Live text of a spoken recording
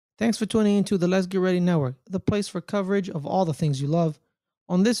Thanks for tuning into the Let's Get Ready Network, the place for coverage of all the things you love.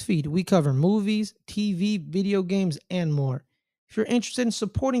 On this feed, we cover movies, TV, video games, and more. If you're interested in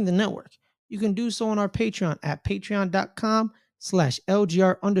supporting the network, you can do so on our Patreon at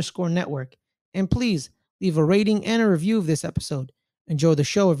patreon.com/LGR_network. And please leave a rating and a review of this episode. Enjoy the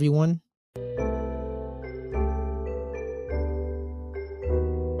show, everyone.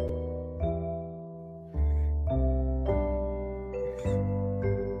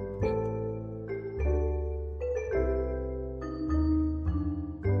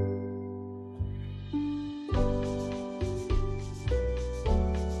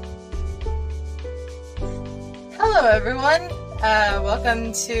 Hello, everyone.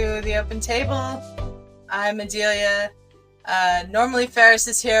 Welcome to the Open Table. I'm Adelia. Normally Ferris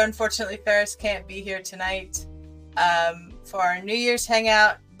is here. Unfortunately, Ferris can't be here tonight for our New Year's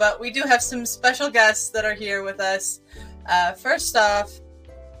hangout, but we do have some special guests that are here with us. First off,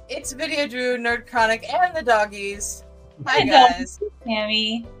 it's Video Drew, Nerd Chronic, and the doggies. Hi, guys.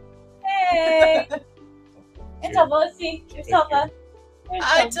 Tammy. Hey. It's Alpha. Let's see. It's Alpha.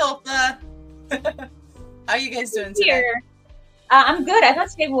 Hi, Tilpa. How are you guys doing today? Here. I'm good. I thought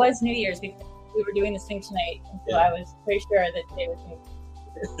today was New Year's because we were doing this thing tonight, so I was pretty sure that today was New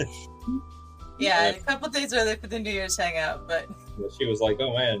Year's. Yeah, a couple days early for the New Year's hangout, but she was like,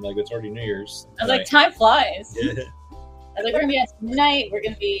 "Oh man, like it's already New Year's." I was like, "Time flies." Yeah. I was like, "We're gonna be at midnight. We're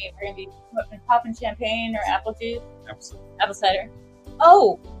gonna be popping champagne or apple juice, apple cider."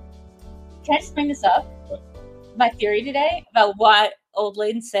 Oh, can I just bring this up? What? My theory today about what Old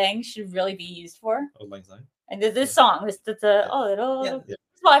Lang Syne should really be used for. Old Lang Syne. And this song, First of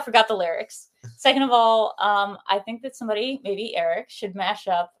all, I forgot the lyrics. Second of all, I think that somebody, maybe Eric, should mash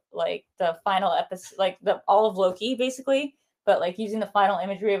up like the final episode, like all of Loki, basically, but like using the final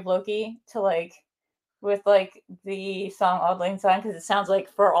imagery of Loki to like with like the song Old Lang Syne because it sounds like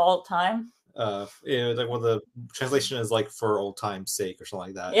for all time. Yeah, like the translation is like for old time's sake or something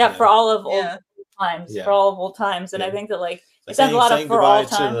like that. Yeah, for all of old times, Yeah. for all of old times, and Yeah. I think that like Like it sounds a lot of for all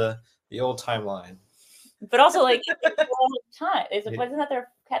time. to the old timeline. But also, like, for all time. Isn't that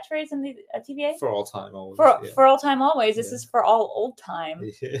their catchphrase in the TVA? For all time, always. For all time, always. This is for all old time.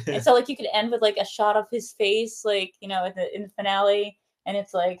 Yeah. And so, like, you could end with, like, a shot of his face, like, you know, in the finale, and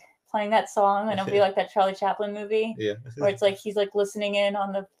it's, like, playing that song, and it'll be, like, that Charlie Chaplin movie. Yeah. Where it's, like, he's, like, listening in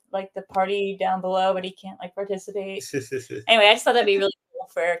on the party down below, but he can't, like, participate. Anyway, I just thought that'd be really cool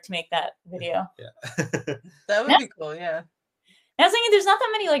for Eric to make that video. Yeah. That would be cool, yeah. I was thinking there's not that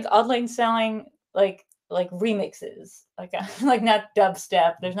many, like, Old Lang Syne, like remixes, like not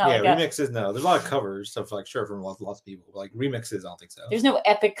dubstep. There's not remixes. No, there's a lot of covers stuff like sure from lots of people. But, like remixes, I don't think so. There's no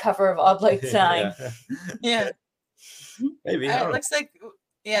epic cover of Old Lang Syne. Yeah. Maybe. It looks like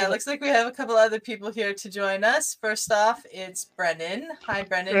we have a couple other people here to join us. First off, it's Brennan. Hi,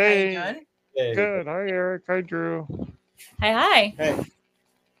 Brennan. Hey. How you doing? Hey. Good. Hi, Eric. Hi, Drew. Hi. Hey.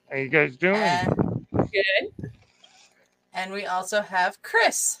 How you guys doing? Good. And we also have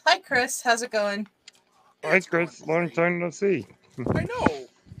Chris. Hi, Chris. How's it going? Hi, Chris. Long time no see. I know.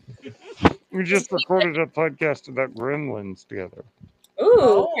 We just recorded a podcast about Gremlins together.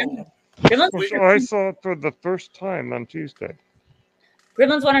 Ooh. Gremlins? Which I saw for the first time on Tuesday.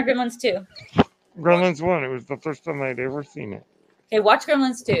 Gremlins 1 or Gremlins 2? Gremlins 1. It was the first time I'd ever seen it. Okay, watch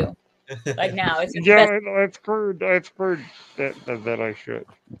Gremlins 2. Like now. It's Yeah, I've heard that I should.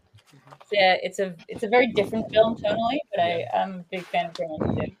 Yeah, it's a very different film tonally, but I'm a big fan of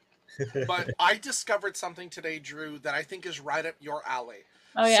Gremlins 2. But I discovered something today, Drew, that I think is right up your alley.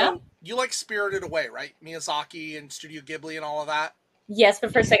 Oh, yeah? So you like Spirited Away, right? Miyazaki and Studio Ghibli and all of that? Yes,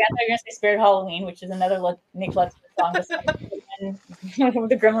 but first I thought you were going to say Spirit Halloween, which is another Nick Lutz song with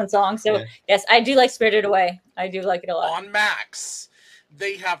the Gremlin song. So, yes, I do like Spirited Away. I do like it a lot. On Max,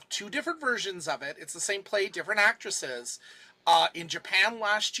 they have 2 different versions of it. It's the same play, different actresses. In Japan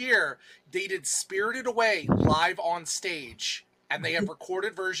last year, they did Spirited Away live on stage. And they have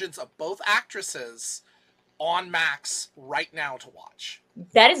recorded versions of both actresses on Max right now to watch.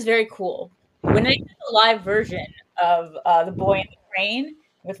 That is very cool. When they did the live version of The Boy and the Crane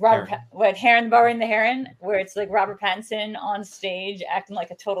with Heron the Boy and the Heron, where it's like Robert Pattinson on stage acting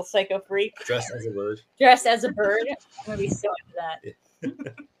like a total psycho freak. Dressed as a bird. I'm going to be so into that.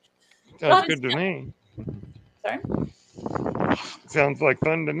 Sounds good to me. Sorry? Sounds like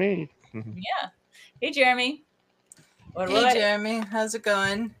fun to me. Yeah. Hey, Jeremy. Hey, Jeremy. How's it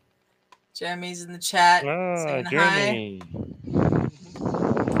going? Jeremy's in the chat. Saying Jeremy. Hi.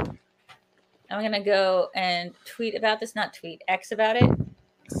 I'm going to go and tweet about this. Not tweet. X about it.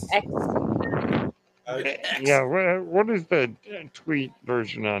 X. Yeah, what is the tweet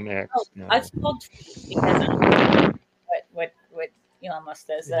version on X? It's called tweet because what Elon Musk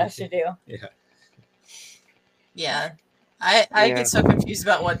does that I should do. Yeah. Yeah. I Yeah. get so confused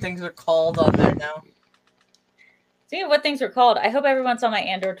about what things are called on there now. Speaking of what things are called, I hope everyone saw my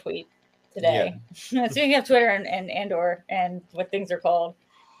Andor tweet today. Speaking of Twitter and Andor and what things are called,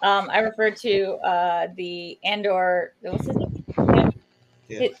 I referred to the Andor. What's his name?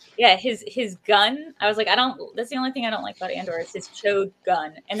 His gun. I was like, that's the only thing I don't like about Andor is his chode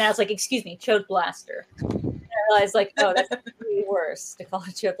gun. And then I was like, excuse me, chode blaster. And I realized like, oh, that's really worse to call it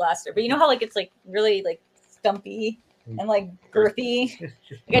chode blaster. But you know how like it's like really like stumpy and like girthy.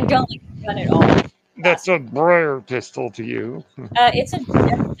 Like I don't like the gun at all. That's a Briar pistol to you. It's a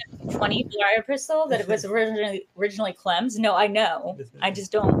 20 Briar pistol that it was originally Clem's. No, I know. I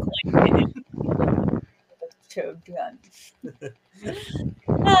just don't like it. Chode gun.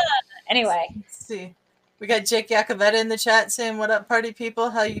 Anyway, Let's see. We got Jake Yakavetta in the chat saying, "What up, party people?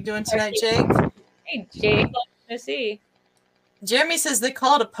 How you doing tonight, Jake?" Hey, Jake. Let's see. Jeremy says they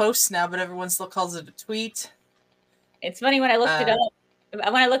call it a post now, but everyone still calls it a tweet. It's funny when I looked it up.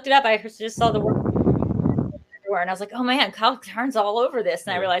 When I looked it up, I just saw the word everywhere, and I was like, "Oh man, Kyle Katarn's all over this."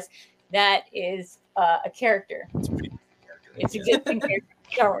 And I realized that is a character. It's existing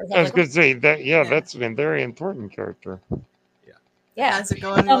character. I was going to say that. Yeah, that's a very important character. Yeah. How's it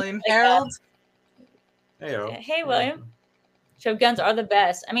going, William Harold? Hey, William. Chode guns are the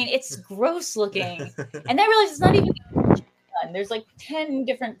best. I mean, it's gross looking, and I realized it's not even a gun. There's like 10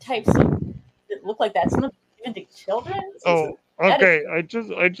 different types that look like that. Some of them even to children. Oh, okay. I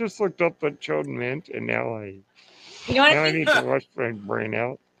just looked up at Chode Mint, and now I need to wash my brain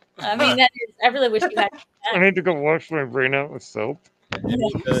out. I mean, I really wish you had. I need to go wash my brain out with soap.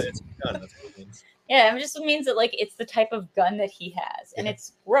 It's a gun. That's what it means. Yeah, it just means that like it's the type of gun that he has, and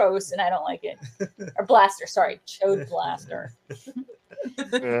it's gross, and I don't like it. Or blaster, sorry, chode blaster.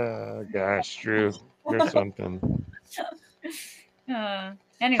 Gosh, Drew, you're something.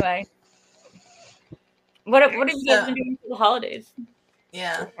 Anyway, what have you guys been doing for the holidays?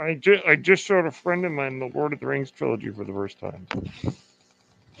 Yeah, I just showed a friend of mine the Lord of the Rings trilogy for the first time.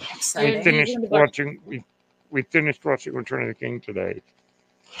 We finished watching Return of the King today.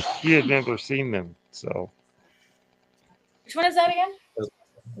 He had never seen them, so. Which one is that again?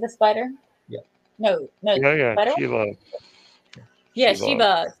 The spider? Yeah. No. Yeah, Spider? Sheila. Yeah,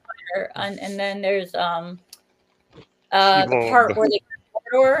 Sheba spider, and then there's the part where they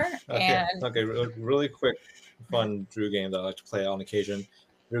corridor and. Okay, really quick, fun Drew game that I like to play on occasion.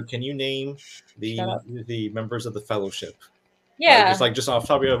 Drew, can you name the members of the Fellowship? Yeah. Just off the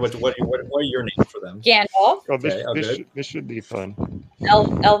top of your head, what are your names for them? Gandalf. Oh, this should be fun.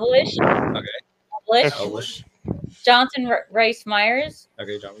 Elvish. Okay. Elvish. Jonathan Rice Myers.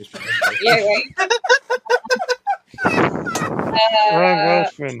 Okay, John Rice Myers. Yeah, right. Ron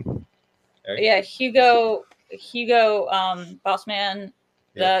Welshman. Okay. Yeah, Hugo, Bossman.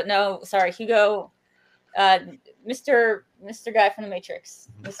 Yeah. Hugo, Mr. Guy from the Matrix,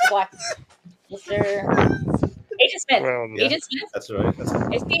 Mr. Black, Mr. Agent Smith. Well, Agent Smith. That's right.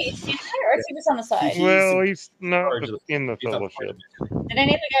 Is he in there or is he just on the side? Well, he's not in the Fellowship. Did I name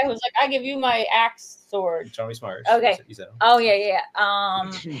the guy who was like, "I give you my axe sword"? John Reese Myers. Okay. You said him. Oh yeah.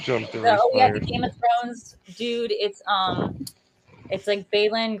 The Game of Thrones dude. It's like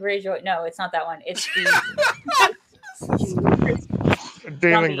Balin Greyjoy. No, it's not that one. It's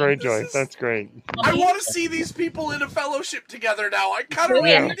Balin Greyjoy. That's great. I want to see these people in a fellowship together now. I kind of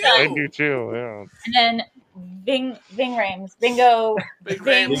Yeah, really do. I do too. Yeah. And then Ving Rhames. Bingo. Big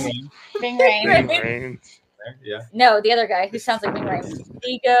Ving Rhames. Rhames. Yeah. No, the other guy who sounds like Ving Rhames.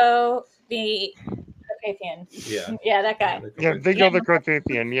 Vigo the Carpathian. Yeah. Yeah, that guy. Yeah, they go the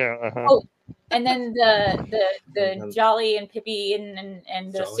Carpathian. Yeah. Uh-huh. Oh, and then the Jolly and Pippi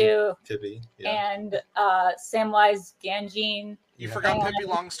and the Sue Pippi. Yeah. and Samwise Gamgee. You forgot Pippi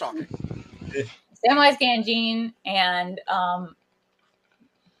Longstocking. Samwise Gamgee and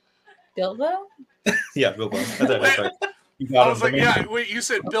Bilbo. Yeah, Bilbo. That's right. I was like, yeah, wait, you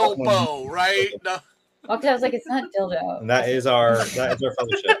said Bilbo, right? No. Well, because I was like, it's not dildo. And that is our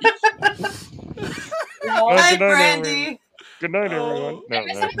fellowship. Hi, Brandy. Good night, everyone. No.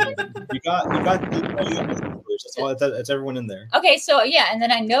 You got that's everyone in there. Okay, so yeah, and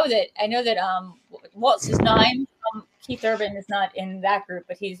then I know that Walt's is 9. Keith Urban is not in that group,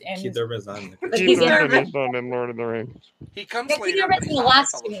 but he's in. Keith Urban is not in the group. Keith Urban is not in Lord of the Rings. He comes Yeah, later. Keith Urban's in the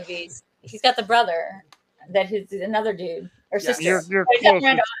last 2 movies. He's got the brother that is another dude or Yes. sister. You're But he's got close.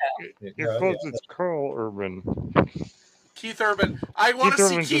 Miranda You're close. It's Carl Urban. Keith Urban. I want to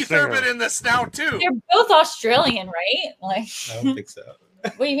see Urban's a Keith singer. Urban in this now too. They're both Australian, right? Like, I don't think so.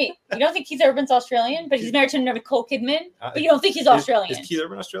 what do you mean? You don't think Keith Urban's Australian, but he's married to Nicole Kidman, but you don't think he's Australian? Is Keith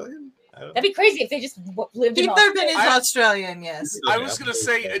Urban Australian? That'd be crazy if they just lived in Keith Australia. Urban is Australian, yes. I was gonna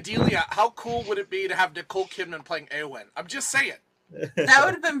say, Adelia, how cool would it be to have Nicole Kidman playing Eowyn? I'm just saying. That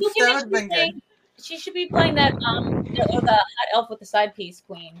would have been good. She should be playing that the elf with the side piece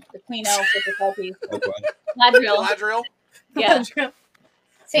queen, the queen elf with the side piece. Galadriel. Yeah.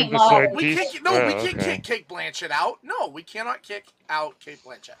 Saint Maud. We can't kick Kate Blanchett out. No, we cannot kick out Kate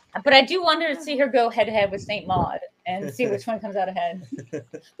Blanchett. But I do wonder to see her go head to head with Saint Maud and see which one comes out ahead.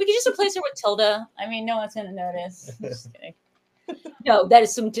 We could just replace her with Tilda. I mean, no one's gonna notice. I'm just kidding. No, that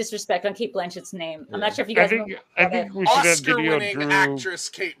is some disrespect on Kate Blanchett's name. I'm not sure if you guys know. I think we should have Video Oscar-winning Drew. actress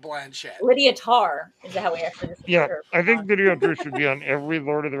Kate Blanchett. Lydia Tarr is how we actually her. I think Video Drew should be on every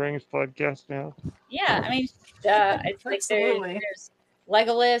Lord of the Rings podcast now. Yeah, I mean, it's like there's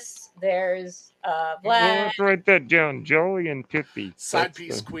Legolas, there's Well, Vlad. let's write that down. Joey and Pippi. Side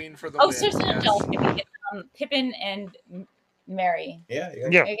piece queen for the Oh, win. seriously, Yes. Pippin and Mary. Yeah, you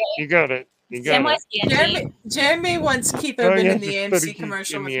got it. You got it. Jeremy wants Keith Urban in the AMC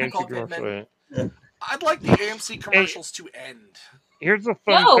commercial with Nicole Kidman. I'd like the AMC commercials to end. Here's a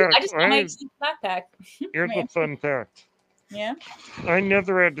fun fact. I just got my backpack. Here's a fun fact. Yeah. I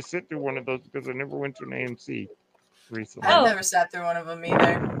never had to sit through one of those because I never went to an AMC recently. I've never sat through one of them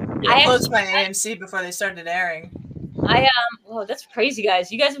either. I closed my AMC before they started airing. Whoa, that's crazy,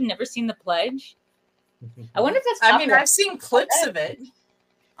 guys. You guys have never seen The Pledge? I wonder if that's I mean, I've seen clips of it.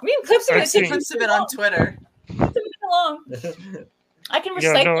 I mean, clips of it. I've seen clips of it on Twitter. I can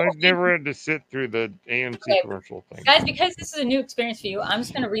recite. Yeah, no, I've never had to sit through the AMC commercial thing. Guys, because this is a new experience for you, I'm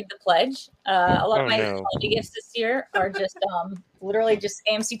just going to read the pledge. A lot of my holiday gifts this year are just literally just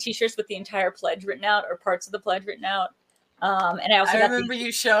AMC t-shirts with the entire pledge written out or parts of the pledge written out. And I remember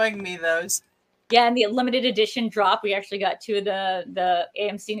you showing me those. Yeah, in the limited edition drop, we actually got 2 of the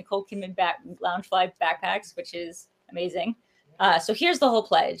AMC Nicole Kidman Loungefly backpacks, which is amazing. So here's the whole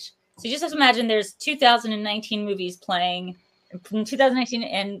pledge. So you just have to imagine there's 2019 movies playing from 2019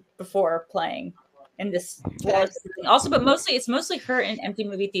 and before playing in this. Also, but it's mostly her in empty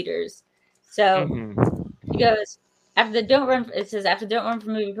movie theaters. So he goes, after Don't Run for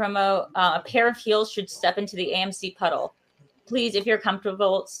movie promo, a pair of heels should step into the AMC puddle. Please, if you're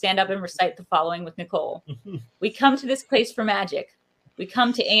comfortable, stand up and recite the following with Nicole. We come to this place for magic. We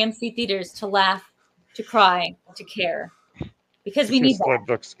come to AMC theaters to laugh, to cry, to care. Because we need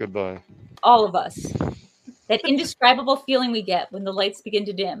that. Goodbye. All of us. That indescribable feeling we get when the lights begin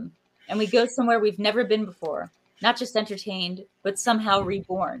to dim and we go somewhere we've never been before, not just entertained, but somehow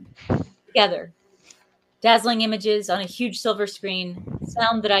reborn. Together. Dazzling images on a huge silver screen,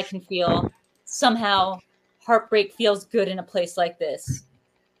 sound that I can feel. Somehow, heartbreak feels good in a place like this.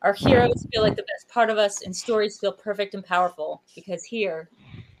 Our heroes feel like the best part of us, and stories feel perfect and powerful because here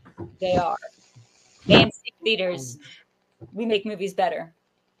they are. AMC theaters, we make movies better.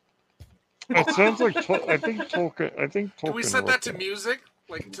 It sounds like I think Tolkien. Can we set that to music,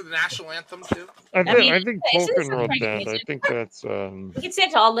 like to the national anthem too? I think Tolkien wrote that. I think that's. We can say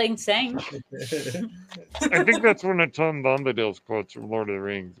it to All Lang Syne. I think that's one of Tom Bombadil's quotes from Lord of the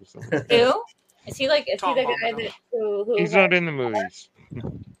Rings or something. Who? Is he the guy that who He's not in the movies.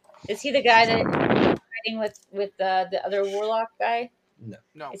 Is he the guy that fighting with the other warlock guy?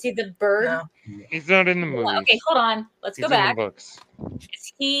 No. Is he the bird? No. He's not in the movies. Okay, hold on. Let's go back. In the books.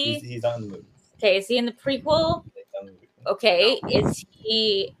 Is he? He's on the movies. Okay, is he in the prequel? Okay, is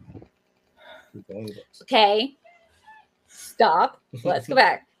he? Okay, stop. Let's go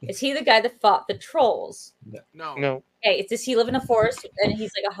back. Is he the guy that fought the trolls? No. Okay, does he live in a forest and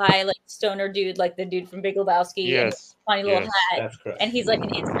he's like a high stoner dude, like the dude from Big Lebowski? Yes. Funny little hat. That's correct. And he's like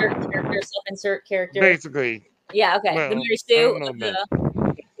an self-insert character. Basically. Yeah. Okay. Well, the Mary Sue of the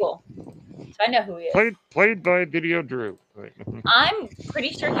cool. So I know who he is. Played by Video Drew. Right. I'm pretty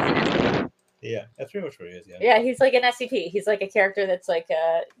sure he's an SCP. Yeah, that's pretty much what he is. Yeah, he's like an SCP. He's like a character that's like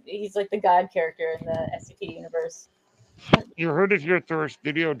he's like the god character in the SCP universe. You heard it here first.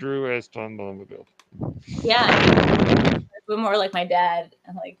 Video Drew as Tom Bombadil. Yeah, but more like my dad,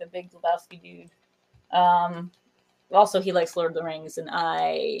 like the Big Lebowski dude. Also, he likes Lord of the Rings, and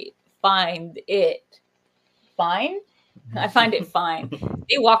I find it fine. I find it fine.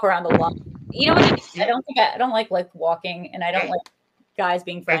 They walk around a lot. You know what? I don't like walking, and I don't like guys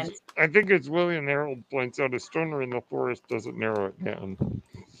being friends. I think as William Harold points out, a stoner in the forest doesn't narrow it down.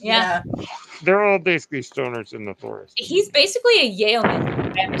 Yeah. They're all basically stoners in the forest. He's basically a Yale man.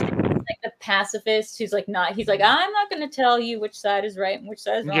 I understand. He's like the pacifist who's like I'm not going to tell you which side is right and which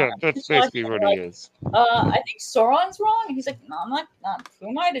side is wrong. Yeah, that's basically what he is. I think Sauron's wrong. And he's like, no, I'm not. Who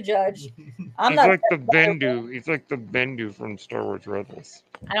am I to judge? He's like the Bendu. He's like the Bendu from Star Wars Rebels.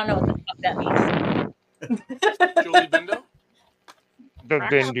 I don't know what the fuck that means. Julie Bendo?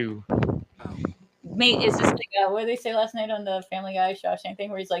 The Bendu. Mate, is this like what did they say last night on the Family Guy Shawshank thing,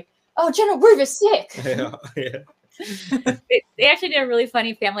 where he's like, "Oh, General Grievous sick." Yeah. They actually did a really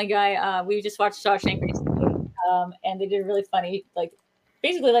funny Family Guy. We just watched Shawshank recently, and they did a really funny, like,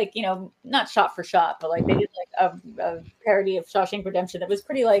 basically, like, you know, not shot for shot, but like they did like a parody of Shawshank Redemption that was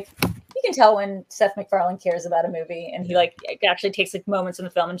pretty, like, you can tell when Seth MacFarlane cares about a movie, and he like actually takes like moments in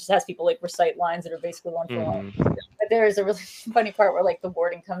the film and just has people like recite lines that are basically one for one. But there is a really funny part where like the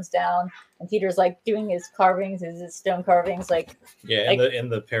warden comes down and Peter's like doing his carvings, his stone carvings, like in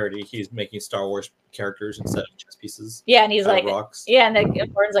the parody, he's making Star Wars characters instead of chess pieces. Yeah, and he's like, rocks. Yeah, and the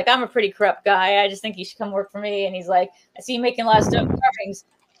warden's like, I'm a pretty corrupt guy. I just think you should come work for me. And he's like, I see you making a lot of stone carvings,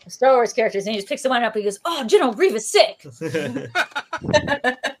 Star Wars characters, and he just picks the one up. And he goes, "Oh, General Grievous sick."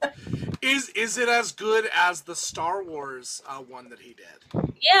 Is it as good as the Star Wars one that he did?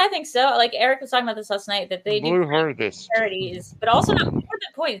 Yeah, I think so. Like Eric was talking about this last night, that they do parodies, but also not more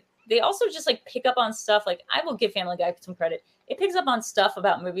than point. They also just like pick up on stuff. Like, I will give Family Guy some credit. It picks up on stuff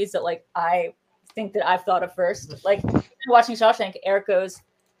about movies that like I think that I've thought of first. Like watching Shawshank, Eric goes,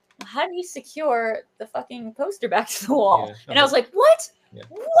 "How do you secure the fucking poster back to the wall?" Yeah. And I was like, "What? Yeah.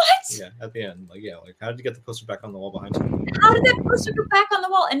 What?" Yeah, at the end, like how did you get the poster back on the wall behind you? How did that poster go back on the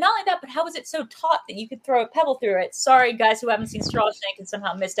wall? And not only that, but how was it so taut that you could throw a pebble through it? Sorry, guys who haven't seen Shawshank and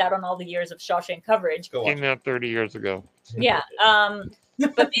somehow missed out on all the years of Shawshank coverage. Came out 30 years ago. Yeah.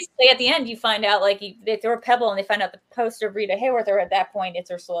 But basically, at the end, you find out like they throw a pebble and they find out the poster of Rita Hayworth, or at that point,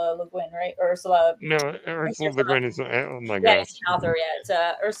 it's Ursula Le Guin, right? Or Ursula. No, Ursula Le Guin is. Oh my yeah, gosh. it's an author. Yeah, it's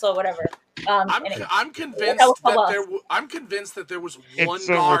Ursula, whatever. I'm convinced that there was one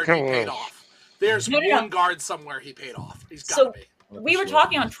guard he paid off. There's one guard somewhere he paid off. He's got to be. We were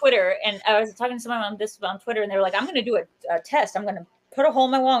talking on Twitter, and I was talking to someone on Twitter, and they were like, "I'm going to do a test. I'm going to put a hole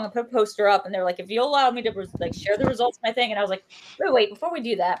in my wall and put a poster up." And they're like, "If you'll allow me to like share the results of my thing." And I was like, wait, before we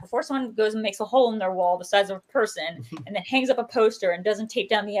do that, before someone goes and makes a hole in their wall the size of a person and then hangs up a poster and doesn't tape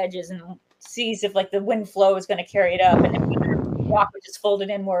down the edges and sees if like the wind flow is going to carry it up and if the rock would just fold it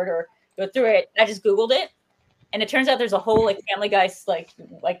inward or go through it. I just Googled it, and it turns out there's a whole like Family Guy's like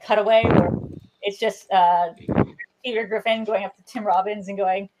cutaway where it's just Peter Griffin going up to Tim Robbins and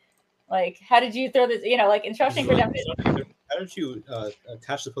going like, "How did you throw this?" You know, like in Shawshank Redemption. How did you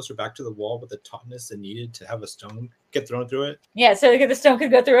attach the poster back to the wall with the tautness it needed to have a stone get thrown through it? Yeah, so the stone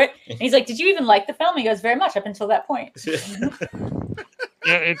could go through it. And he's like, "Did you even like the film?" He goes, "Very much, up until that point."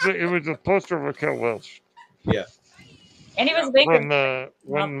 Yeah, it was a poster of a Kel Welch. Yeah. And he was making from the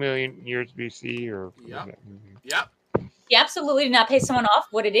 1 million years BC or Yep. He absolutely did not pay someone off.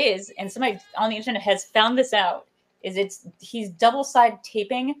 What it is, and somebody on the internet has found this out, is he's double side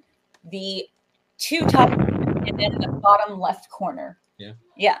taping the two top and then the bottom left corner.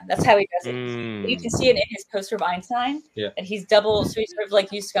 Yeah, that's how he does it. You can see it in his poster of Einstein. Yeah, that he's double. So he's sort of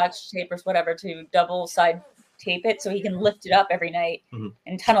like used Scotch tape or whatever to double side tape it, so he can lift it up every night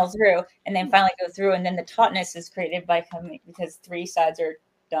and tunnel through, and then finally go through. And then the tautness is created by coming because 3 sides are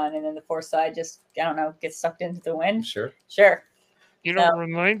done, and then the 4th side just gets sucked into the wind. Sure. You know, it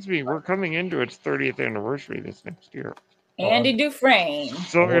reminds me, we're coming into its 30th anniversary this next year. Andy Dufresne.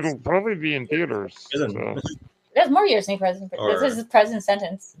 So it'll probably be in theaters. There's more years than President. This is President's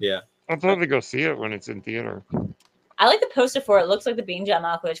Sentence. Yeah. I'll probably go see it when it's in theater. I like the poster for it. It looks like the Bean John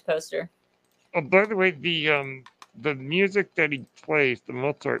Malkovich poster. Oh, by the way, the music that he plays, the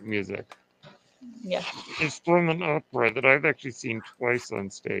Mozart music, is from an opera that I've actually seen twice on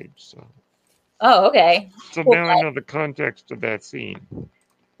stage. So. Oh, okay. So now I know the context of that scene.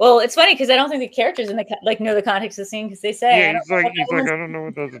 Well, it's funny because I don't think the characters in the know the context of the scene because they say. Yeah, he's like, I don't know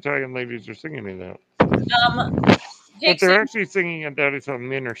what those Italian ladies are singing me that. But they're actually singing about is how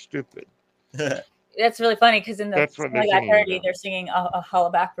men are stupid. That's really funny because in the parody, they're singing a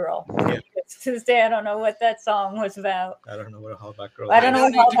Hollaback Girl. Yeah. To this day, I don't know what that song was about. I don't know what a Hollaback Girl is. I don't know. I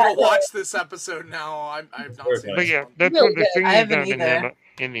need to go watch this episode now. I've not seen it. But yeah, that's what they're singing about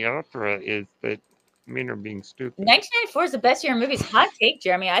in the opera is that men are being stupid. 1994 is the best year in movies. Hot take,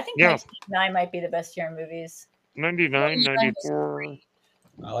 Jeremy. I think 1999 might be the best year in movies. 99, 94.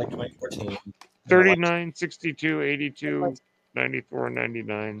 I like 2014. 39, 62, 82, 94,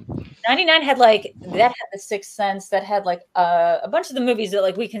 99. 99 had like that had The Sixth Sense, that had like a bunch of the movies that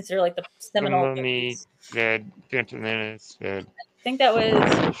like we consider like the seminal movies. That Phantom Menace. I think that was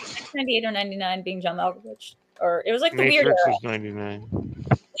 1998 or 99 being John Malkovich. Or it was like the Matrix weird era. was 99.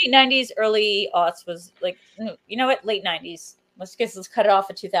 Late 90s, early aughts was like, you know what? Late 90s. Let's cut it off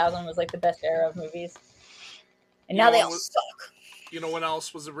at 2000 was like the best era of movies. And now they all suck. You know what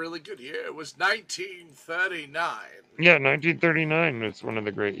else was a really good year? It was 1939. Yeah, 1939 was one of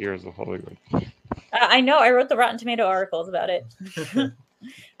the great years of Hollywood. I know. I wrote the Rotten Tomato articles about it.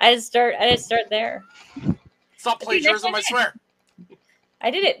 I just start there. It's not plagiarism, I swear. I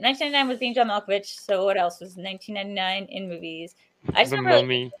did it. 1999 was being John Malkovich. So what else was 1999 in movies? I just The remember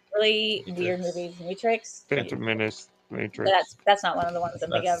Mummy, really weird movies. Matrix. Phantom Menace, Matrix. That's not one of the ones I'm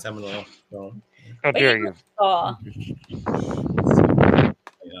thinking of. Seminole. No. How dare you? Saw.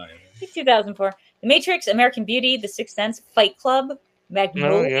 2004. The Matrix, American Beauty, The Sixth Sense, Fight Club,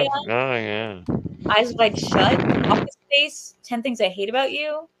 Magnolia, Oh yeah. Eyes Wide Shut, Office Space, 10 Things I Hate About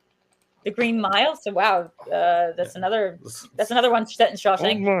You, The Green Mile. So wow, that's another one set in Hold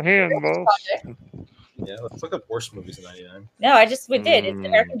Shawshank. my hand, boss. Yeah, let's look up worst movies in '99. No, we did. It's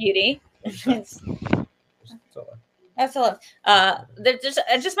American Beauty. That's a lot. I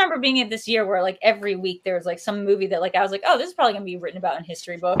just remember being in this year where like every week there was like some movie that like I was like, oh, this is probably gonna be written about in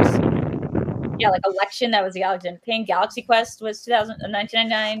history books. Yeah, like Election, that was the Alexander Payne. Galaxy Quest was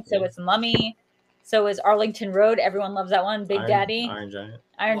 1999. So was The Mummy. So was Arlington Road. Everyone loves that one. Big Daddy.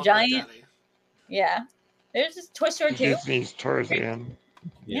 Iron Giant. Yeah. There's just Toy Story 2. Disney's Tarzan.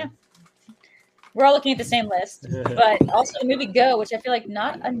 Yeah. We're all looking at the same list. But also the movie Go, which I feel like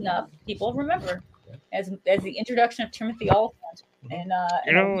not enough people remember as the introduction of Timothy Olyphant. And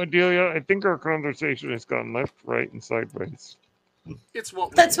Adelia, I think our conversation has gone left, right, and sideways. That's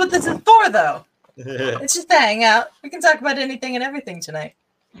what this is for, though. It's just a hangout. We can talk about anything and everything tonight.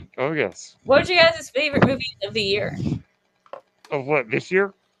 Oh, yes. What was your guys' favorite movie of the year? Of what, this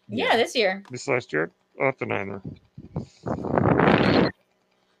year? Yeah, this year. This last year? Oppenheimer.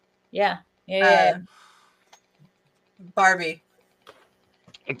 Yeah. Barbie.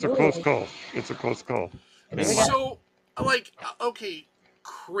 It's a close call. So, like, okay,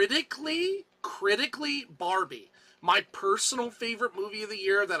 critically, Barbie. My personal favorite movie of the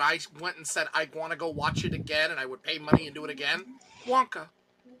year that I went and said I want to go watch it again and I would pay money and do it again, Wonka.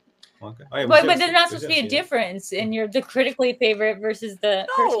 Oh, yeah, but there's not supposed to be a difference in the critically favorite versus the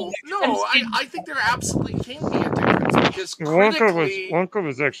No, I think there absolutely can be a difference because Wonka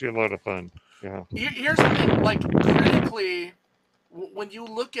was actually a lot of fun. Yeah. Here's the thing, like critically, when you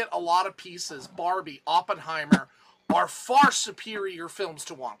look at a lot of pieces, Barbie, Oppenheimer are far superior films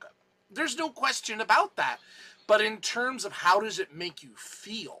to Wonka. There's no question about that. But in terms of how does it make you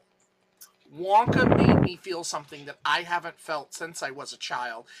feel, Wonka made me feel something that I haven't felt since I was a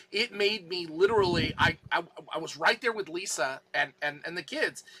child. It made me literally, I was right there with Lisa and the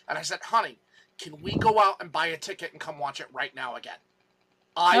kids, and I said, honey, can we go out and buy a ticket and come watch it right now again?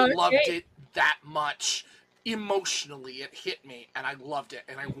 I loved it that much. Emotionally, it hit me, and I loved it,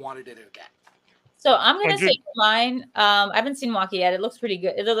 and I wanted it again. So I'm going to say mine. I haven't seen Wonka yet. It looks pretty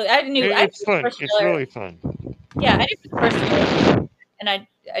good. It's fun. It's really fun. Yeah, I did the first trailer, and I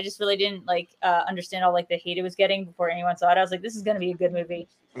just really didn't understand all the hate it was getting before anyone saw it. I was like, this is going to be a good movie.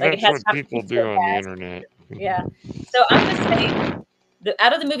 That's what people do on the internet. Yeah. So I'm going to say,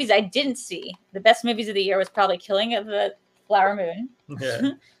 out of the movies I didn't see, the best movies of the year was probably Killing of the Flower Moon. Yeah.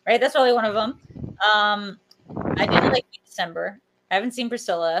 Right? That's probably one of them. I didn't like December. I haven't seen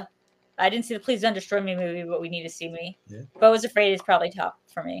Priscilla. I didn't see the Please Don't Destroy Me movie, but We Need to See Me. Yeah. Beau Was Afraid is probably top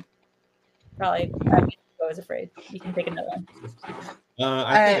for me. Probably Beau Was Afraid. You can pick another one. All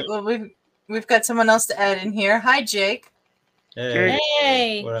right. Well, we've got someone else to add in here. Hi, Jake.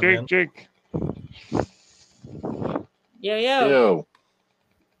 Hey. What up, Jake. Yo.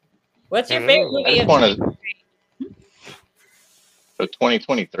 What's your favorite movie of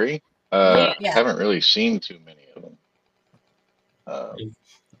 2023? I haven't really seen too many of them.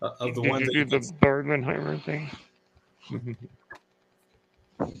 Of the Did ones you do the Barbenheimer thing?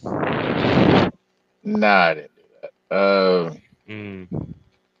 Nah, I didn't do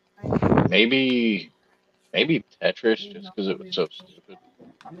that. Maybe Tetris, just because it was so stupid.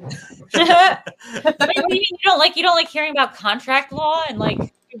 you don't like hearing about contract law and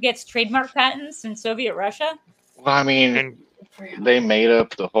who gets trademark patents in Soviet Russia? Well, I mean, they made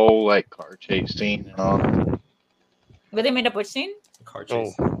up the whole car chase scene and all. But they made up which scene? Car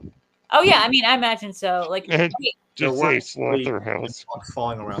chase. Oh yeah, I mean, I imagine so. Just say slaughterhouse.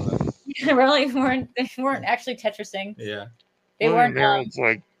 Falling around them. They weren't actually Tetrising. Yeah. They weren't.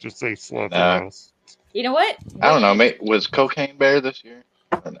 Just say slaughterhouse. You know what? I don't know. Was Cocaine Bear this year?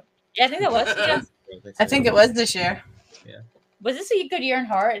 I don't know. Yeah, I think that was. Yeah. I think it was this year. Yeah. Was this a good year in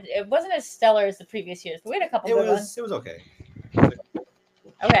horror? It wasn't as stellar as the previous years, but we had a couple good ones. It was okay.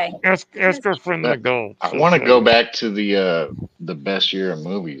 Okay. Ask our friend the goal. I want to go back to the best year of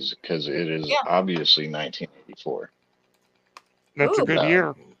movies because it is obviously 1984. That's a good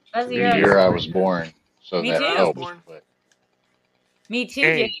year. That's the year I was born, so that helps. But... Me too,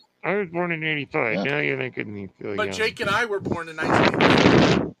 hey, Jake. I was born in 85. Yeah. Now you're making me feel young. But Jake and I were born in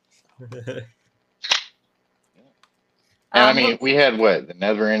 1984. And I mean, we had what? The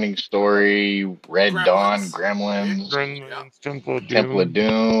Never-Ending Story, Red Dawn, Gremlins, Temple of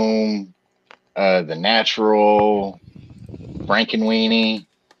Doom, The Natural, Frankenweenie.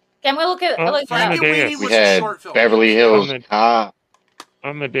 Can we look at Frankenweenie We was a had short film. Beverly Hills Cop.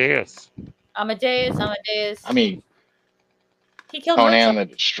 Amadeus. I mean, he killed Conan Mozart.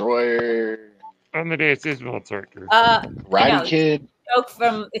 the Destroyer. Amadeus is Mozart. Karate Kid.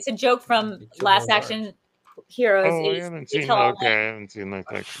 It's a joke from Last Action Heroes. Oh, I haven't seen Last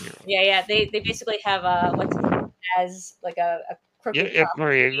Action Heroes. Yeah. They basically have as like a crooked F.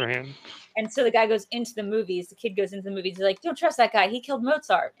 Murray Abraham. And so the guy goes into the movies. The kid goes into the movies. He's like, "Don't trust that guy. He killed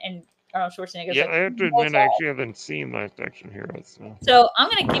Mozart." And Arnold Schwarzenegger goes, I have to admit, I actually haven't seen Last Action Heroes. So I'm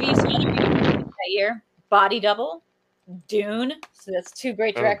going to give you some other movies that year: Body Double, Dune. So that's two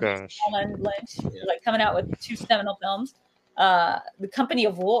great directors, Alan Lynch, like coming out with two seminal films. The Company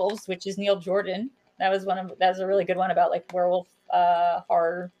of Wolves, which is Neil Jordan. That was a really good one about like werewolf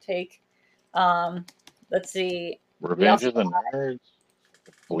horror take. Let's see. Revenge of the Nerds.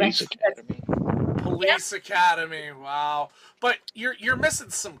 Police Academy. Police Academy. Wow. But you're missing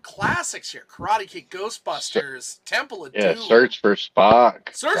some classics here. Karate Kid, Ghostbusters, Temple of Doom. Yeah, Search for Spock.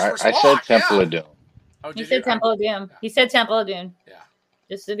 I said Temple of Doom. Oh, he said Temple of Doom. He said Temple of Doom. Yeah.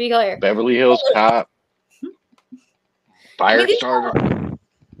 Just to be clear. Beverly Hills Cop. Firestarter.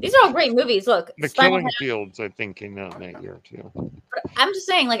 These are all great movies. Look, The Killing Fields, I think, came out in that year too. I'm just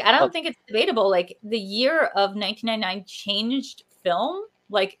saying, like, I don't think it's debatable. Like, the year of 1999 changed film.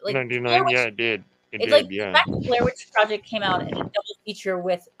 Like 99, it did. It did, like, yeah. the Blair Witch Project came out in a double feature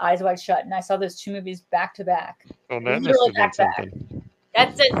with Eyes Wide Shut, and I saw those two movies back to back. Oh, that must have been something.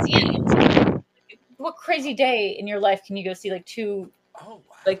 That's it. What crazy day in your life can you go see like two,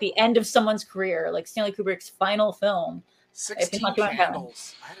 like the end of someone's career, like Stanley Kubrick's final film? 16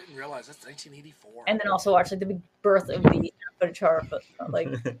 Candles. I didn't realize that's 1984. And then also watch like the big birth of the footage horror like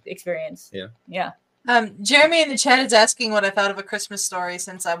experience. Yeah. Jeremy in the chat is asking what I thought of A Christmas Story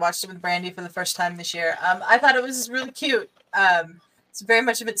since I watched it with Brandy for the first time this year. I thought it was really cute. It's very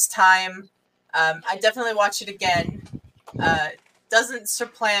much of its time. I definitely watch it again. Doesn't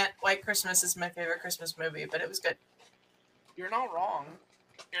supplant White Christmas as my favorite Christmas movie, but it was good. You're not wrong.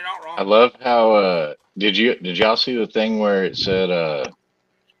 You're not wrong. I love how did y'all see the thing where it said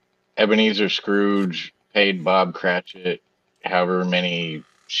Ebenezer Scrooge paid Bob Cratchit however many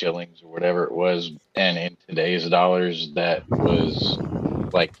shillings or whatever it was, and in today's dollars that was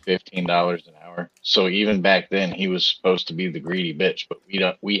like $15 an hour. So even back then he was supposed to be the greedy bitch, but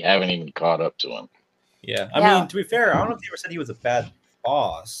we haven't even caught up to him. Yeah, I mean, to be fair, I don't know if they ever said he was a bad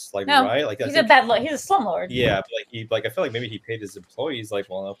boss, like right? Like he's a slumlord. Yeah, but I feel like maybe he paid his employees like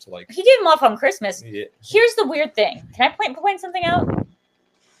well enough to like. He gave them off on Christmas. Yeah. Here's the weird thing. Can I point something out?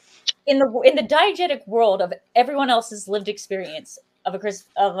 In the diegetic world of everyone else's lived experience of the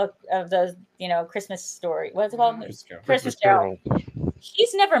Christmas story, what's it called? Christmas Carol.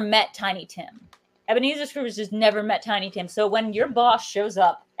 He's never met Tiny Tim. Ebenezer Scrooge has never met Tiny Tim. So when your boss shows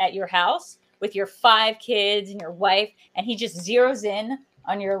up at your house with your 5 kids and your wife, and he just zeroes in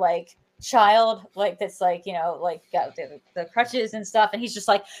on your like child, like that's like, like got the crutches and stuff, and he's just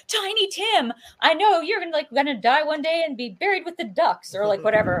like, Tiny Tim, I know you're gonna die one day and be buried with the ducks or like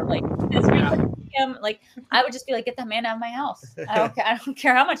whatever. Like him, like I would just be like, get that man out of my house. I don't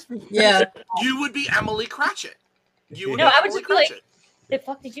care how much. Yeah, you would be Emily Cratchit. I would just be like, the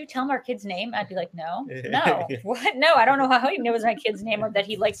fuck did you tell him our kid's name? I'd be like, no. What? No, I don't know how he knows my kid's name or that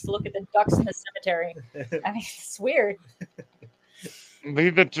he likes to look at the ducks in the cemetery. I mean, it's weird.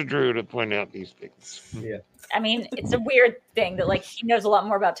 Leave it to Drew to point out these things. Yeah. I mean, it's a weird thing that like he knows a lot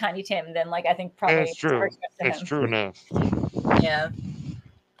more about Tiny Tim than like I think probably. It's true. It's true enough. Yeah.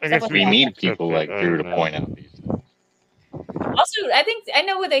 I guess we need people like Drew to point out these things. Also, I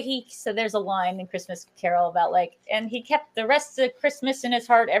know whether he said there's a line in Christmas Carol about like, and he kept the rest of Christmas in his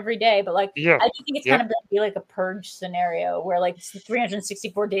heart every day. But like, I do think it's kind of be like a purge scenario where like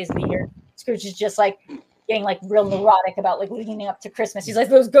 364 days of the year, Scrooge is just like getting like real neurotic about like leading up to Christmas. He's like,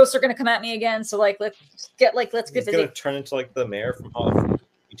 those ghosts are gonna come at me again. So like, let's get busy. He's gonna turn into like the mayor from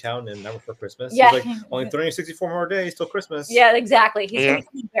Town and Never for Christmas. Yeah, he's like only 364 more days till Christmas. Yeah, exactly. He's gonna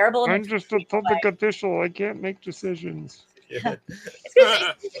be unbearable. I'm just a public official. I can't make decisions. Yeah.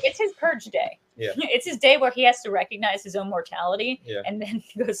 It's his purge day. Yeah. It's his day where he has to recognize his own mortality and then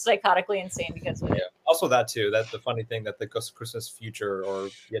goes psychotically insane because of it. Also that too. That's the funny thing that the Ghost of Christmas future or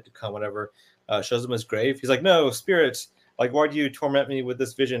yet to come, whatever, shows him his grave. He's like, no, spirits, like why do you torment me with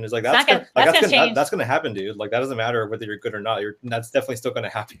this vision? It's like that's gonna happen, dude. Like that doesn't matter whether you're good or not. That's definitely still gonna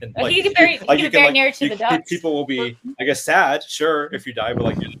happen. Like you can very near to the ducks. People will be, I guess, sad, sure, if you die, but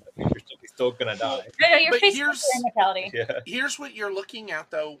like you're still still gonna die. No, you're But facing immortality. Yeah. Here's what you're looking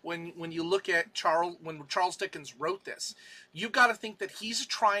at, though. When you look at Charles Dickens wrote this, you've got to think that he's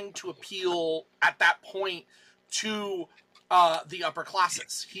trying to appeal at that point to the upper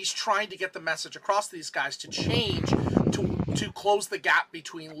classes. He's trying to get the message across to these guys to change, to close the gap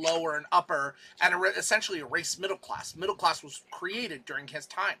between lower and upper, and essentially erase middle class. Middle class was created during his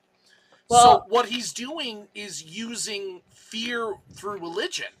time. Well, so what he's doing is using fear through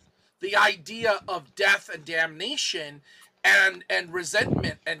religion, the idea of death and damnation and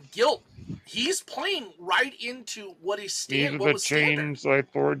resentment and guilt. He's playing right into what is standard. These are the chains I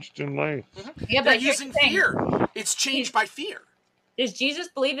forged in life. Mm-hmm. Yeah, but using fear. It's changed by fear. Does Jesus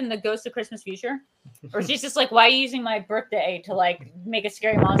believe in the ghost of Christmas future? Or is Jesus like, why are you using my birthday to like make a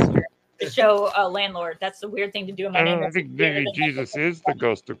scary monster to show a landlord? That's the weird thing to do in my name. I think maybe Jesus is the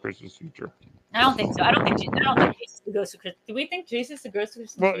ghost of Christmas future. I don't think so. I don't think Jesus is the ghost of Christmas. Do we think Jesus is the ghost of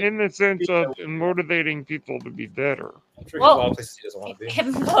Christmas future? Well, in the sense of motivating people to be better. I'm sure a lot of places he doesn't want to be.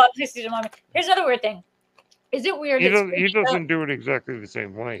 Here's another weird thing. Is it weird? He doesn't do it exactly the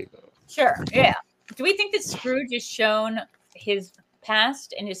same way, though. Sure, yeah. Do we think that Scrooge is shown his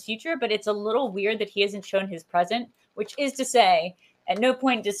past and his future, but it's a little weird that he hasn't shown his present, which is to say, at no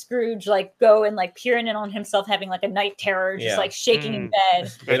point does Scrooge like go and like peering in on himself having like a night terror, just like shaking in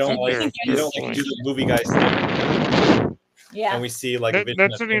bed. They don't like do the movie guys thing. Yeah. And we see like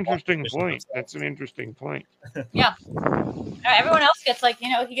that's an interesting point. That's an interesting point. Yeah. Everyone else gets like,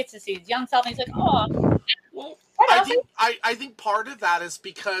 he gets to see his young self and he's like, oh. Well, I think part of that is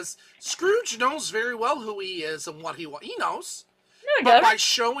because Scrooge knows very well who he is and what he knows. No, but by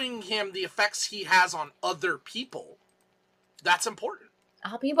showing him the effects he has on other people, that's important.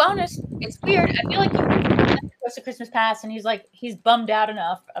 I'll be honest. It's weird. I feel like he goes to Christmas past and he's bummed out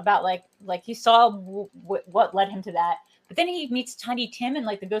enough about like he saw what led him to that. But then he meets Tiny Tim and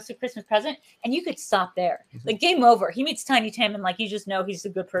like the Ghost of Christmas Present, and you could stop there. Like game over. He meets Tiny Tim and like you just know he's a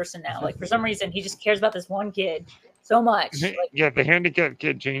good person now. Like for some reason he just cares about this one kid so much. Like, yeah, the handicapped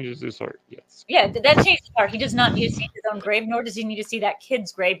kid changes his heart. Yes. Yeah, that changes his heart. He does not need to see his own grave, nor does he need to see that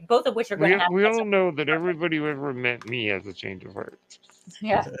kid's grave. Both of which are going to happen. We all know that everybody who ever met me has a change of heart.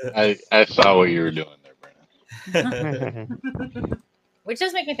 Yeah. I saw what you were doing there, Brennan. Which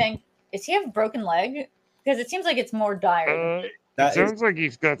does make me think: does he have a broken leg? Because it seems like it's more dire. It sounds like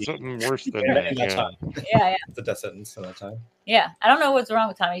he's got something worse than that. Yeah. It's a death sentence in that time. Yeah, I don't know what's wrong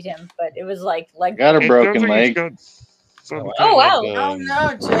with Tommy Tim, but it was like got a broken leg. Oh wow! Oh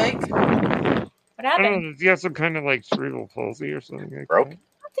no, Jake! What happened? Know, he has some kind of like cerebral palsy or something like broke. that.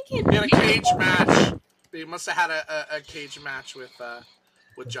 I think he had a cage match. They must have had a cage match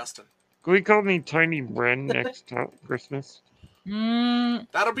with Justin. Can we call me Tiny Bren next Christmas?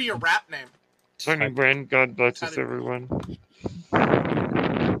 That'll be your rap name. Tiny Bren, God bless us, everyone.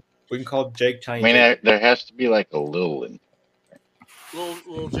 We can call Jake Tiny. I mean, there has to be like a little in.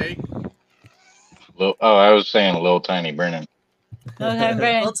 Little Jake. I was saying little Tiny Brennan.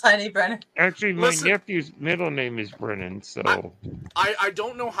 Little Tiny Brennan. Actually, my nephew's middle name is Brennan, so I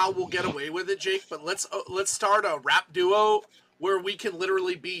don't know how we'll get away with it, Jake. But let's start a rap duo where we can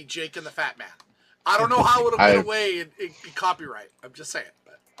literally be Jake and the Fat Man. I don't know how it'll get away and be copyright. I'm just saying.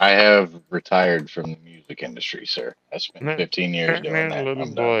 I have retired from the music industry, sir. I spent 15 years doing that.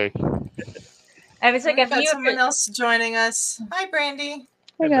 Little boy. I was like, I've got someone else joining us. Hi, Brandy.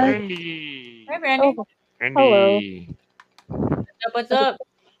 Hi, guys. Brandy. Hi, Brandy. Oh, Brandy. hello. What's up?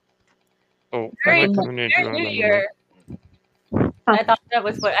 Oh, Merry I'm coming into New Year. I thought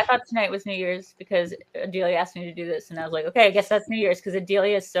tonight was New Year's because Adelia asked me to do this, and I was like, okay, I guess that's New Year's because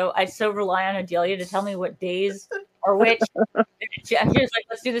I so rely on Adelia to tell me what days or which. She was like,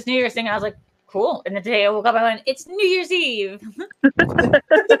 let's do this New Year's thing. And I was like, cool. And the day I woke up, I went, it's New Year's Eve.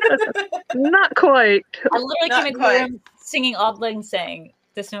 Not quite. I literally came into the room singing Auld Lang Syne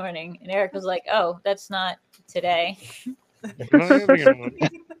this morning, and Eric was like, oh, that's not today. I'm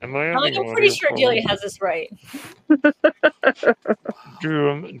pretty sure Adelia has this right.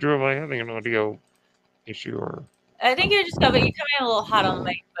 Drew, am I having an audio issue or? I think you just got, but you come in a little hot on the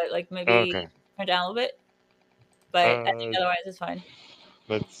mic, but like maybe turn down a little bit. But I think otherwise it's fine.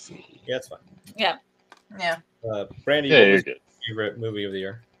 Let's see. Yeah, it's fine. Yeah. Brandy, what was your favorite movie of the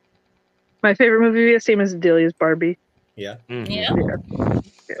year? My favorite movie, the same as Adelia's, Barbie. Yeah. Mm-hmm. Yeah.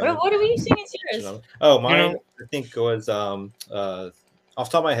 What are we seeing as yours? Oh, mine I think was off the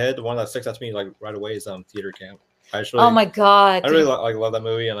top of my head, the one that sticks out to me like right away is Theater Camp. Oh my god! I really love that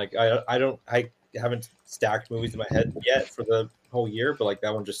movie, and like I haven't stacked movies in my head yet for the whole year, but like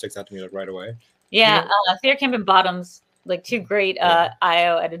that one just sticks out to me like right away. Yeah, Theater Camp and Bottoms, like two great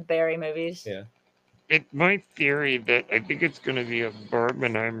Io Edinburgh movies. Yeah. It's my theory that I think it's going to be a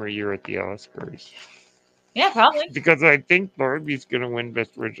Barbenheimer year at the Oscars. Yeah, probably. Because I think Barbie's going to win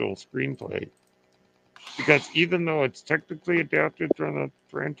Best Original Screenplay. Because even though it's technically adapted from the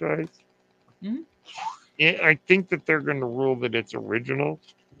franchise, I think that they're going to rule that it's original.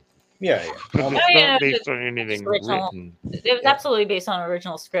 Yeah. Because it's not based on anything written. It was absolutely based on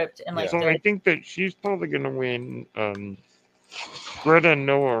original script. And so I think that she's probably going to win. Greta and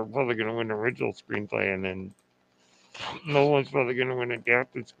Noah are probably going to win original screenplay, and then Nolan's probably going to win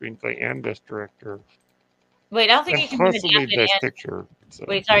adapted screenplay and best director. Wait, I don't think you can win adapted best picture. So.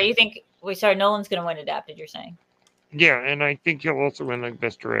 Wait, sorry, you think? Wait, sorry, Nolan's going to win adapted. You're saying? Yeah, and I think he'll also win like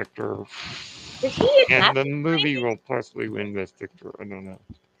best director. And the movie will possibly win best picture. I don't know.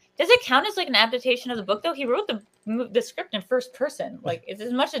 Does it count as like an adaptation of the book though? He wrote the script in first person. Like it's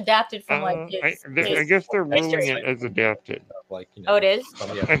as much adapted from like. I guess they're ruling it as adapted. Like, oh, it is.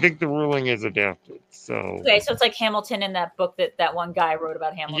 I think the ruling is adapted. So. Okay, so it's like Hamilton in that book that one guy wrote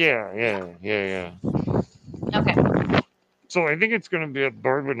about Hamilton. Yeah. Okay. So I think it's going to be a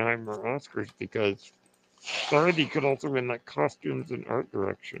Barbenheimer Oscars because Barbie could also win like costumes and art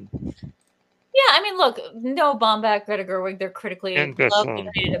direction. Yeah, I mean, look, Noah Baumbach, Greta Gerwig, they're critically loved.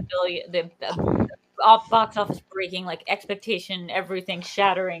 They made the box office breaking, like expectation, everything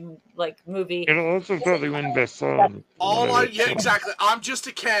shattering, like movie. It'll also probably win best song. Exactly. I'm just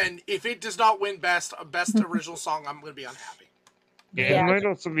a Ken. If it does not win best original song, I'm going to be unhappy. Yeah, it might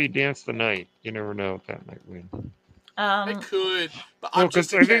also be Dance the Night. You never know if that might win. It could, but I'm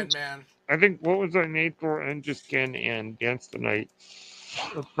just a Ken, man. I think What Was I Made For, and Just Ken, and Dance the Night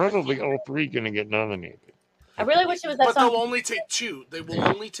are probably all three going to get nominated. I really wish it was that but song. They'll only take two. They will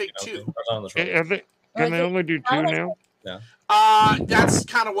only take two. Can they only do two now? Yeah. That's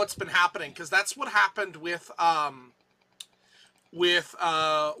kind of what's been happening because that's what happened with what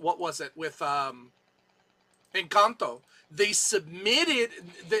was it with Encanto. They submitted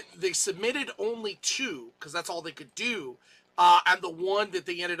only two because that's all they could do. And the one that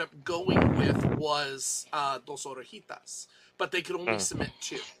they ended up going with was Dos Orejitas, but they could only submit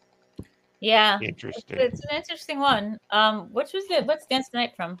two. Yeah, interesting. It's an interesting one. What's Dance the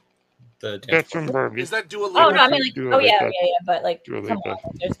Night from? That's from Barbie. Is that Dua Lipa? Oh no, I mean like, yeah. But like, come on,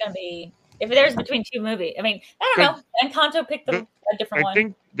 there's gonna be if there's between two movies. I mean, I don't know. And Encanto picked a different one. I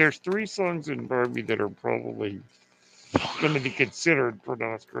think there's three songs in Barbie that are probably going to be considered for an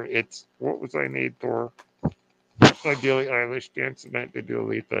Oscar. It's What Was I Made For, by Billie Eilish, Dance the Night by Dua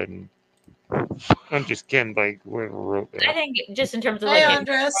Lipa, and I'm Just Ken by whoever wrote that. I think just in terms of hey, like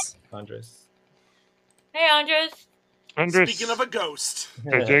Andres. Hey, Andres. Speaking of a ghost.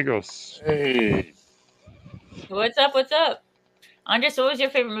 Jagos. Hey. What's up? Andres, what was your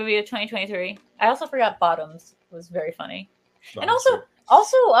favorite movie of 2023? I also forgot Bottoms. It was very funny. And also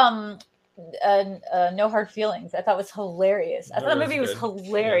No Hard Feelings. I thought was hilarious. I thought the movie was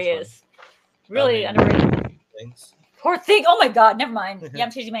hilarious. Really underrated. Poor Thing. Oh my God, never mind. Yeah,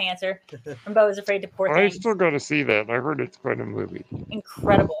 I'm changing my answer. From Bo is Afraid to Poor Thing. I still got to see that. I heard it's quite a movie.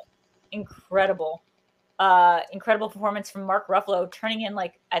 Incredible. Incredible performance from Mark Ruffalo, turning in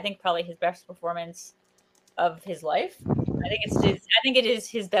like I think probably his best performance of his life. I think it is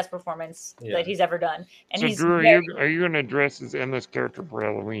his best perforance that he's ever done. And so he's Drew, are you going to dress as Emma's character for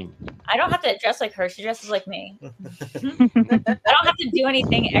Halloween? I don't have to dress like her. She dresses like me. I don't have to do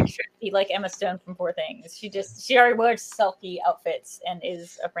anything extra to be like Emma Stone from Poor Things. She already wears selkie outfits and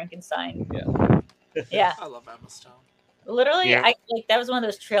is a Frankenstein. Yeah. I love Emma Stone. Literally, that was one of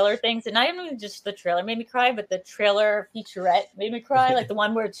those trailer things, and not even just the trailer made me cry, but the trailer featurette made me cry. Like the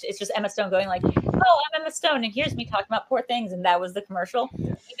one where it's just Emma Stone going like, "Oh, I'm Emma Stone, and here's me talking about Poor Things," and that was the commercial.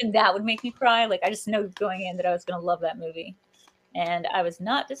 Even that would make me cry. Like I just know going in that I was going to love that movie, and I was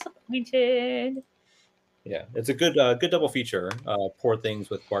not disappointed. Yeah, it's a good double feature. Poor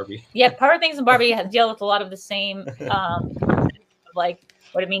Things with Barbie. Yeah, Poor Things and Barbie deal with a lot of the same, like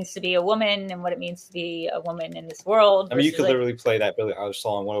what it means to be a woman and what it means to be a woman in this world. I mean, you could literally play that Billie Eilish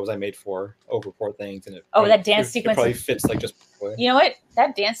song, What Was I Made For, over Poor Things. And that dance sequence. It probably fits like just. You know what?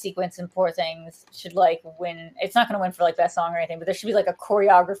 That dance sequence in Poor Things should like win. It's not going to win for like best song or anything, but there should be like a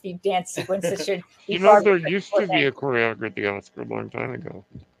choreography dance sequence that should be. There used to be a choreography at the Oscar a long time ago.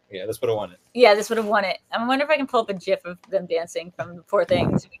 Yeah, this would have won it. Yeah, this would have won it. I wonder if I can pull up a GIF of them dancing from Poor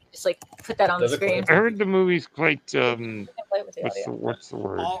Things. We can just like put that on the screen. I heard the movie's quite. What's the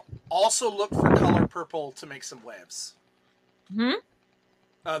word? Also, look for Color Purple to make some waves. The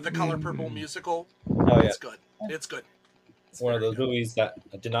Color Purple musical. Oh yeah, it's good. It's good. It's one of those movies that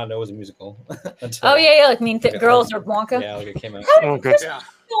I did not know was a musical. Until like Mean Girls or Wonka. Yeah, like it came out.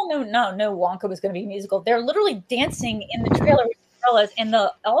 No, Wonka was going to be a musical. They're literally dancing in the trailer. umbrellas, and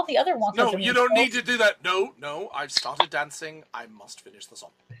all the other Wonkas. No, you don't need to do that. No, I've started dancing. I must finish the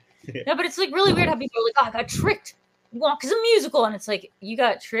song. No, but it's like really weird how people are like, "Oh, I got tricked. Wonka's a musical," and it's like you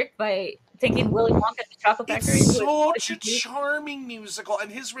got tricked by thinking Willy Wonka at the Chocolate Factory. It's such a charming musical,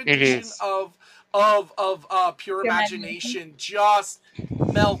 and his rendition of Pure Imagination just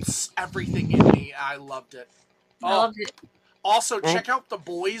melts everything in me. I loved it. I loved it. Also, check out The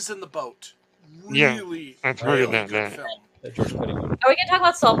Boys in the Boat. Really, I've heard of that. Film. Are we gonna talk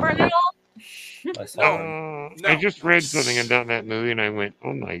about Saltburn at all? I just read something about that movie, and I went,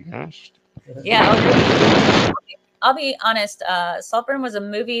 "Oh my gosh!" Yeah, I'll be honest. Saltburn was a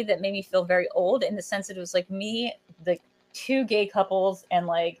movie that made me feel very old in the sense that it was like me, the two gay couples, and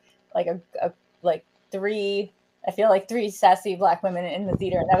like three. I feel like three sassy black women in the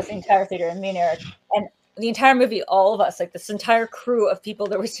theater, and that was the entire theater, and me and Eric, and the entire movie, all of us, like this entire crew of people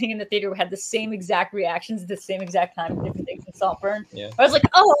that were sitting in the theater, had the same exact reactions at the same exact time, different things in Saltburn. Yeah. I was like,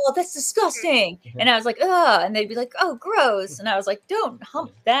 "Oh, that's disgusting," and I was like, "Ugh," and they'd be like, "Oh, gross," and I was like, "Don't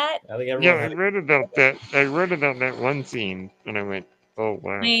hump that." I read about that. I read about that one scene, and I went, "Oh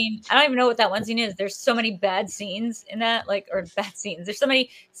wow." I mean, I don't even know what that one scene is. There's so many bad scenes in that, or bad scenes. There's so many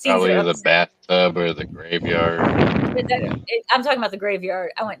scenes. Probably the bathtub or the graveyard. I'm talking about the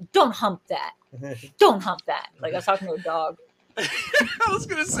graveyard. I went, "Don't hump that. Don't hump that." Like I was talking to a dog. I was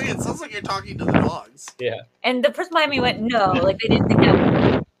gonna say, it sounds like you're talking to the dogs. Yeah. And the person behind me went, "No," like they didn't think that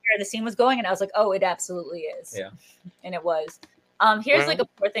where the scene was going, and I was like, "Oh, it absolutely is." Yeah. And it was. Here's like a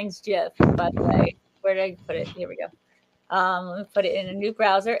Poor Things GIF, by the way. Where did I put it? Here we go. Let me put it in a new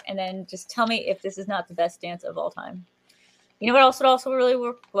browser, and then just tell me if this is not the best dance of all time. You know what else would also really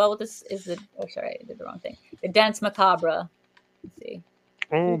work well with this is I did the wrong thing. The Dance Macabre. Let's see.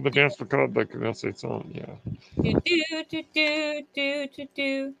 Oh, the Dance Macabre by Camille Saint-Saëns, yeah.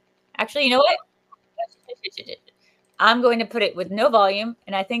 Do. Actually, you know what? I'm going to put it with no volume,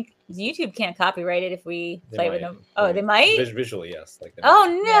 and I think YouTube can't copyright it if we play it with no. Oh, they might? Visually, yes. Oh,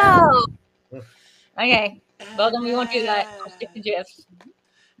 no! Okay. Well, then we won't do that. I'll stick to GIFs.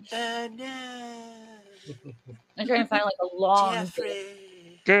 No. I'm trying to find like a long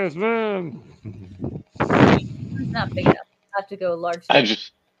Desmond. It's not big enough. I have to go large. I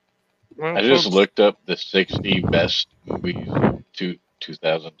just looked up the 60 best movies of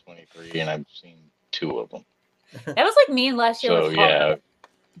 2023, and I've seen 2 of them. That was like me last year. So yeah,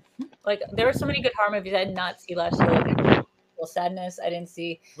 like there were so many good horror movies I did not see last year. Like, Sadness, I didn't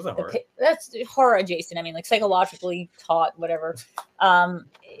see. Was that horror? That's horror adjacent. I mean, like psychologically taught, whatever.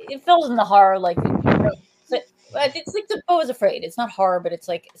 It falls in the horror, like it's like the Bo is Afraid. It's not horror, but it's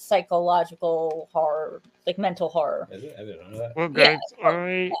like psychological horror, like mental horror. Is it? I didn't know that. Well, guys,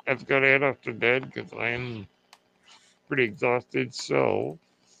 I have got to head off to bed because I'm pretty exhausted. So,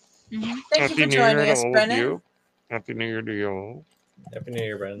 Thank you for joining us, Brennan. Happy New Year to you all. Happy New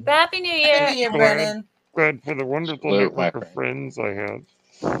Year, Brennan. Happy New Year. Happy New Year, Brennan. Glad for the wonderful network of friends I have.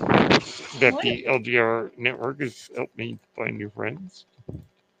 That the LGR network has helped me find new friends.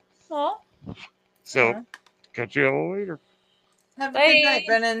 Aww. So, catch you all later. Have a good night,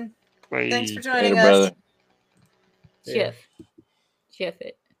 Brennan. Bye. Thanks for joining us. Shift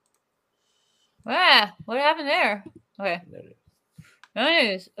it. Ah, what happened there? Okay. No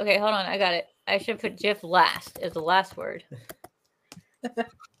news. Okay, hold on. I got it. I should put GIF last as the last word.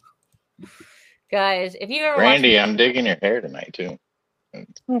 Guys, if you ever Randy, I'm digging your hair tonight too.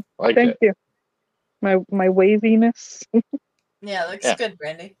 Like thank you. My waviness. Yeah, it looks good,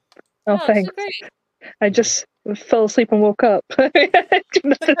 Randy. Oh, thanks. I just fell asleep and woke up. I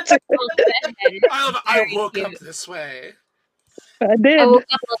woke up this way. I did. I woke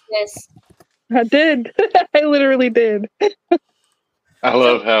up like this. I did. I literally did. I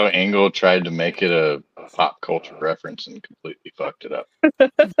love how Engel tried to make it a pop culture reference and completely fucked it up.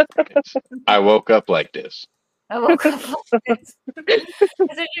 I woke up like this. I woke up like this.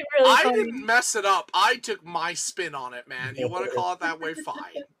 I didn't mess it up. I took my spin on it, man. You want to call it that way?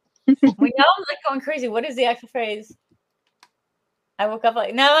 Fine. We know I'm like going crazy. What is the actual phrase? I woke up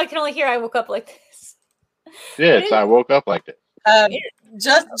like. Now I can only hear I woke up like this. Yeah, it's I woke up like this.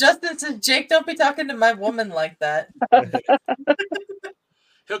 Justin says, Jake, don't be talking to my woman like that.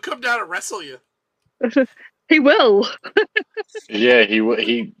 He'll come down and wrestle you. He will. Yeah, he's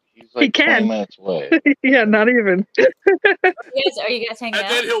like he can. 20 minutes away. Yeah, not even. Are you guys hanging out?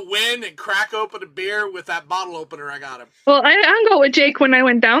 And then he'll win and crack open a beer with that bottle opener I got him. Well, I hung out with Jake when I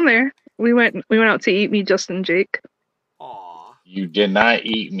went down there. We went out to eat, me, Justin, and Jake. Aw. You did not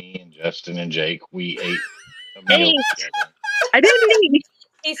eat me and Justin and Jake. We ate a meal together. I didn't eat.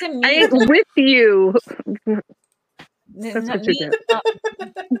 I ate with you. That's what you did.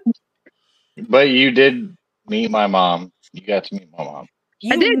 But you did meet my mom You got to meet my mom.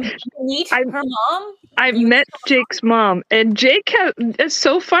 I did. Meet her mom? I met Jake's mom, and Jake it's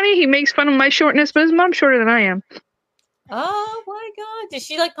so funny. He makes fun of my shortness, but his mom's shorter than I am. Oh my god! Does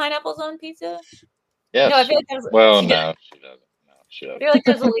she like pineapples on pizza? Yes. No, I feel like that was, well, no, she doesn't. No, she doesn't. I feel like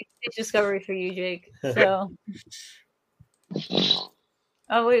there's a late stage discovery for you, Jake. So.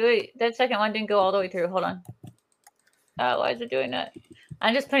 Oh wait! That second one didn't go all the way through. Hold on. Why is it doing that?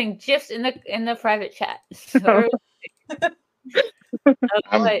 I'm just putting GIFs in the private chat. So,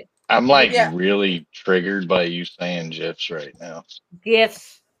 I'm like really triggered by you saying GIFs right now.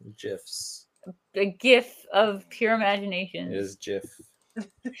 GIFs. GIFs. A GIF of pure imagination. It is GIF.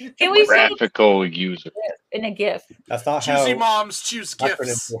 Can we graphical user in a GIF? That's not Choosy how moms choose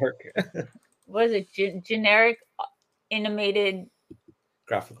GIFs. Work. What is it? Generic animated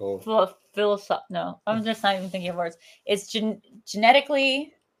graphical No, I'm just not even thinking of words. It's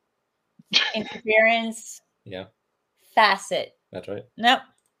genetically interference. Yeah. Facet. That's right. Nope.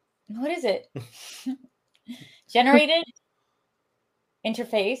 What is it? Generated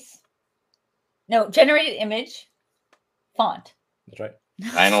interface. No, generated image. Font. That's right.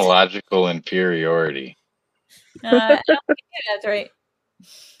 Analogical inferiority. I don't think that's right.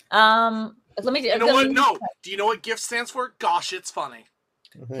 Let me. You know what? No. Do you know what GIF stands for? Gosh, it's funny.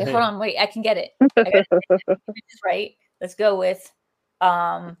 Okay, hold on. Wait, I can get it. I got it. Right. Let's go with.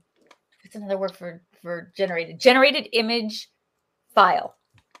 What's another word for generated? Generated image file.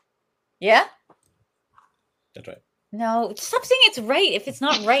 Yeah. That's right. No, stop saying it's right if it's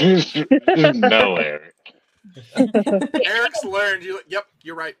not right. No, Eric. Eric's learned. Yep,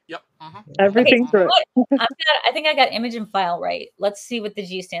 you're right. Yep. Everything's right. I think I got image and file right. Let's see what the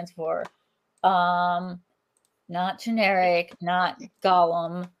G stands for. Not generic, not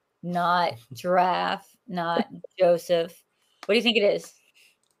Gollum, not giraffe, not Joseph. What do you think it is?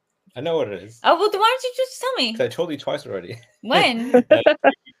 I know what it is. Oh, well, then why don't you just tell me? I told you twice already. When?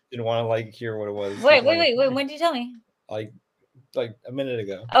 Didn't want to hear what it was. Wait. When did you tell me? Like a minute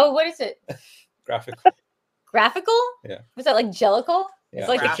ago. Oh, what is it? Graphical. Graphical? Yeah. Was that like Jellicle? Yeah. It's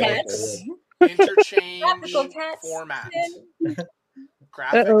like Graphical. the cats. Interchange Graphical cats. format. We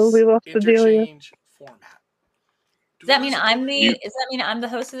Graphics lost interchange format. Does that mean I'm the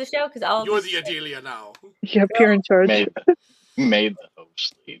host of the show? Because you're the Adelia now. Yep, you're in charge. Made the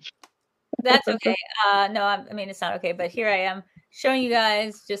host leave. That's okay. No, I mean it's not okay, but here I am showing you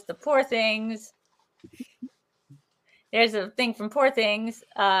guys just the Poor Things. There's a thing from Poor Things.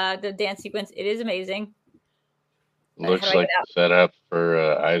 The dance sequence. It is amazing. Looks like set up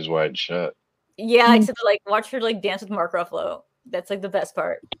for Eyes Wide Shut. Yeah, except like watch her like dance with Mark Ruffalo. That's like the best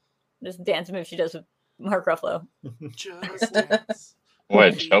part. This dance move she does with Mark Ruffalo. Just dance.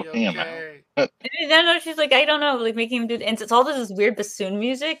 What, choking him out? No, she's like, I don't know, like making him do, and it's all this weird bassoon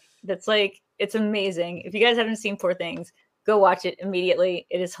music that's like, it's amazing. If you guys haven't seen Poor Things, go watch it immediately.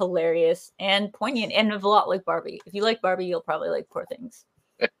 It is hilarious and poignant and a lot like Barbie. If you like Barbie, you'll probably like Poor Things.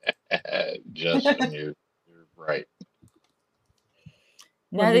 Justin, you're right.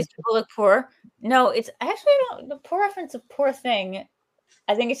 Now these people look poor. No, it's actually the poor reference of Poor Thing.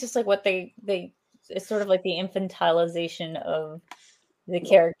 I think it's just like what they it's sort of like the infantilization of the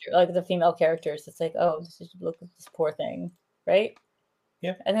character, like the female characters. It's like, oh, this is look at this poor thing, right?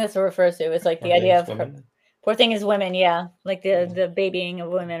 Yeah, I think that's what it refers to. It's like the idea of her, Poor Thing is women, yeah, like the babying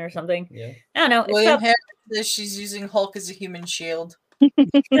of women or something. Yeah, I don't know. William Harris says she's using Hulk as a human shield. Dude,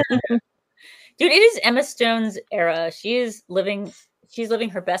 it is Emma Stone's era. She's living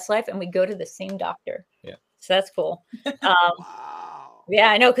her best life, and we go to the same doctor. Yeah, so that's cool. Wow.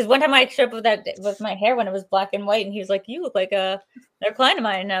 Yeah, I know, because one time I showed up with my hair when it was black and white, and he was like, "You look like a client of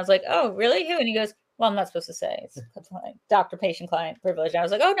mine," and I was like, "Oh, really? Who?" And he goes, "Well, I'm not supposed to say. It's like doctor, patient, client privilege." And I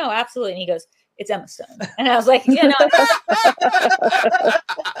was like, "Oh no, absolutely." And he goes, "It's Emma Stone," and I was like, "Yeah, no."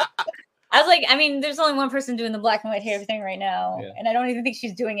 I was like, I mean, there's only one person doing the black and white hair thing right now, and I don't even think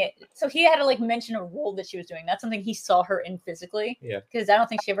she's doing it. So he had to like mention a role that she was doing. That's something he saw her in physically. Yeah, because I don't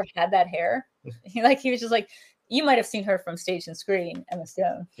think she ever had that hair. He was just like, you might have seen her from stage and screen, Emma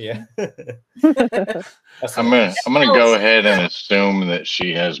Stone. Yeah. I'm gonna go ahead and assume that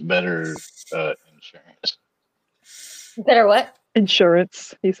she has better insurance. Better what?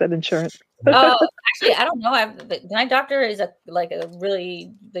 Insurance. He said insurance. Oh, actually, I don't know. My doctor is a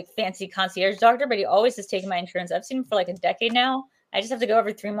really like fancy concierge doctor, but he always has taken my insurance. I've seen him for like a decade now. I just have to go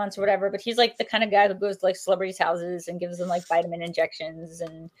every 3 months or whatever. But he's like the kind of guy who goes to like celebrities' houses and gives them like vitamin injections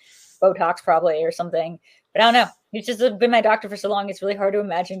and Botox probably or something. But I don't know. He's just been my doctor for so long. It's really hard to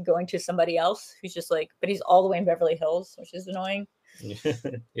imagine going to somebody else who's just like, but he's all the way in Beverly Hills, which is annoying.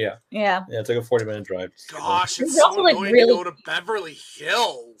 Yeah. It's like a 40-minute drive. Gosh, it's so also, annoying to go to Beverly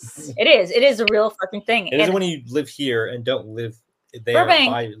Hills. It is. It is a real fucking thing. It isn't when you live here and don't live there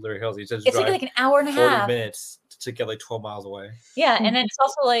by Beverly Hills. You just drive like an hour and a half. 40 minutes to get like 12 miles away. Yeah, and then it's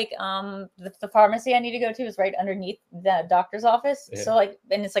also like the pharmacy I need to go to is right underneath the doctor's office. Yeah. So like,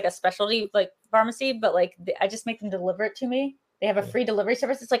 and it's like a specialty like pharmacy, but like I just make them deliver it to me. They have a free delivery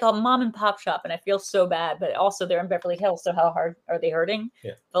service. It's like a mom and pop shop, and I feel so bad. But also, they're in Beverly Hills, so how hard are they hurting?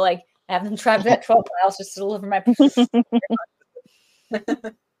 Yeah. But like, I have them drive that 12 miles just to deliver my.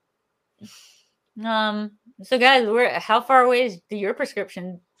 So guys, how far away is your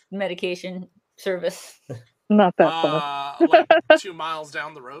prescription medication service? Not that far. Like 2 miles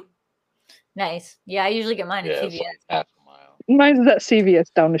down the road. Nice. Yeah, I usually get mine at CVS. Like half a mile. Mine's at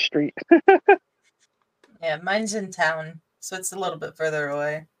CVS down the street. Yeah, mine's in town, so it's a little bit further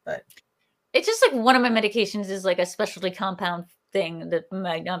away. But it's just like one of my medications is like a specialty compound thing that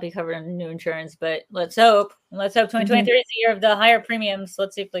might not be covered in new insurance. But let's hope 2023 is the year of the higher premiums.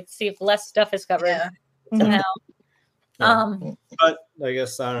 Let's see if less stuff is covered somehow. But I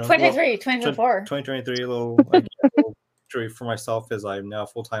guess I don't know. 2024. 2023, a little victory for myself is I'm now a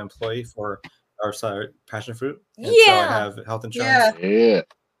full-time employee for our passion fruit. And so I have health insurance. Yeah.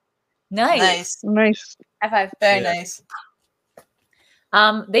 Nice. High five. Very nice.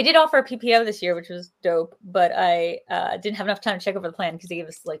 They did offer a PPO this year, which was dope, but I didn't have enough time to check over the plan because they gave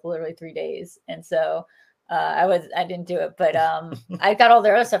us like literally 3 days, and so I didn't do it. But I got all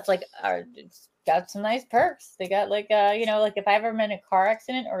their other stuff. Like, it's got some nice perks. They got like like if I ever been in a car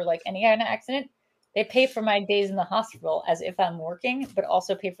accident or like any kind of accident, they pay for my days in the hospital as if I'm working, but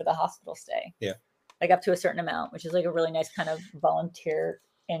also pay for the hospital stay. Yeah, like up to a certain amount, which is like a really nice kind of volunteer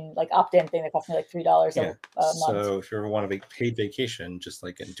and like opt-in thing that cost me like $3 a month. So if you ever want to make paid vacation, just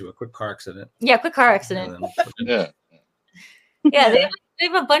like do a quick car accident. Yeah, quick car accident. Yeah, they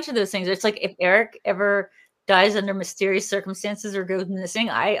have a bunch of those things. It's like if Eric ever dies under mysterious circumstances or goes missing,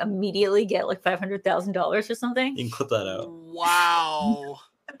 I immediately get like $500,000 or something. You can clip that out. Wow.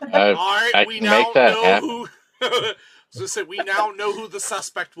 All right, we now know who. We now know who the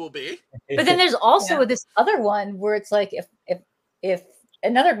suspect will be. But then there's also this other one where it's like if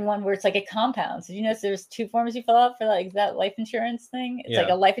another one where it's like a compound. So you notice there's 2 forms you fill out for like that life insurance thing. It's like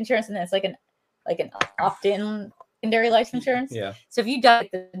a life insurance, and then it's like an opt-in secondary life insurance. Yeah. So if you die,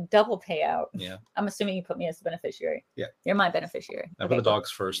 the double payout. Yeah. I'm assuming you put me as the beneficiary. Yeah. You're my beneficiary. I put the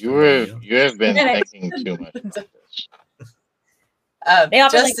dogs first. You have been thinking too much about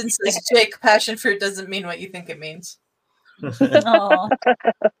this. Justin says, Jake, passion fruit doesn't mean what you think it means. Oh.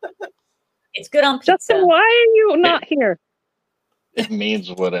 It's good on pizza. Justin, why are you not here? It means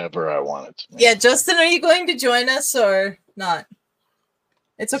whatever I want it to mean. Yeah, Justin, are you going to join us or not?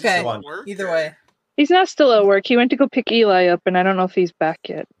 It's okay. Either way. He's not still at work. He went to go pick Eli up, and I don't know if he's back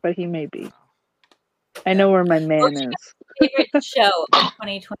yet, but he may be. I know where my man is. Favorite show of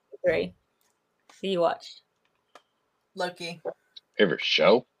 2023 that you watched? Loki. Favorite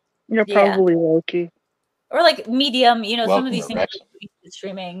show? You're probably Loki. Or like medium, Welcome some of these things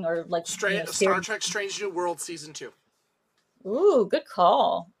streaming or like Star Trek Strange New World Season 2. Ooh, good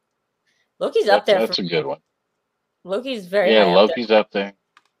call. Loki's up there. That's a good one. Loki's very high Loki's up there.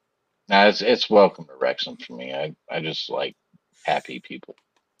 Nah, it's Welcome to Wrexham for me. I just like happy people.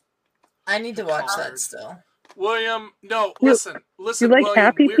 I need to watch that still. William, no, listen, you like William,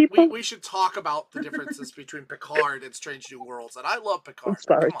 happy people? We should talk about the differences between Picard and Strange New Worlds, and I love Picard.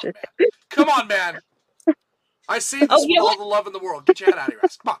 Come on, man. I say this with all the love in the world. Get your head out of your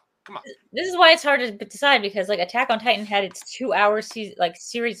ass. Come on. This is why it's hard to decide because like Attack on Titan had its 2-hour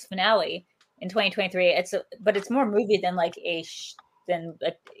series finale in 2023. But it's more movie than like than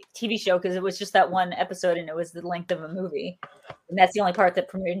a TV show because it was just that one episode and it was the length of a movie, and that's the only part that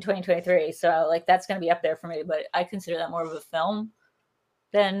premiered in 2023. So like that's going to be up there for me. But I consider that more of a film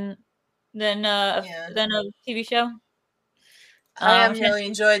than a TV show. I really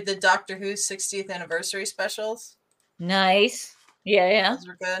enjoyed the Doctor Who 60th anniversary specials. Nice. Yeah. Those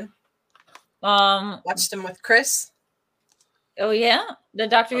were good. Watched them with Chris. Oh yeah, the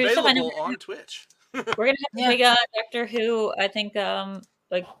Doctor Who stuff. I know on Twitch. We're gonna have to make a Doctor Who. I think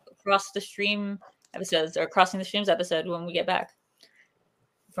like across the stream episodes or crossing the streams episode when we get back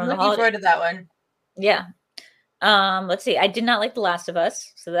from the holiday. Looking forward to that one. Yeah. Let's see. I did not like The Last of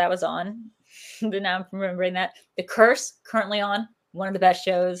Us, so that was on. But now I'm remembering that. The Curse currently on, one of the best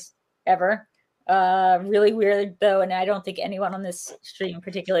shows ever. Really weird though, and I don't think anyone on this stream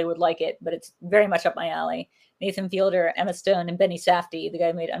particularly would like it, but it's very much up my alley. Nathan Fielder, Emma Stone, and Benny Safdie, the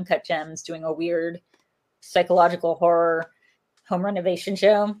guy who made Uncut Gems, doing a weird psychological horror home renovation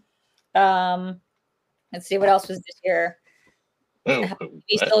show. Let's see what else was this year.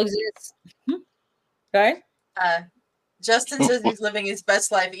 He still exists. Sorry? Justin says he's living his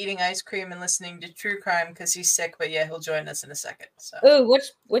best life eating ice cream and listening to true crime because he's sick, but yeah, he'll join us in a second. So. Ooh,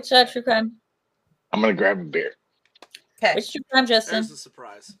 which true crime? I'm gonna grab a beer. Okay. Which true crime, Justin? There's a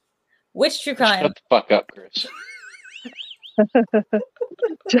surprise. Which true crime? Shut the fuck up, Chris.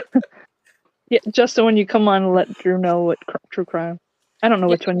 Yeah, Justin, when you come on, let Drew know what true crime. I don't know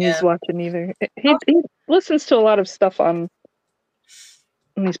which one he's watching either. He listens to a lot of stuff on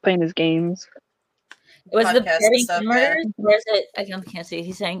when he's playing his games. Was the Barbie and Ken murders? Or is it? I can't see.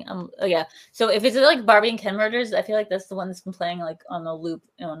 He's saying, oh yeah. So if it's like Barbie and Ken murders, I feel like that's the one that's been playing like on the loop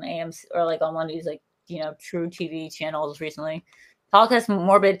on AMC or like on one of these like true TV channels recently. Podcast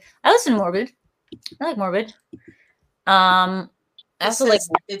Morbid. I listen to Morbid. I like Morbid. I also like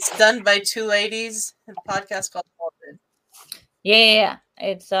it's done by two ladies. A podcast called Morbid. Yeah.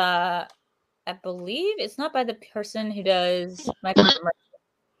 It's I believe it's not by the person who does Michael.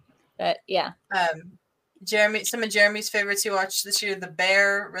 But yeah. Jeremy, some of Jeremy's favorites he watched this year: The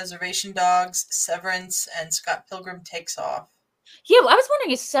Bear, Reservation Dogs, Severance, and Scott Pilgrim Takes Off. Yeah, I was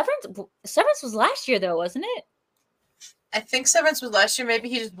wondering if Severance was last year though, wasn't it? I think Severance was last year. Maybe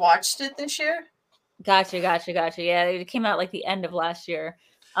he just watched it this year. Gotcha. Yeah, it came out like the end of last year.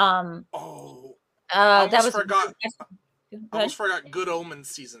 I almost forgot Good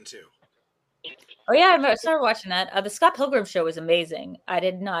Omens season 2. Oh yeah, I started watching that. The Scott Pilgrim show was amazing. I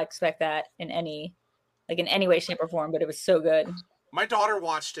did not expect that in any way, shape, or form, but it was so good. My daughter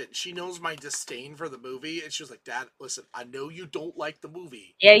watched it. She knows my disdain for the movie, and she was like, "Dad, listen, I know you don't like the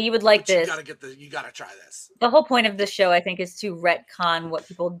movie. Yeah, you would like this. You gotta try this." The whole point of this show, I think, is to retcon what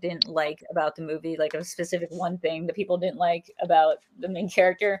people didn't like about the movie, like a specific one thing that people didn't like about the main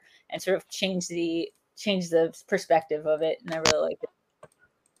character, and sort of change the perspective of it. And I really liked it.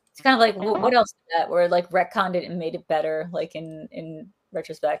 It's kind of like what else did that? Where like retconned it and made it better, like in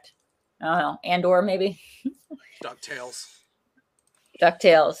retrospect. I don't know, Andor maybe.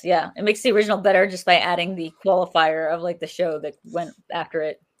 DuckTales, yeah. It makes the original better just by adding the qualifier of like the show that went after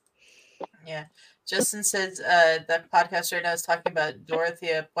it. Yeah. Justin says that podcast right now is talking about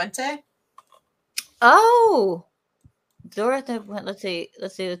Dorothea Puente. Oh, Dorothea. Let's see.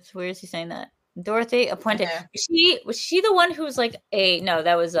 Where is he saying that? Dorothea Puente. Yeah. Was she the one who was like no?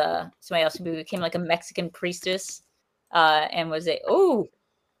 That was somebody else who became like a Mexican priestess, and was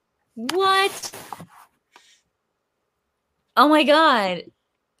what? Oh my God.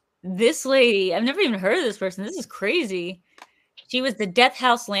 This lady, I've never even heard of this person. This is crazy. She was the Death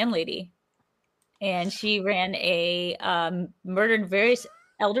House landlady. And she ran murdered various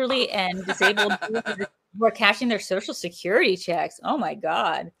elderly and disabled people who were cashing their Social Security checks. Oh my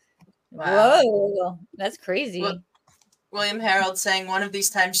God. Wow. Whoa. That's crazy. William Harold saying one of these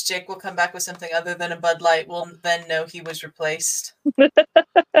times Jake will come back with something other than a Bud Light. We'll then know he was replaced.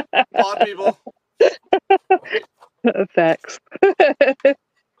 Pod people. Facts.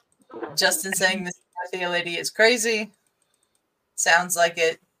 Justin saying this Dorothea lady is crazy. Sounds like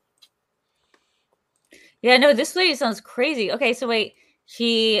it. Yeah, no, this lady sounds crazy. Okay, so wait.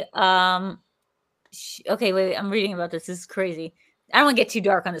 Wait, I'm reading about this. This is crazy. I don't want to get too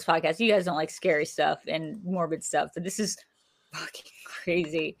dark on this podcast. You guys don't like scary stuff and morbid stuff, but this is fucking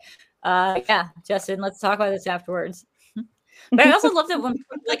crazy. Yeah, Justin, let's talk about this afterwards. But I also love that when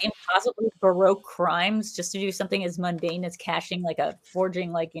people do, like impossibly baroque crimes just to do something as mundane as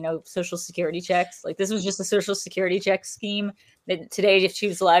forging Social Security checks. Like this was just a Social Security check scheme that today, if she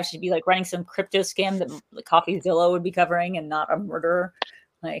was alive, she'd be like running some crypto scam that the CoffeeZilla would be covering and not a murderer.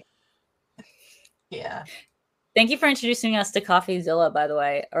 Like, yeah. Thank you for introducing us to CoffeeZilla, by the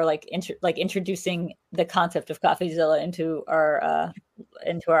way, or introducing the concept of CoffeeZilla into our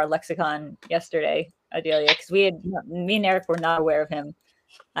lexicon yesterday, Adelia, because me and Eric were not aware of him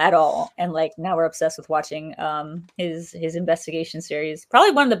at all, and like now we're obsessed with watching his investigation series.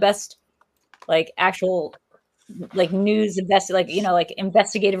 Probably one of the best actual news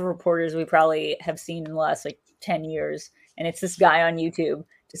investigative reporters we probably have seen in the last 10 years, and it's this guy on YouTube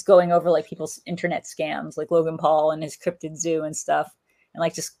just going over people's internet scams, like Logan Paul and his cryptid zoo and stuff,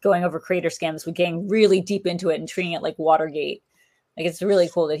 and just going over creator scams, but getting really deep into it and treating it like Watergate. It's really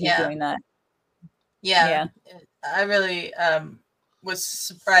cool that he's doing that. Yeah. I really was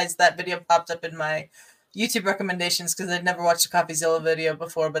surprised that video popped up in my YouTube recommendations because I'd never watched a CoffeeZilla video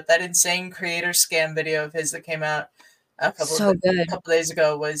before, but that insane creator scam video of his that came out a couple days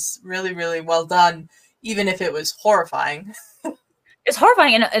ago was really, really well done, even if it was horrifying. It's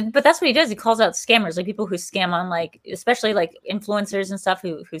horrifying, but that's what he does. He calls out scammers, people who scam on especially influencers and stuff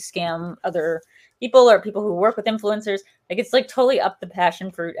who scam other people or people who work with influencers. It's totally up the passion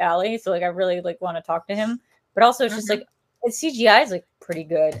fruit alley. So I really want to talk to him, but also it's just CGI is like pretty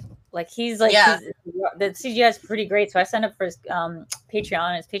good. Like he's like the CGI is pretty great. So I signed up for his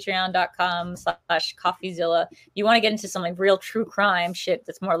Patreon. It's patreon.com/coffeezilla. You want to get into some like real true crime shit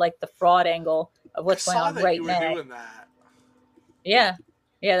that's more like the fraud angle of what's going on right now. Doing that. Yeah,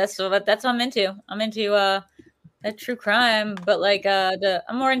 that's what I'm into. I'm into that true crime, but like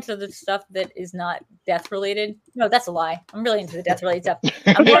I'm more into the stuff that is not death related. No, that's a lie. I'm really into the death related stuff.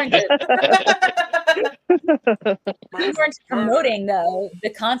 I'm more into promoting though the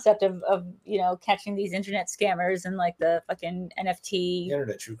concept of catching these internet scammers and like the fucking NFT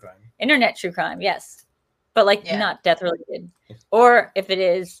internet true crime. Yes, but like not death related, or if it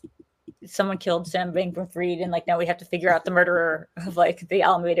is, someone killed Sam Bankman-Fried and like now we have to figure out the murderer of like the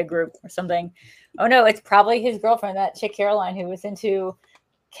Alameda group or something. Oh no, it's probably his girlfriend, that chick Caroline, who was into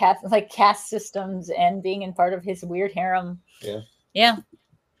caste systems and being in part of his weird harem. Yeah.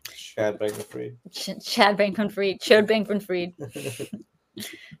 Chad Bankman-Fried. Chad Bankman-Fried. Did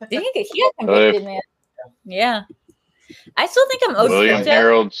he got convicted, man? Yeah. I still think I'm William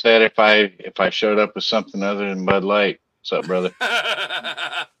Harold said if I showed up with something other than Bud Light, what's up, brother?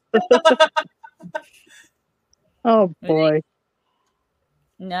 Oh boy.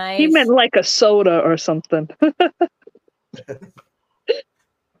 Nice. He meant like a soda or something.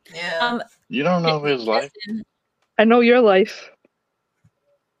 Yeah. You don't know his life. I know your life.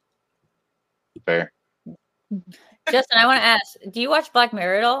 Fair. Justin, I want to ask, do you watch Black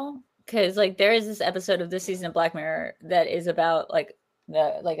Mirror at all? Because like there is this episode of this season of Black Mirror that is about like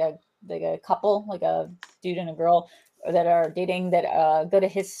a couple, like a dude and a girl that are dating that go to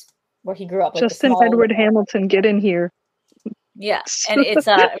his where he grew up. Like Justin Edward Hamilton, get in here. Yeah, and it's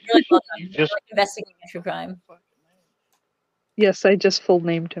really well done. Like investigating true crime. Yes, I just full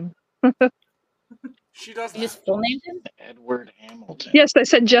named him. She does. You just full named him? Edward Hamilton. Yes, I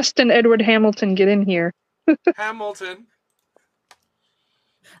said Justin Edward Hamilton, get in here. Hamilton.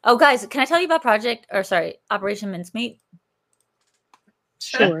 Oh, guys, can I tell you about Operation Mincemeat?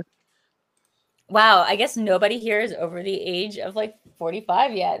 Sure. Wow, I guess nobody here is over the age of like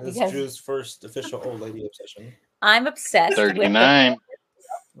 45 yet. This because is Drew's first official old lady obsession. I'm obsessed 39.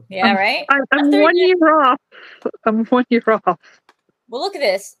 Yeah, right? I'm 1 year off. I'm 1 year off. Well, look at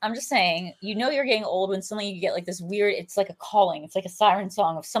this. I'm just saying, you're getting old when suddenly you get like this weird, it's like a calling. It's like a siren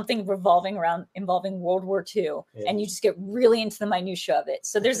song of something involving World War II. Yeah. And you just get really into the minutia of it.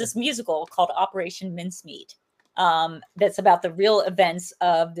 So there's this musical called Operation Mincemeat that's about the real events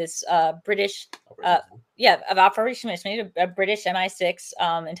of this British, of Operation Mincemeat, a British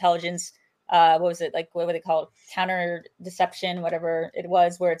MI6 intelligence. What was it? Like, what were they called? Counter deception, whatever it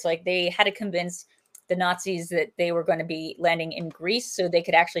was, where it's like they had to convince the Nazis that they were going to be landing in Greece so they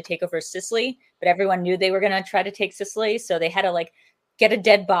could actually take over Sicily. But everyone knew they were going to try to take Sicily. So they had to like get a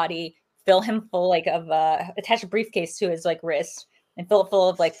dead body, fill him full of attach a briefcase to his like wrist and fill it full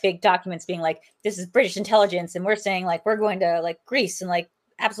of like fake documents being like, this is British intelligence. And we're saying like, we're going to like Greece and like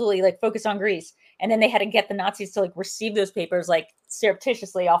absolutely like focus on Greece. And then they had to get the Nazis to like receive those papers like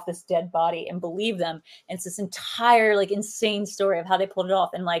surreptitiously off this dead body and believe them. And it's this entire like insane story of how they pulled it off.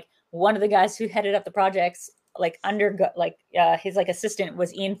 And like one of the guys who headed up the projects, like his like assistant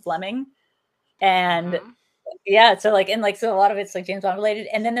was Ian Fleming. And so a lot of it's like James Bond related.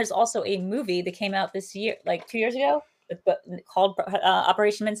 And then there's also a movie that came out this year, like 2 years ago, called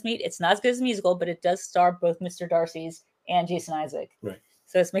Operation Mincemeat. It's not as good as a musical, but it does star both Mr. Darcy's and Jason Isaac. Right.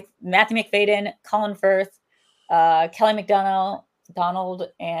 So it's Matthew McFadden, Colin Firth, Kelly McDonald,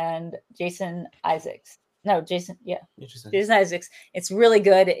 and Jason Isaacs. No, Jason Isaacs. It's really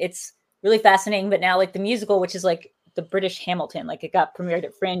good. It's really fascinating. But now, like the musical, which is like the British Hamilton, like it got premiered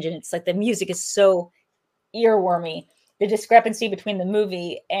at Fringe, and it's like the music is so earwormy. The discrepancy between the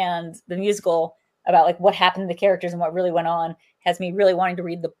movie and the musical about like what happened to the characters and what really went on has me really wanting to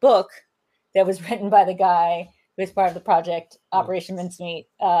read the book that was written by the guy who was part of the project Operation Mincemeat,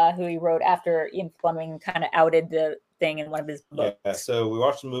 who he wrote after Ian Fleming kind of outed the thing in one of his books. Yeah, so we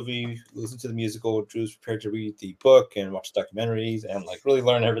watched the movie, listened to the musical. Drew's prepared to read the book and watch documentaries and like really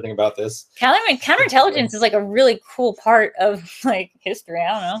learn everything about this. Counterintelligence is like a really cool part of like history.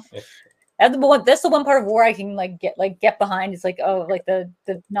 I don't know. Yeah. That's the one part of war I can like get behind. It's like the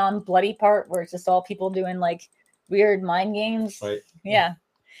non-bloody part where it's just all people doing like weird mind games. Right. Yeah.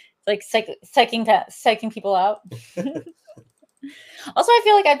 It's like psyching people out. Also, I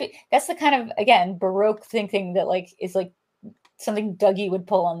feel like that's the kind of, again, Baroque thing that like is like something Dougie would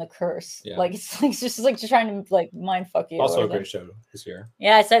pull on The Curse. Yeah. Like it's just trying to like mind fuck you. Also a great show this year.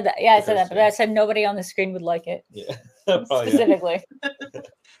 Yeah, I said that. Yeah, I said that, but I said nobody on the screen would like it. Yeah. Specifically.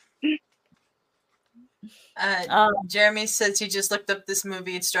 Jeremy says he just looked up this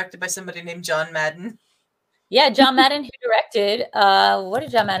movie. It's directed by somebody named John Madden. Yeah, John Madden, who directed. What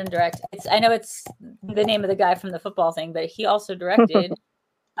did John Madden direct? I know it's the name of the guy from the football thing, but he also directed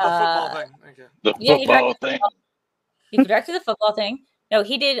the football thing. Okay. The football thing. He directed the football thing. No,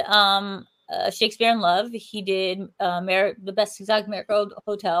 he did Shakespeare in Love. He did The Best Exotic Marigold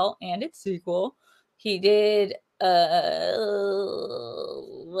Hotel and its sequel. He did what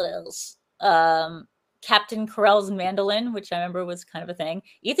else? Captain Corell's Mandolin, which I remember was kind of a thing.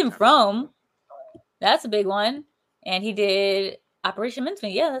 Ethan Frome, that's a big one. And he did Operation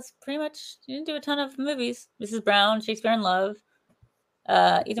Mincemeat. Yeah, that's pretty much, he didn't do a ton of movies. Mrs. Brown, Shakespeare in Love.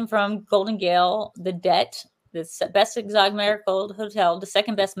 Ethan Frome, Golden Gale, The Debt, the Best Exotic Marigold Hotel, the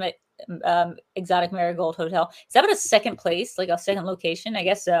second best Exotic Marigold Hotel. Is that about a second place, like a second location? I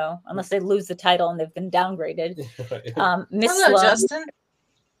guess so, unless they lose the title and they've been downgraded. Miss Hello, Love. Justin.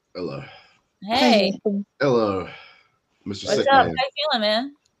 Hello. Hey. Hello, Mr. What's Sick up? Man. How you feeling,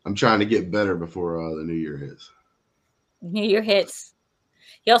 man? I'm trying to get better before the new year hits. New Year hits.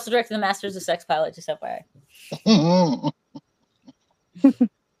 He also directed The Masters of Sex Pilot, just FYI.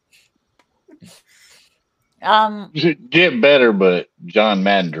 Get better, but John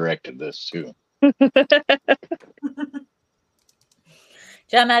Madden directed this too.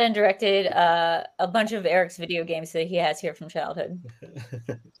 John Madden directed a bunch of Eric's video games that he has here from childhood.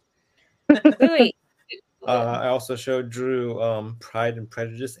 Wait. I also showed Drew Pride and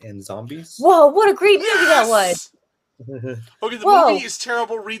Prejudice and Zombies. Whoa, what a great movie that was! Okay, the movie is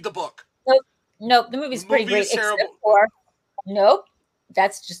terrible. Read the book. Nope, the movie's pretty great. Except for, nope,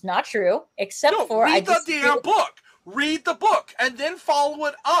 that's just not true. Except for, read the damn book. Read the book, and then follow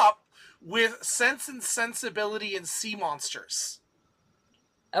it up with Sense and Sensibility and Sea Monsters.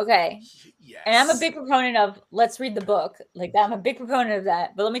 Okay. Yes. And I'm a big proponent of let's read the book. Like, I'm a big proponent of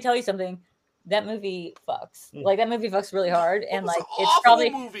that. But let me tell you something. That movie fucks. Like, that movie fucks really hard. And like, it's probably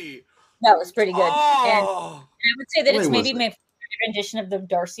movie. No, it's pretty good. Oh. And I would say that it's maybe my favorite rendition of the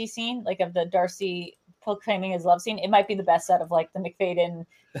Darcy scene, like of the Darcy proclaiming his love scene. It might be the best out of like the McFadden,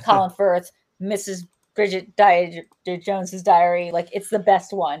 Colin Firth, Mrs. Bridget Jones's Diary. Like, it's the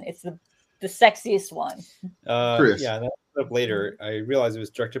best one. It's the sexiest one. Yeah, and up later, I realized it was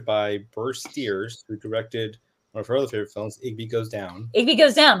directed by Burr Steers, who directed one of her other favorite films, Igby Goes Down. Igby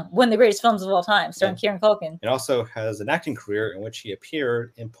Goes Down, one of the greatest films of all time, starring Kieran Culkin. And also has an acting career in which he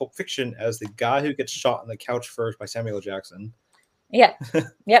appeared in Pulp Fiction as the guy who gets shot on the couch first by Samuel L. Jackson. Yeah.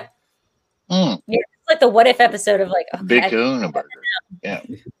 Yep. Yeah, it's like the what if episode of like Big Burger. Yeah.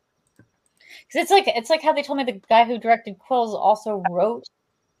 Because it's like how they told me the guy who directed Quills also wrote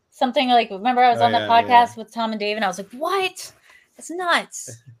something like, remember I was on that podcast with Tom and Dave and I was like, what? That's nuts.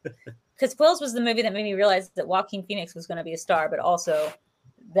 Because Quills was the movie that made me realize that Joaquin Phoenix was going to be a star, but also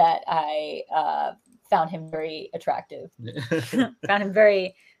that I found him very attractive. Found him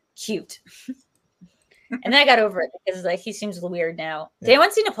very cute. And then I got over it because like he seems weird now. Did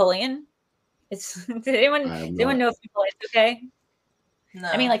anyone see Napoleon? Did anyone know if Napoleon's okay? No.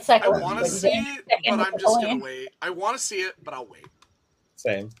 I mean, like, I want to see it, but I'm just going to wait. I want to see it, but I'll wait.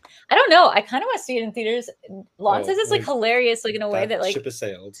 Same. I don't know. I kind of want to see it in theaters. Lon says it's like hilarious, like in a way that like ship has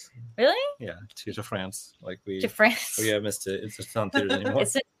sailed. Really? Yeah, to France. Like to France. We have missed it. It's just not theaters anymore.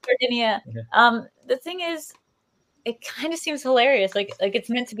 It's in Virginia. Yeah. The thing is, it kind of seems hilarious. Like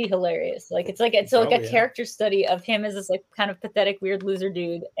it's meant to be hilarious. Like it's like a character study of him as this like kind of pathetic, weird loser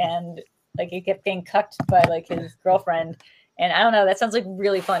dude, and like he kept getting cucked by like his girlfriend. And I don't know. That sounds like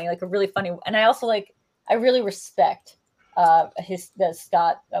really funny. Like a really funny. And I also like. I really respect. The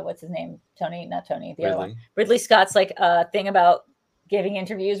Scott, what's his name? Not Tony, the other one. Ridley Scott's like thing about giving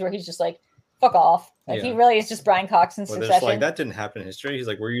interviews where he's just like, fuck off. Like he really is just Brian Cox in Succession. Like, that didn't happen in history. He's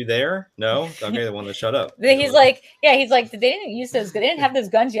like, were you there? No? Okay, the one that shut up. He's like, they didn't use those, they didn't have those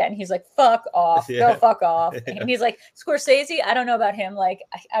guns yet. And he's like, fuck off, go fuck off. And he's like, Scorsese, I don't know about him. Like,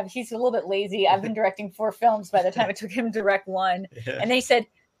 he's a little bit lazy. I've been directing 4 films by the time it took him to direct 1. And then he said,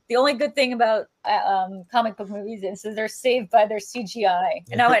 the only good thing about comic book movies is that they're saved by their CGI.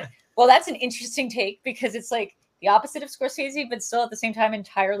 And I went, well, that's an interesting take because it's like the opposite of Scorsese, but still at the same time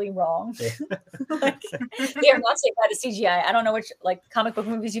entirely wrong. Like, they are not saved by the CGI. I don't know which like comic book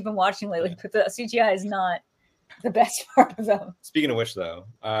movies you've been watching lately, but the CGI is not the best part of them. Speaking of which, though,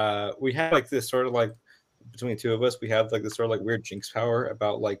 we have like this sort of like between the two of us, we have like this sort of like weird jinx power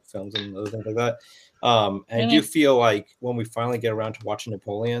about like films and other things like that. And I do feel like when we finally get around to watching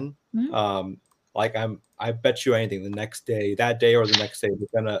Napoleon, like I bet you anything that day or the next day,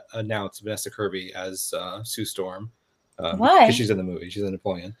 we're gonna announce Vanessa Kirby as Sue Storm. Why? Because she's in the movie. She's in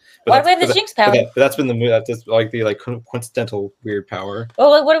Napoleon. Why do we have the jinx power? But that's been the movie. That's like the coincidental weird power.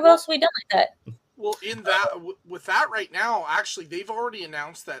 Well, what else have we done like that? Well, with that right now, actually, they've already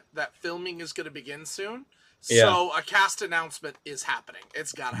announced that filming is going to begin soon. So a cast announcement is happening.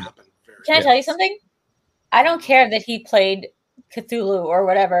 It's got to happen. Can I tell you something? I don't care that he played Cthulhu or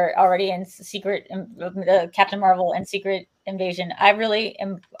whatever already in Secret Captain Marvel and Secret Invasion. I really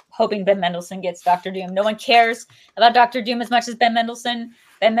am hoping Ben Mendelsohn gets Doctor Doom. No one cares about Doctor Doom as much as Ben Mendelsohn.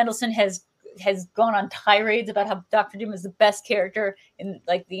 Ben Mendelsohn has gone on tirades about how Doctor Doom is the best character in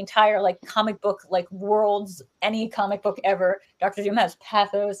like the entire like comic book like worlds, any comic book ever. Doctor Doom has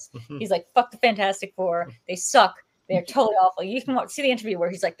pathos. He's like, fuck the Fantastic Four. They suck. They're totally awful. You can see the interview where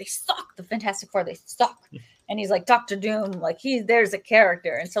he's like, they suck. The Fantastic Four, they suck. And he's like, Doctor Doom, like there's a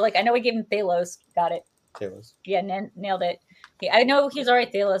character. And so like, I know we gave him Thalos. Got it. Thalos. Yeah, nailed it. I know he's all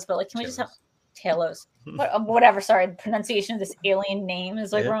right, Thalos, but like, can we just have Talos? Whatever. Sorry, the pronunciation of this alien name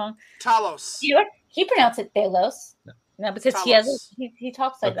is like wrong. Talos. You know what? He pronounced it Thalos. No, because Talos. he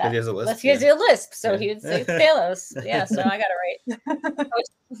talks like that. He has a lisp. Unless he has a lisp, so he would say Thalos. Yeah, so I got it right.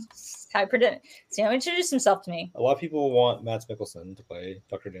 I predict. So introduce himself to me. A lot of people want Mads Mikkelsen to play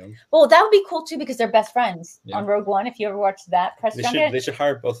Doctor Doom. Well, that would be cool too because they're best friends on Rogue One. If you ever watched that press junket, they should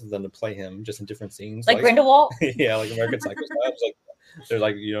hire both of them to play him just in different scenes, like Grindelwald. Yeah, like American Psycho style. Like they're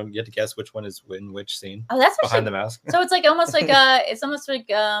like you get to guess which one is in which scene. Oh, that's behind the mask. So it's like almost like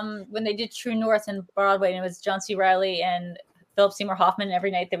when they did True North in Broadway, and it was John C. Reilly and Philip Seymour Hoffman.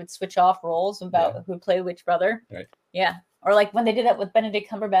 Every night they would switch off roles about who played which brother. Right. Yeah. Or like when they did that with Benedict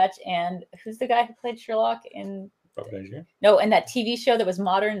Cumberbatch and who's the guy who played Sherlock in? No, and that TV show that was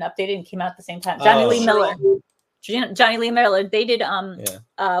modern and updated and came out at the same time. Johnny Lee Miller. Johnny Lee Miller. They did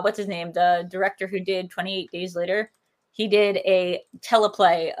what's his name? The director who did 28 Days Later. He did a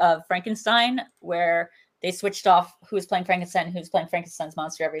teleplay of Frankenstein where they switched off who was playing Frankenstein and who was playing Frankenstein's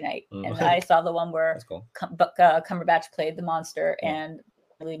monster every night. And I saw the one where Cumberbatch played the monster and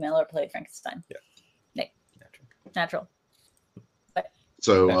Lee Miller played Frankenstein. Yeah. Natural.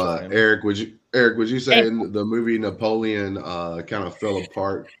 So, Eric, would you say the movie Napoleon kind of fell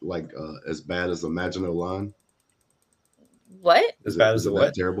apart like as bad as the Maginot Line? What? As bad as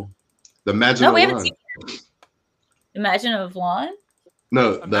what? Terrible. The Maginot Line. Haven't seen it. The Maginot Line?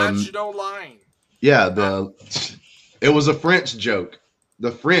 No, the Maginot Line. Yeah, it was a French joke.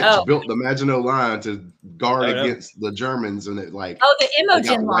 The French built the Maginot Line to guard against the Germans, and it the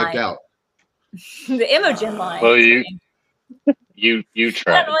Imogen line wiped out. The Imogen line. Well, you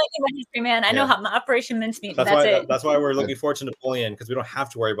tried. I don't know anything about history, man. I know how Operation Mincemeat. That's it. That's why we're looking forward to Napoleon because we don't have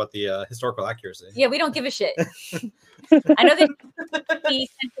to worry about the historical accuracy. Yeah, we don't give a shit. I know that he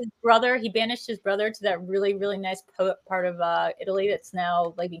sent his brother. He banished his brother to that really, really nice part of Italy that's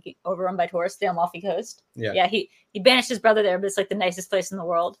now like overrun by tourists, the Amalfi Coast. Yeah. He banished his brother there, but it's like the nicest place in the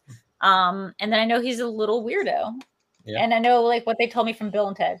world. And then I know he's a little weirdo. Yeah. And I know like what they told me from Bill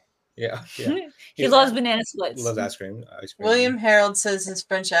and Ted. Yeah. He loves banana splits. He loves ice cream. William Harold says his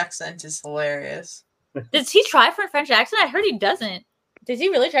French accent is hilarious. Does he try for a French accent? I heard he doesn't. Does he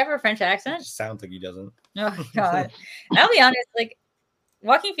really try for a French accent? It sounds like he doesn't. Oh God! I'll be honest. Like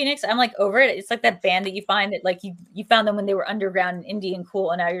Joaquin Phoenix, I'm like over it. It's like that band that you find that like you found them when they were underground and indie and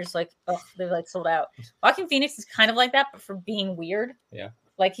cool, and now you're just like, oh, they're like sold out. Joaquin Phoenix is kind of like that, but for being weird. Yeah.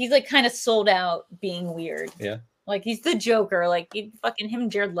 Like he's like kind of sold out being weird. Yeah. Like he's the Joker. Like fucking him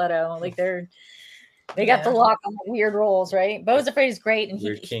and Jared Leto. Like they got the lock on the weird roles, right? Beau is Afraid is great, and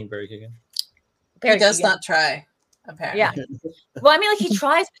Weird King, Barry Keoghan. He does not try. Apparently. Yeah. Well, I mean, like he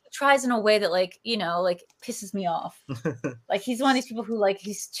tries in a way that like, like pisses me off. Like he's one of these people who like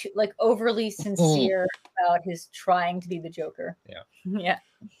he's too, like overly sincere about his trying to be the Joker. Yeah. Yeah.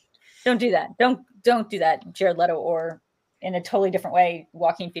 Don't do that. Don't do that, Jared Leto, or in a totally different way,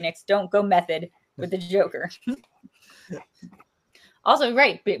 Joaquin Phoenix. Don't go method with the Joker. Also,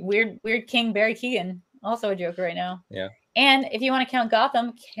 right, but weird King Barry Keoghan, also a Joker right now. Yeah. And if you want to count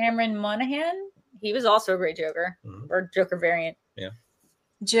Gotham, Cameron Monaghan. He was also a great Joker, or Joker variant. Yeah.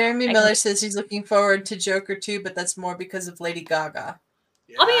 Jeremy Miller says he's looking forward to Joker 2, but that's more because of Lady Gaga.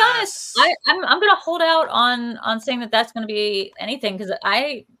 Yes. I'll be honest. I'm going to hold out on saying that's going to be anything because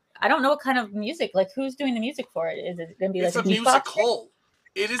I don't know what kind of music. Like, who's doing the music for it? Is it going to be like a musical?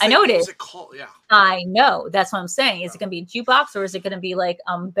 It is. I know it is. Yeah. I know. That's what I'm saying. Is it going to be a jukebox or is it going to be like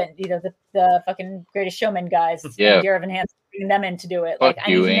the fucking Greatest Showman guys? Yeah. Dear Evan Hansen, bringing them in to do it. Fuck like,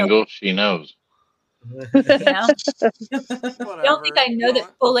 you, Engel. She knows. You know? I don't think I know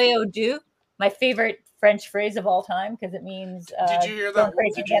that Folie au Deux, my favorite French phrase of all time, because it means. Did you hear that?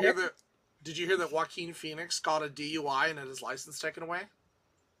 Did you hear that Joaquin Phoenix got a DUI and had his license taken away?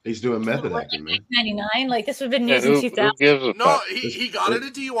 He's doing method acting, man. 1999, like this would have been news in 2000. No, he got it a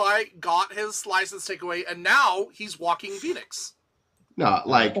DUI, got his license taken away, and now he's Joaquin Phoenix. No,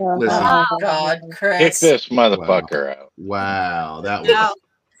 like listen. Oh God, Chris! Kick this motherfucker out. Wow, that was.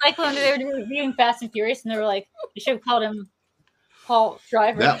 like when they were reviewing Fast and Furious, and they were like, they should have called him Paul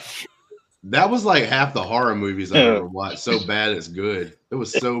Driver. That was like half the horror movies I've ever watched. So bad it's good. It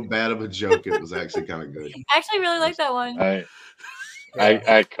was so bad of a joke. It was actually kind of good. I actually really like that one.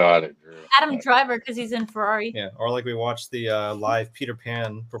 I caught it, Drew. Adam Driver, because he's in Ferrari. Yeah, or like we watched the live Peter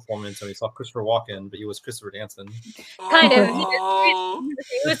Pan performance, and we saw Christopher Walken, but he was Christopher Danson. Kind of.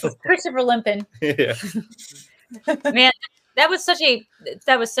 He was Christopher Limpin. Yeah. Man, that was such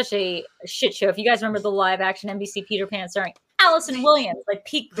a shit show. If you guys remember the live action NBC Peter Pan starring Allison Williams, like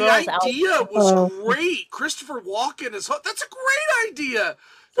peak girls. The idea was great. Christopher Walken is that's a great idea.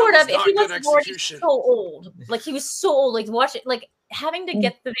 Sort of. If he wasn't more, he's so old. Like he was so old. Like watch it. Like having to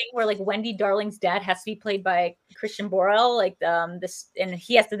get the thing where like Wendy Darling's dad has to be played by Christian Borle, like this, and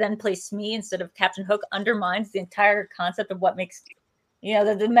he has to then play Smee instead of Captain Hook, undermines the entire concept of what makes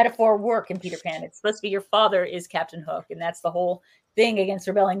the metaphor work in Peter Pan. It's supposed to be your father is Captain Hook, and that's the whole thing against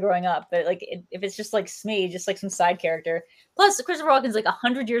rebelling growing up. But like if it's just like Smee, just like some side character. Plus Christopher Walken's like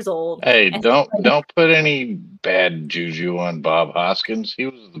 100 years old. Hey, don't put any bad juju on Bob Hoskins. He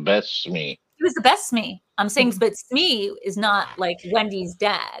was the best Smee. He was the best Smee. I'm saying, but Smee is not like Wendy's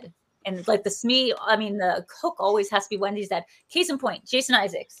dad. And like the Smee, I mean, the Hook always has to be Wendy's dad. Case in point, Jason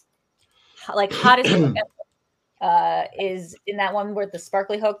Isaacs, like hottest is in that one where the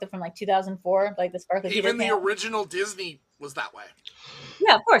sparkly Hook from like 2004, like the sparkly. Even the original Disney was that way.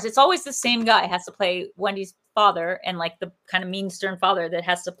 Yeah, of course. It's always the same guy has to play Wendy's father, and like the kind of mean, stern father that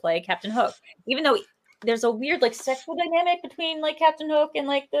has to play Captain Hook. Even though there's a weird like sexual dynamic between like Captain Hook and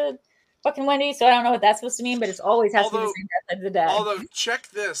like the fucking Wendy, so I don't know what that's supposed to mean, but it's always has to be the same guy as the dad. Although, check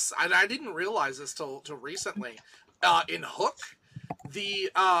this. I didn't realize this till recently. In Hook,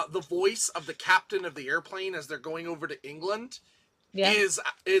 the voice of the captain of the airplane as they're going over to England is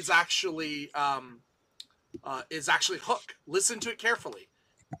actually Hook. Listen to it carefully.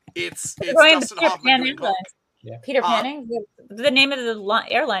 It's Dustin Hoffman doing Hook. Yeah. Peter Panning. The name of the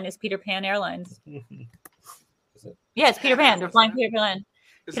airline is Peter Pan Airlines. Yeah, it's Peter Pan. They're flying Peter Pan.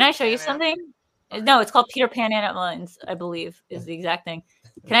 Can I show you something? No, it's called Peter Pan Airlines, I believe, is the exact thing.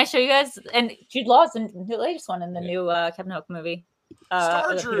 Can I show you guys? And Jude Law's in the latest one in the new Captain Hook movie.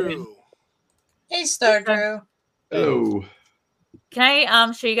 Star Drew. Hey, Star Drew. Oh. Can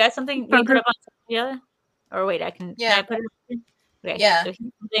I show you guys something? Can you put up on the other? Or wait, can I put it up? Okay. Yeah. So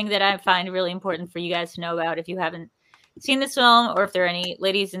here's something that I find really important for you guys to know about if you haven't seen this film, or if there are any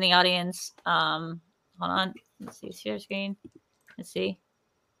ladies in the audience. Hold on. Let's see. Share screen. Let's see.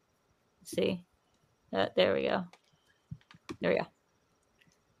 There we go.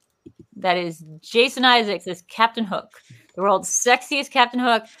 That is Jason Isaacs as Captain Hook, the world's sexiest Captain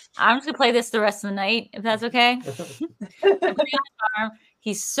Hook. I'm just gonna play this the rest of the night, if that's okay.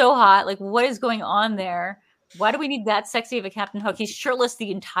 He's so hot. Like, what is going on there? Why do we need that sexy of a Captain Hook? He's shirtless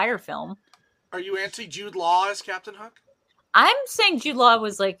the entire film. Are you anti Jude Law as Captain Hook? I'm saying Jude Law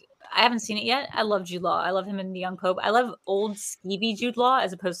was like, I haven't seen it yet. I love Jude Law. I love him in The Young Pope. I love old skeevy Jude Law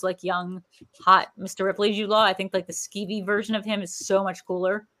as opposed to like young, hot Mr. Ripley Jude Law. I think like the skeevy version of him is so much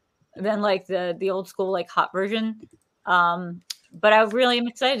cooler than like the old school like hot version. But I really am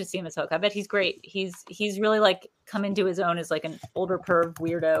excited to see him as Hook. I bet he's great. He's really like come into his own as like an older perv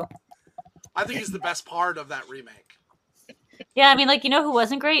weirdo. I think he's the best part of that remake. Yeah, I mean, like, you know who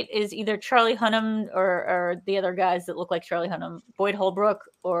wasn't great is either Charlie Hunnam or the other guys that look like Charlie Hunnam, Boyd Holbrook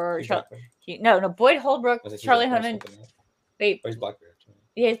or no, Boyd Holbrook, Charlie Hunnam. Wait, he's Blackbeard.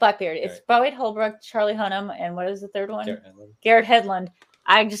 Yeah, he's Blackbeard. It's Boyd Holbrook, Charlie Hunnam, and what is the third one? Garrett Hedlund.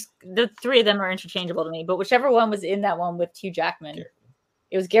 The three of them are interchangeable to me, but whichever one was in that one with Hugh Jackman,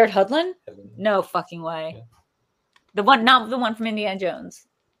 it was Garrett Hedlund. No fucking way. Yeah. The one, not the one from Indiana Jones.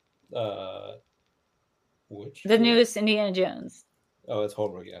 Which? The newest Indiana Jones. Oh, it's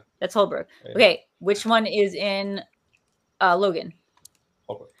Holbrook, yeah. That's Holbrook. Yeah. Okay, which one is in Logan?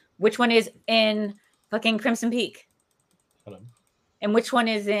 Holbrook. Which one is in fucking Crimson Peak? Hunnam. And which one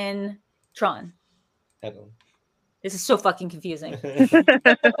is in Tron? Hedlund. This is so fucking confusing. They're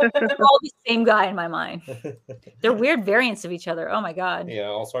all the same guy in my mind. They're weird variants of each other. Oh my god. Yeah,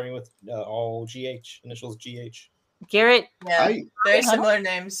 all starting with all GH, initials GH. Garrett. Yeah, very similar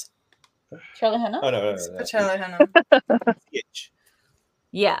names. Charlie Hunnam? Oh, no. Charlie Hunnam. CH.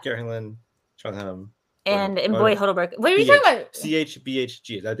 Yeah. Garrett Hedlund, Charlie Hunnam. And Boyd Holbrook. What are we talking about? CH, BH,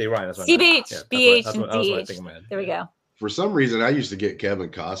 G. They rhyme. That's CH, BH, and DH. There we go. For some reason, I used to get Kevin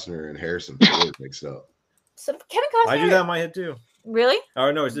Costner and Harrison Ford mixed up. So Kevin Costner. I do that in my head too. Really?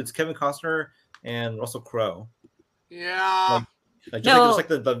 Oh no, it's Kevin Costner and Russell Crowe. Yeah. Just like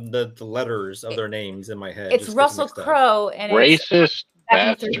the letters of their names in my head. It's Russell Crowe and racist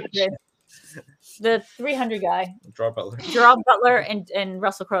bastard. the 300 guy. Gerard Butler. Gerard Butler and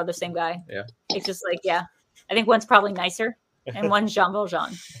Russell Crowe, the same guy. Yeah. It's just like, yeah. I think one's probably nicer and one's Jean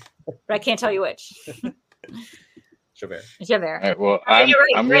Valjean. But I can't tell you which. Javert. All right, well, I'm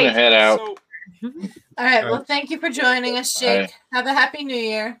going to head out. All right. Well, thank you for joining us, Jake. Bye. Have a happy New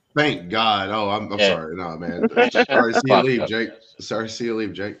Year. Thank God. Oh, I'm sorry. No, man. Sorry to see you leave, Jake. Sorry to see you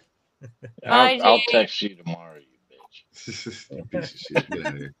leave, Jake. I'll text you tomorrow, you bitch. You piece of shit. Get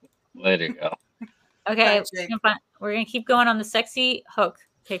out of here. Later, go. Okay, we're gonna keep going on the sexy hook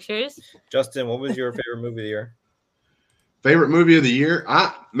pictures. Justin, what was your favorite movie of the year? Favorite movie of the year?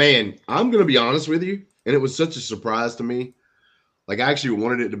 I'm gonna be honest with you, and it was such a surprise to me. Like, I actually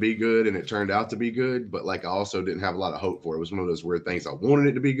wanted it to be good, and it turned out to be good, but like I also didn't have a lot of hope for it. It was one of those weird things. I wanted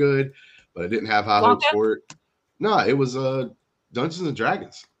it to be good, but I didn't have high hopes for it. No, it was Dungeons and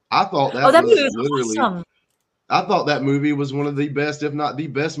Dragons. I thought that was literally awesome. I thought that movie was one of the best, if not the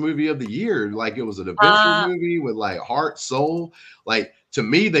best movie of the year. Like, it was an adventure movie with like heart, soul. Like, to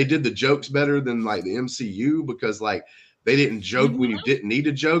me, they did the jokes better than like the MCU, because like they didn't joke when you didn't need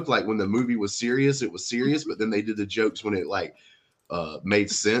to joke. Like, when the movie was serious, it was serious, but then they did the jokes when it like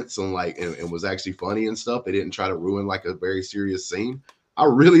made sense and like and was actually funny and stuff. They didn't try to ruin like a very serious scene. I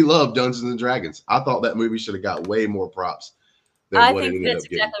really love Dungeons and Dragons. I thought that movie should have got way more props than what it ended up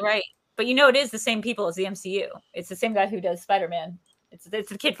getting. Exactly right. But you know, it is the same people as the MCU. It's the same guy who does Spider-Man. It's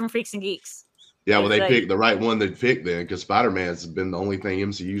the kid from Freaks and Geeks. Yeah, well, they picked the right one to pick then, because Spider-Man's been the only thing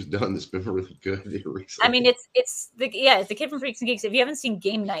MCU's done that's been really good recently. I mean, it's the kid from Freaks and Geeks. If you haven't seen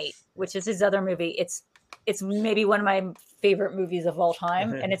Game Night, which is his other movie, it's maybe one of my favorite movies of all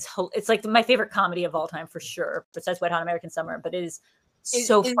time, and it's like my favorite comedy of all time for sure, besides Wet Hot American Summer. But it is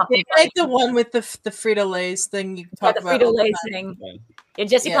so fucking funny. Like the one with the Frito-Lays thing you talk about. The Frito-Lays thing. Yeah,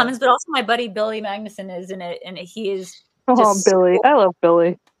 Jesse Plemons, but also my buddy Billy Magnuson is in it, and he is. Billy, I love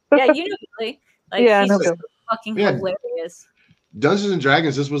Billy. Yeah, you know Billy. Like, yeah, he's I know Billy. Fucking hilarious. Dungeons and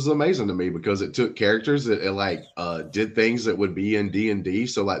Dragons, this was amazing to me because it took characters that like did things that would be in D&D,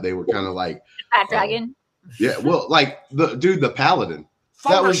 so like they were kind of like Fat Dragon. Yeah, well, like the Paladin.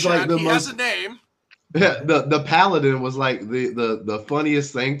 That was like the most. Has a name. Yeah, the Paladin was like the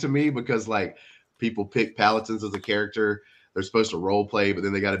funniest thing to me, because like people pick Paladins as a character. They're supposed to role play, but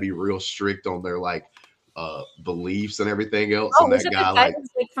then they got to be real strict on their like beliefs and everything else. Oh, and was that it guy the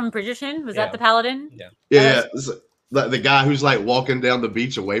guy from Bridgerton? Was that the Paladin? Yeah. The guy who's like walking down the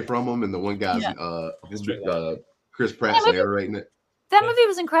beach away from him, and the one guy's Chris Pratt's narrating it. That movie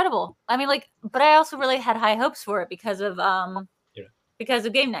was incredible. I mean, like, but I also really had high hopes for it because of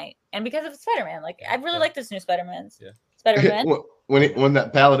Game Night and because of Spider-Man. Like, I really like this new Spider-Man. Yeah. Spider-Man. when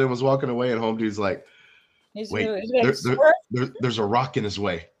that Paladin was walking away, and Home Dude's like, "Wait, there's a rock in his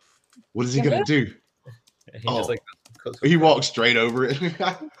way. What is he gonna do?" He walks straight over it.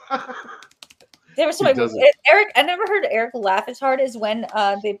 There was Eric. I never heard Eric laugh as hard as when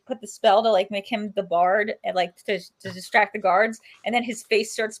they put the spell to like make him the bard and like to distract the guards, and then his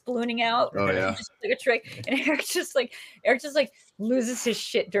face starts ballooning out. Oh yeah, just like a trick. And Eric just like loses his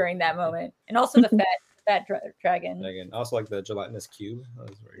shit during that moment, and also the fat dragon. I also like the gelatinous cube.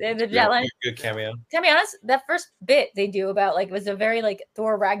 The gelatinous good cameo. To be honest, that first bit they do about like was a very like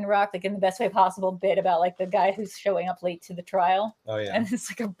Thor Ragnarok, like in the best way possible bit about like the guy who's showing up late to the trial. Oh yeah, and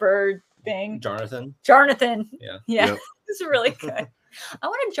it's like a bird thing. Jonathan. Yeah. Yep. It's really good. I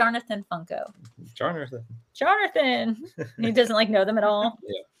want a Jonathan Funko. Jonathan. He doesn't like know them at all.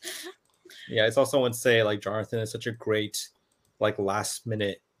 Yeah. I saw someone say like Jonathan is such a great like last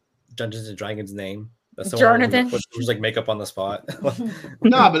minute Dungeons and Dragons name. That's Jonathan. Who's like makeup on the spot.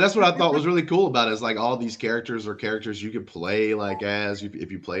 No, but that's what I thought was really cool about it. Is like all these characters are characters you could play like as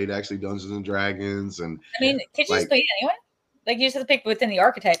if you played actually Dungeons and Dragons. And I mean, can't you just play anyone? Like, you just have to pick within the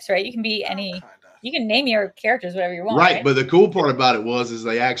archetypes, right? You can be any. You can name your characters whatever you want. Right, but the cool part about it is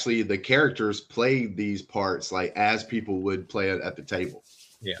the characters played these parts like as people would play it at the table.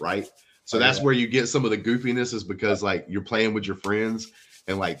 Yeah. Right. So that's where you get some of the goofiness, is because like you're playing with your friends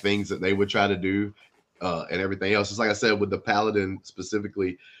and like things that they would try to do and everything else. It's like I said with the Paladin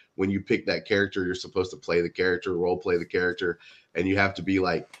specifically, when you pick that character, you're supposed to play the character, role play the character, and you have to be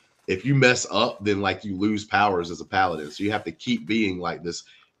like, if you mess up, then like you lose powers as a Paladin. So you have to keep being like this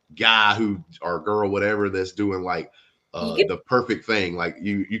guy or girl, whatever, that's doing like the perfect thing. Like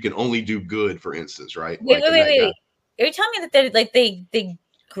you can only do good, for instance, right? Wait. Are you telling me that they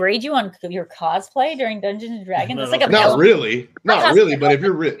grade you on your cosplay during Dungeons and Dragons? It's like not really, but if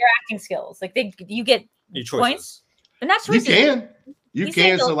you're your acting skills, like you get points, but not choices. You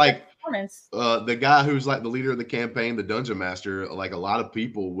can. So like the guy who's like the leader of the campaign, the dungeon master, like a lot of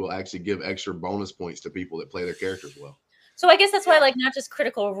people will actually give extra bonus points to people that play their characters well. So I guess that's why, like, not just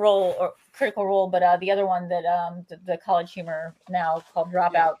Critical Role, but the other one that the College Humor now called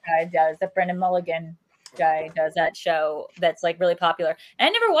Dropout guy does, that Brendan Mulligan guy does that show that's like really popular. And I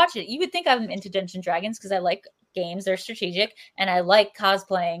never watched it. You would think I'm into Dungeons and Dragons because I like games, they're strategic, and I like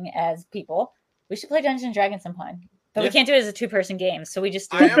cosplaying as people. We should play Dungeons and Dragons sometime. But we can't do it as a 2-person game, so we just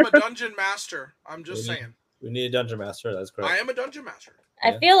do I am a dungeon master. I'm just saying. We need a dungeon master. That's correct. I am a dungeon master.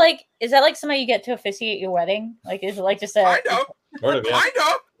 I feel like, is that like somebody you get to officiate your wedding? Like, is it like just a I know. I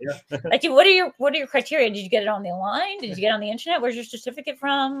know. Yeah. Like, what are your criteria? Did you get it on the line? Did you get it on the internet? Where's your certificate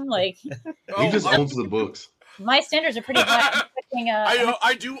from? Like, he just owns the books. My standards are pretty high.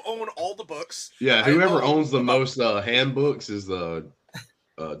 I do own all the books. Yeah, whoever owns the most handbooks is the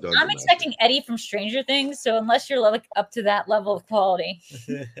dungeon I'm expecting Eddie from Stranger Things, so unless you're like up to that level of quality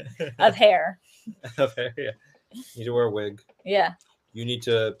of hair. Of hair, yeah. You need to wear a wig. Yeah. You need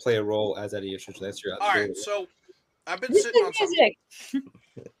to play a role as Eddie Ishii. That's your. All right, so I've been sitting on something.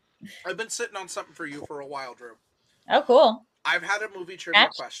 I've been sitting on something for you for a while, Drew. Oh, cool. I've had a movie trivia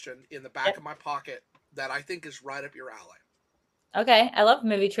question in the back of my pocket that I think is right up your alley. Okay, I love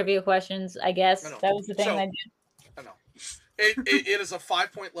movie trivia questions. I guess that was the thing I did. I know. It is a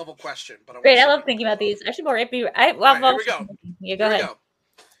 5-point level question, but great. I love thinking about these. I should more. Here we go. Yeah, go ahead.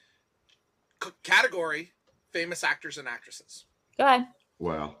 Category: famous actors and actresses. Go ahead.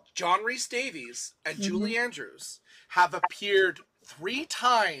 Wow. John Rhys Davies and Julie Andrews have appeared 3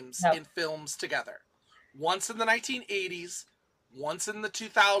 times in films together. Once in the 1980s, once in the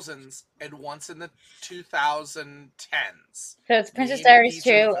 2000s, and once in the 2010s. So it's Princess Diaries 2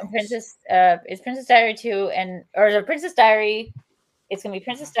 and it's Princess Diary 2 or the Princess Diary. It's gonna be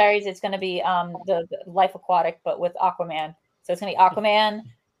Princess Diaries. It's gonna be the Life Aquatic, but with Aquaman. So it's gonna be Aquaman,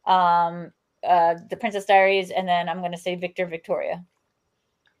 the Princess Diaries, and then I'm gonna say Victor Victoria.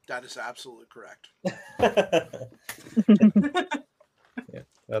 That is absolutely correct.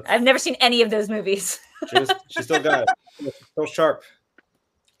 I've never seen any of those movies. She still got it. She's still sharp.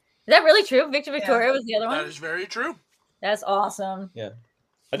 Is that really true? Victor Victoria was the other one? That is very true. That's awesome. Yeah.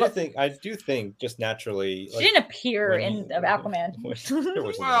 I do think just naturally. She didn't appear in Aquaman. Well,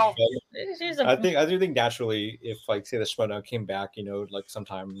 I do think naturally, if like say the Showdown came back, like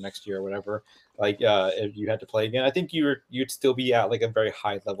sometime next year or whatever, like if you had to play again, I think you'd still be at like a very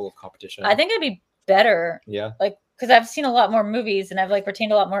high level of competition. I think it'd be better. Yeah. Like, because I've seen a lot more movies and I've like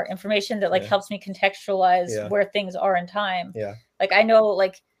retained a lot more information that like helps me contextualize where things are in time. Yeah. Like I know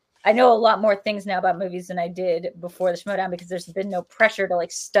a lot more things now about movies than I did before the Schmodown because there's been no pressure to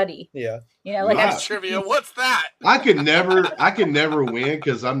like study. Yeah. Like trivia. What's that? I can never win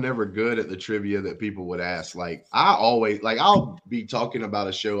because I'm never good at the trivia that people would ask. Like I'll be talking about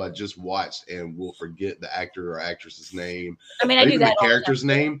a show I just watched and will forget the actor or actress's name. I mean, I do that. The character's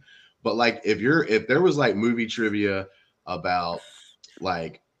name. But like if there was like movie trivia about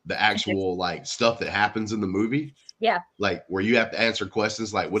like the actual like stuff that happens in the movie. Yeah. Like where you have to answer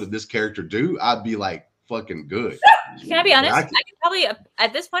questions like, what did this character do? I'd be like fucking good. Can I be honest? I could probably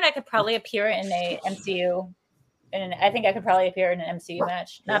at this point I could probably appear in a MCU, and I think I could probably appear in an MCU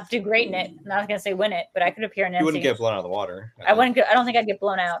match. Not do great in it. I'm not gonna say win it, but I could appear in an MCU. You wouldn't get blown out of the water. I wouldn't. I don't think I'd get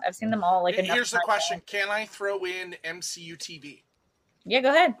blown out. I've seen them all. Like here's the question: can I throw in MCU TV? Yeah, go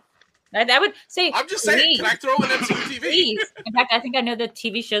ahead. I would say. I'm just saying. Can I throw in MCU TV? Please. In fact, I think I know the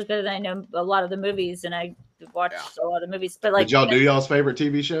TV shows better than I know a lot of the movies, and I watch a lot of the movies. But like, did y'all do y'all's favorite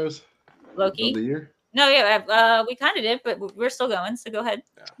TV shows? Loki. Of the year? No, yeah, we kind of did, but we're still going. So go ahead.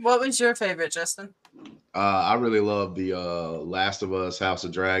 What was your favorite, Justin? I really love the Last of Us, House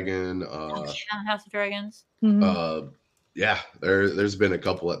of Dragon. House of Dragons. Yeah, there's been a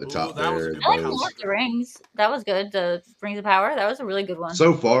couple at the top there. I like Lord of the Rings. That was good. The Rings of Power. That was a really good one.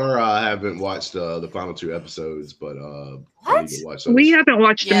 So far, I haven't watched the final 2 episodes, but I need to watch those. We haven't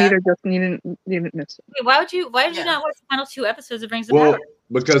watched them either, Justin. You didn't miss it. Wait, why did you not watch the final 2 episodes of Rings of Power?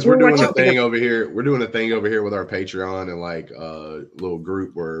 Because we're doing a thing over here. We're doing a thing over here with our Patreon and like a little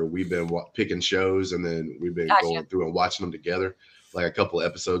group where we've been picking shows and then we've been going through and watching them together, like a couple of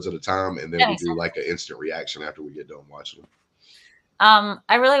episodes at a time, and then we do like an instant reaction after we get done watching them.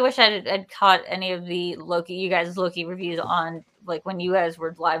 I really wish I'd caught any of the you guys' Loki reviews on like when you guys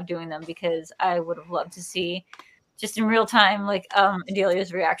were live doing them, because I would have loved to see just in real time like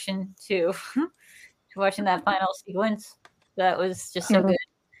Adelia's reaction to watching that final sequence. That was just so good.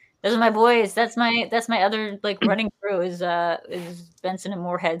 Those are my boys. That's my other like running crew is Benson and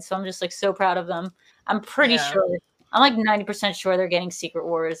Moorhead. So I'm just like so proud of them. I'm pretty sure. I'm like 90% sure they're getting Secret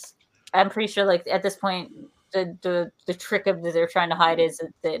Wars. I'm pretty sure like at this point the trick of that they're trying to hide is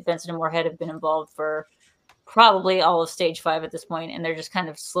that Benson and Moorhead have been involved for probably all of Stage 5 at this point, and they're just kind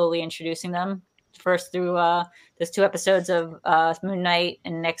of slowly introducing them. first through there's 2 episodes of Moon Knight,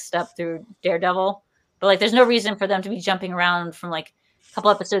 and next up through Daredevil. But like, there's no reason for them to be jumping around from like a couple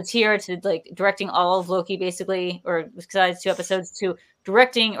episodes here to like directing all of Loki, basically, or besides 2 episodes, to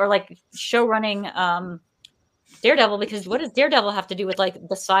directing or like show running Daredevil, because what does Daredevil have to do with like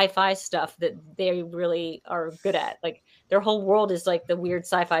the sci-fi stuff that they really are good at? Like, their whole world is like the weird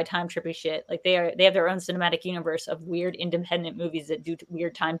sci-fi time trippy shit. Like, they have their own cinematic universe of weird independent movies that do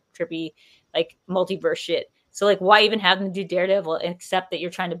weird time trippy like multiverse shit. So like, why even have them do Daredevil except that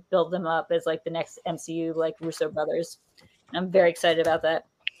you're trying to build them up as like the next MCU like Russo brothers? And I'm very excited about that.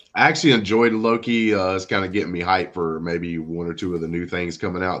 I actually enjoyed Loki. It's kind of getting me hyped for maybe 1 or 2 of the new things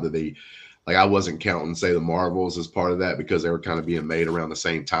coming out that they like. I wasn't counting, say, the Marvels as part of that because they were kind of being made around the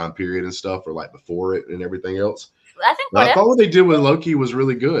same time period and stuff, or like before it and everything else. I think I thought what they did with Loki was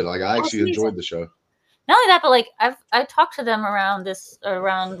really good. Like, I actually enjoyed the show. Not only that, but like I talked to them around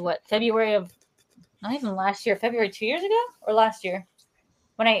what, February of, not even last year, February 2 years ago or last year,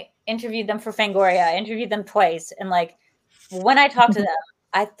 when I interviewed them for Fangoria. I interviewed them twice, and like, when I talked to them,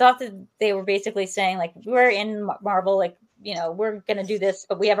 I thought that they were basically saying like, we're in Marvel, like, you know, we're gonna do this,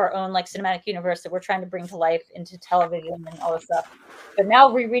 but we have our own like cinematic universe that we're trying to bring to life into television and all this stuff. But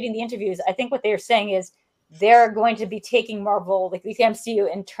now rereading the interviews, I think what they're saying is they're going to be taking Marvel, like the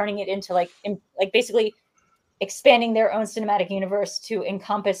MCU, and turning it into like basically expanding their own cinematic universe to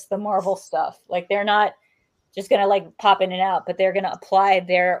encompass the Marvel stuff. Like, they're not just gonna like pop in and out, but they're gonna apply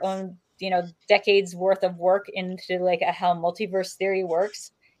their own, you know, decades worth of work into like how multiverse theory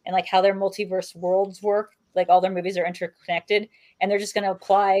works and like how their multiverse worlds work. Like, all their movies are interconnected, and they're just going to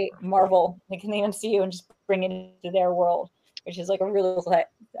apply Marvel like in the MCU and just bring it into their world, which is like a really cool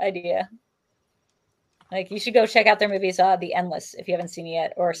idea. Like, you should go check out their movies, The Endless, if you haven't seen it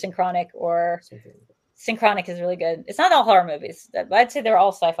yet, or Synchronic. Or Synchronic is really good. It's not all horror movies. I'd say they're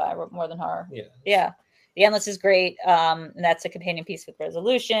all sci-fi more than horror. Yeah. The Endless is great. And that's a companion piece with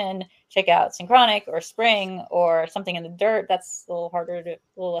Resolution. Check out Synchronic or Spring or Something in the Dirt. That's a little harder a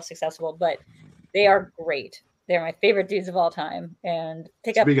little less accessible, but they are great. They're my favorite dudes of all time. And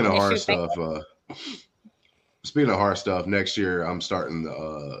speaking of horror stuff, next year I'm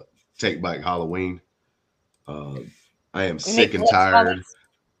starting Take Back Halloween. I am sick and tired.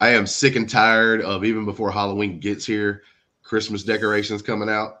 I am sick and tired of, even before Halloween gets here, Christmas decorations coming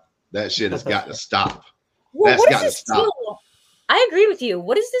out. That shit has got to stop. Well, that's got to stop. Deal? I agree with you.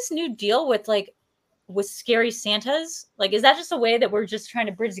 What is this new deal with scary Santas? Like, is that just a way that we're just trying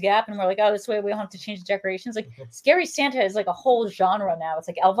to bridge the gap, and we're like, oh, this way we don't have to change the decorations? Like, scary Santa is like a whole genre now. It's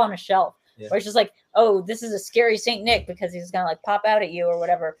like Elf on a Shelf, where it's just like, oh, this is a scary Saint Nick because he's gonna like pop out at you or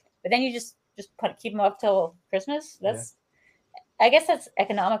whatever. But then you just keep him up till Christmas. That's, I guess that's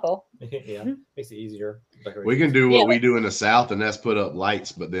economical. Makes it easier. We can do what we do in the South, and that's put up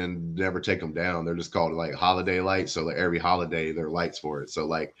lights, but then never take them down. They're just called like holiday lights. So like every holiday, there are lights for it. So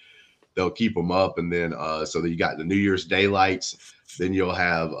like, they'll keep them up, and then so that you got the New Year's Day lights, then you'll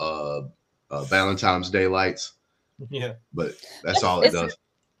have Valentine's Day lights. Yeah, but that's all it does.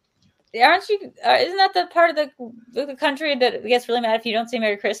 Aren't you? Isn't that the part of the country that gets really mad if you don't say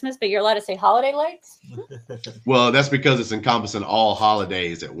Merry Christmas, but you're allowed to say holiday lights? Well, that's because it's encompassing all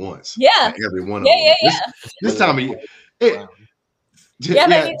holidays at once. Yeah, like every one of them. This time of year.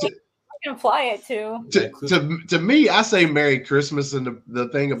 Can apply it to me. I say Merry Christmas, and the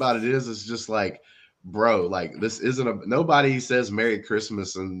thing about it is, it's just like, bro, like, this isn't nobody says Merry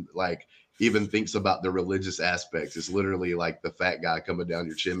Christmas and like even thinks about the religious aspects. It's literally like the fat guy coming down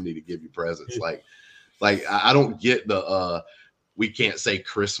your chimney to give you presents. like I don't get the we can't say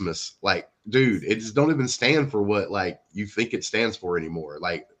Christmas. Like, dude, it just don't even stand for what like you think it stands for anymore.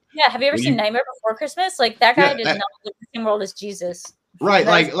 Like, yeah, have you ever seen Nightmare Before Christmas? Like, that guy does not live in the same world as Jesus. Right,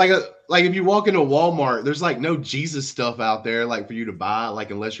 like if you walk into Walmart, there's like no Jesus stuff out there like for you to buy,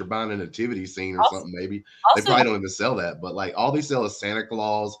 like unless you're buying a nativity scene or something. Maybe they probably don't even sell that, but like all they sell is Santa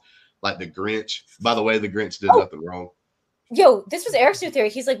Claus, like the Grinch. By the way, the Grinch did nothing wrong. Yo, this was Eric's new theory.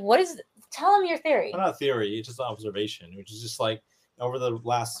 He's like, "What is? Tell him your theory." Not a theory; it's just an observation, which is just like, over the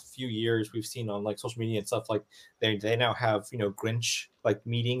last few years, we've seen on like social media and stuff, like they now have, you know, Grinch like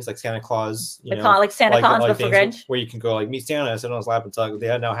meetings, like Santa Claus, like Santa Claus before Grinch, where you can go like meet Santa, sit on his lap and talk.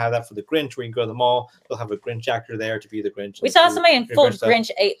 They now have that for the Grinch, where you can go to the mall. They'll have a Grinch actor there to be the Grinch. We saw somebody in full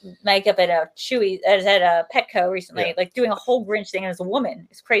Grinch makeup at a Chewy at a Petco recently, like doing a whole Grinch thing, and it's a woman.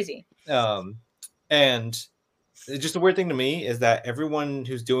 It's crazy. And just a weird thing to me is that everyone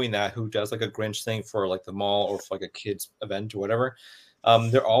who's doing that, who does like a Grinch thing for like the mall or for like a kids event or whatever,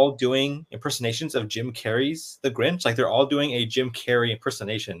 they're all doing impersonations of Jim Carrey's The Grinch. Like, they're all doing a Jim Carrey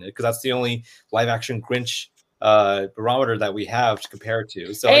impersonation because that's the only live action Grinch barometer that we have to compare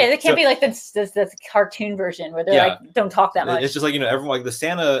to. So it can't be like this cartoon version where they're like don't talk that much. It's just like everyone like the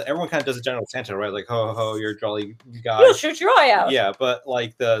Santa. Everyone kind of does a general Santa, right? Like ho ho, you're a jolly guy. You'll shoot your eye out. Yeah, but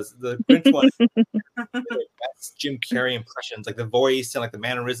like the Grinch one, that's Jim Carrey impressions, like the voice and like the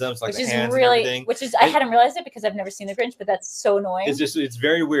mannerisms, like the hands and everything. Which is I hadn't realized it because I've never seen the Grinch, but that's so annoying. It's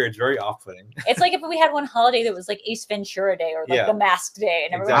very weird. It's very off-putting. It's like if we had one holiday that was like Ace Ventura Day or like the Mask Day,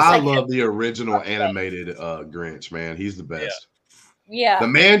 and I love the original animated Grinch, man. He's the best. Yeah. The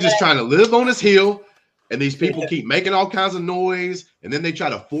man just trying to live on his hill, and these people keep making all kinds of noise, and then they try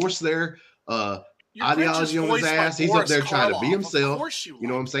to force their ideology on his ass. He's up there trying to be himself. You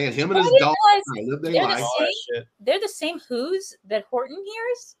know what I'm saying? Him and his dog trying to live their life. They're the same Who's that Horton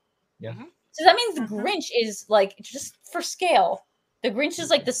hears. Yeah. So that means the Grinch is like, just for scale, the Grinch is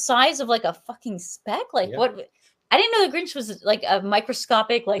like the size of like a fucking speck. Like what? I didn't know the Grinch was like a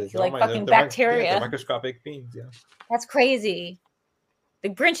microscopic, like fucking bacteria. They're microscopic beings. Yeah. That's crazy. The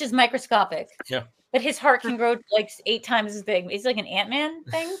Grinch is microscopic. Yeah. But his heart can grow like 8 times as big. It's like an Ant-Man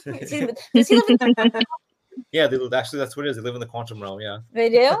thing. Does he live in Yeah, actually that's what it is. They live in the quantum realm. Yeah. They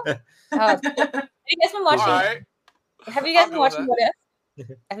do. Have you guys been watching? Have you guys been watching What If?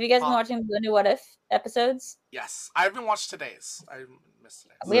 Have you guys been watching the new What If episodes? Yes, I haven't watched today's. I missed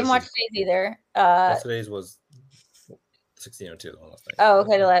today's. We haven't watched today's either. Today's was 1602. Oh,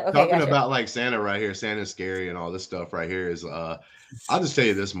 okay. Talking about like Santa right here, Santa's scary and all this stuff right here is I'll just tell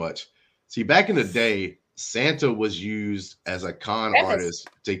you this much. See, back in the day, Santa was used as a con artist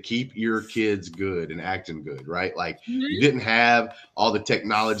to keep your kids good and acting good, right? Like you didn't have all the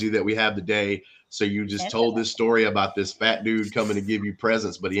technology that we have today. So you just told this story about this fat dude coming to give you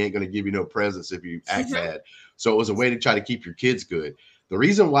presents, but he ain't going to give you no presents if you act bad. So it was a way to try to keep your kids good. The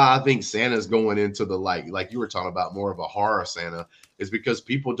reason why I think Santa's going into the like you were talking about, more of a horror Santa, is because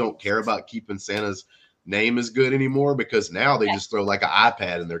people don't care about keeping Santa's name as good anymore, because now they just throw like an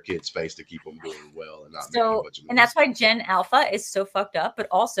iPad in their kid's face to keep them doing well and not making a bunch of noise. And that's why Gen Alpha is so fucked up. But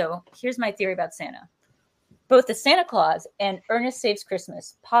also, here's my theory about Santa. Both the Santa Claus and Ernest Saves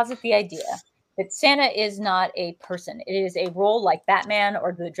Christmas posit the idea that Santa is not a person. It is a role like Batman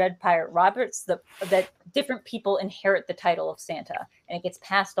or the Dread Pirate Roberts, that different people inherit the title of Santa, and it gets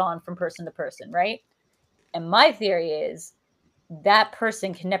passed on from person to person, right? And my theory is that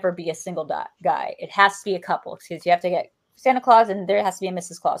person can never be a single guy. It has to be a couple, because you have to get Santa Claus and there has to be a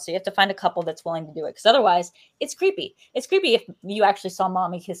Mrs. Claus. So you have to find a couple that's willing to do it, because otherwise it's creepy. It's creepy if you actually saw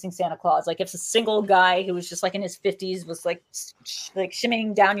mommy kissing Santa Claus. Like if a single guy who was just like in his 50s was like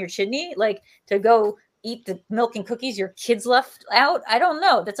shimmying down your chimney, like to go eat the milk and cookies your kids left out. I don't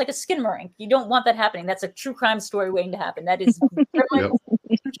know. That's like a skin marink. You don't want that happening. That's a true crime story waiting to happen. That is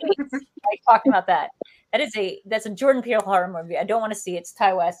talking about that. That's a Jordan Peele horror movie. I don't want to see it. It's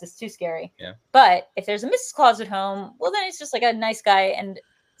Ty West. It's too scary. Yeah. But if there's a Mrs. Claus at home, well, then it's just like a nice guy. And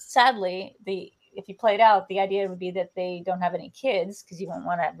sadly, if you play it out, the idea would be that they don't have any kids, because you won't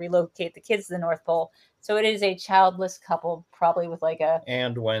want to relocate the kids to the North Pole. So it is a childless couple, probably with like a.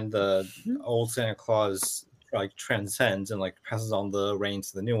 And when the old Santa Claus like transcends and like passes on the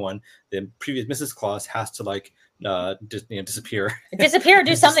reins to the new one, the previous Mrs. Claus has to like disappear,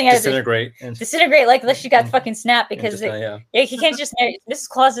 do something, disintegrate, like unless she got fucking snapped, because he can't just marry. Mrs.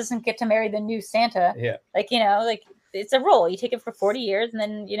 Claus doesn't get to marry the new Santa. Like it's a role. You take it for 40 years, and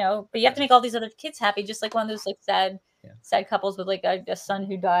then but you have to make all these other kids happy, just like one of those like sad couples with like a son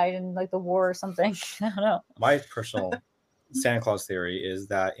who died in like the war or something. I don't know. My personal Santa Claus theory is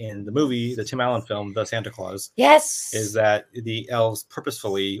that in the movie, the Tim Allen film, The Santa Claus, is that the elves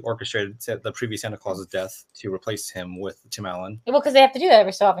purposefully orchestrated the previous Santa Claus's death to replace him with Tim Allen. Well, because they have to do that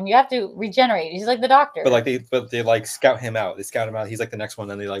every so often. You have to regenerate. He's like the doctor. But they like scout him out. They scout him out. He's like the next one.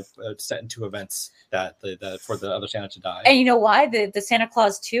 Then they like set into events that for the other Santa to die. And you know why the Santa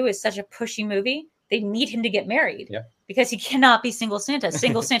Claus 2 is such a pushy movie? They need him to get married. Yeah. Because he cannot be single Santa.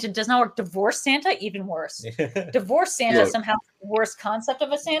 Single Santa does not work. Divorced Santa, even worse. Divorced Santa somehow the worst concept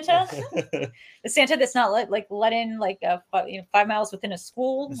of a Santa. The Santa that's not let in like 5 miles within a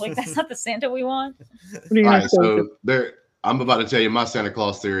school. Like that's not the Santa we want. All right, so I'm about to tell you my Santa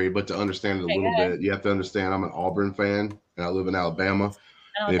Claus theory, but to understand it a little bit, you have to understand I'm an Auburn fan and I live in Alabama.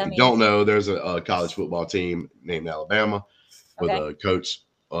 And if you don't know, there's a college football team named Alabama with a coach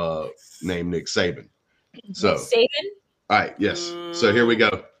named Nick Saban. So, Nick Saban? All right, yes. So here we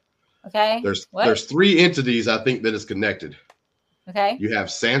go. Okay. There's 3 entities I think that is connected. Okay. You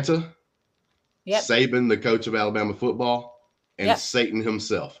have Santa, Saban, the coach of Alabama football, and Satan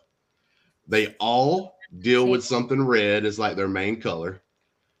himself. They all deal with something red as like their main color.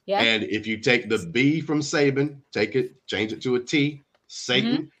 Yeah. And if you take the B from Saban, change it to a T,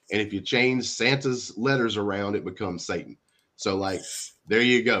 Satan, And if you change Santa's letters around, it becomes Satan. So like, there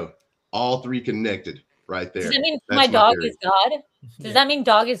you go. All three connected right there. Does that mean That's my dog theory. is God? Does that mean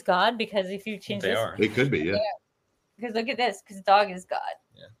dog is God? Because if you change this, it could be, yeah. Because look at this, because dog is God.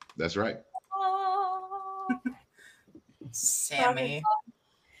 Yeah, that's right. Oh. Sammy.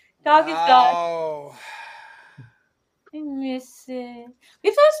 Dog is God. I miss it.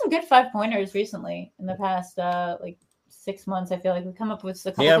 We've had some good 5-pointers recently in the past like 6 months. I feel like we've come up with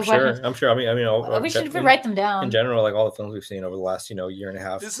a couple. Yeah, I'm sure. I mean, we should write them down. In general, like all the films we've seen over the last, year and a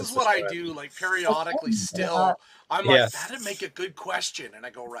half. This is what I do, like periodically. Still, I'm like, that'd make a good question, and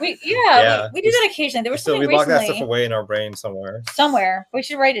I go right. We do that occasionally. There was something we lock recently. that stuff away in our brain somewhere. We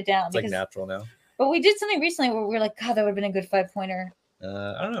should write it down. It's like natural now. But we did something recently where we were like, God, that would have been a good 5-pointer. I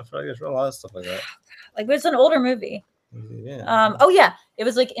don't know. I feel like there's a lot of stuff like that. Like, but it's an older movie. Yeah. Oh yeah, it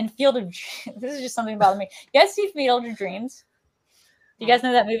was like in Field of. This is just something about me. You guys see Field of Dreams? Do you guys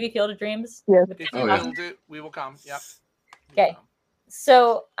know that movie, Field of Dreams? Yeah. If you build it, we will come. Yep. Okay.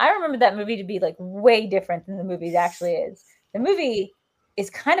 So I remember that movie to be like way different than the movie it actually is. The movie is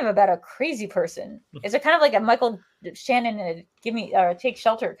kind of about a crazy person. It's a kind of like a Michael Shannon in a Give Me or Take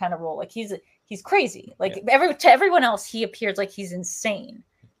Shelter kind of role. Like he's crazy. Like to everyone else, he appears like he's insane.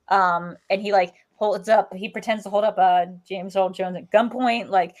 And he like he pretends to hold up James Earl Jones at gunpoint.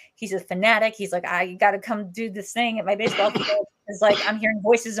 Like he's a fanatic. He's like, I got to come do this thing at my baseball field. It's like, I'm hearing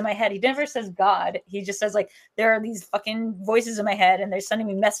voices in my head. He never says God. He just says like, there are these fucking voices in my head and they're sending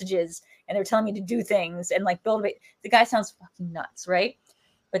me messages and they're telling me to do things and like build. The guy sounds fucking nuts. Right.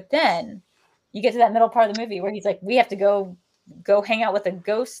 But then you get to that middle part of the movie where he's like, we have to go hang out with a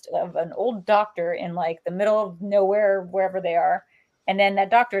ghost of an old doctor in like the middle of nowhere, wherever they are. And then that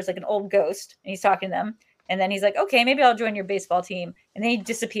doctor is like an old ghost and he's talking to them. And then he's like, okay, maybe I'll join your baseball team. And then he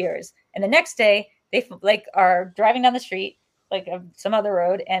disappears. And the next day they like are driving down the street, like some other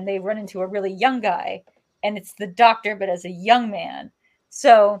road. And they run into a really young guy and it's the doctor, but as a young man.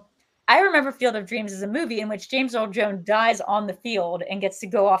 So I remember Field of Dreams as a movie in which James Earl Jones dies on the field and gets to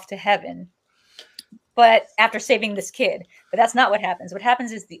go off to heaven. But after saving this kid, but that's not what happens. What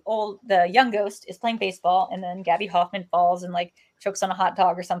happens is the young ghost is playing baseball, and then Gabby Hoffman falls and like chokes on a hot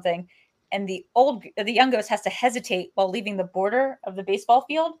dog or something, and the young ghost has to hesitate while leaving the border of the baseball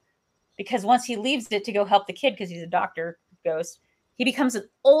field, because once he leaves it to go help the kid, because he's a doctor ghost, he becomes an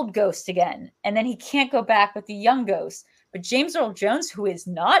old ghost again, and then he can't go back with the young ghost. But James Earl Jones, who is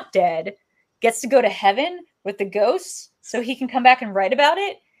not dead, gets to go to heaven with the ghosts, so he can come back and write about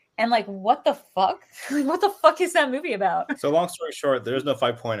it. And like, what the fuck? Like, what the fuck is that movie about? So long story short, there's no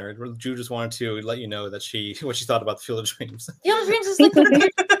 5-pointer. Drew just wanted to let you know that what she thought about the Field of Dreams. Field of Dreams is like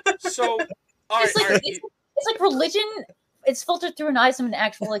so. It's like religion. It's filtered through an eyes of an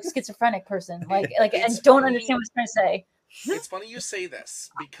actual like schizophrenic person. Like and don't understand what it's trying to say. It's funny you say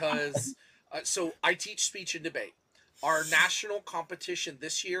this because so I teach speech and debate. Our national competition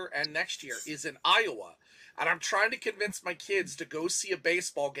this year and next year is in Iowa. And I'm trying to convince my kids to go see a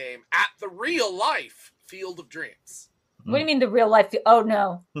baseball game at the real life Field of Dreams. What do you mean the real life? Oh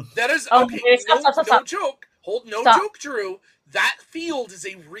no. That is okay. Stop. No joke. Joke, Drew. That field is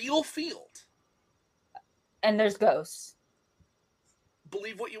a real field. And there's ghosts.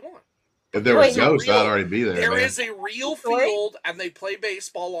 Believe what you want. If there was ghosts, I'd already be there. There is a real field, and they play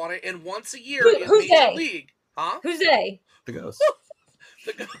baseball on it. And once a year in Who's Major League, Who's they? The ghost.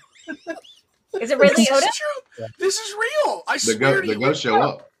 Is it really Oda? This is real. I swear to you. The ghosts show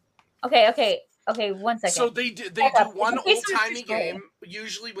up. Okay. 1 second. So they do one old-timey game,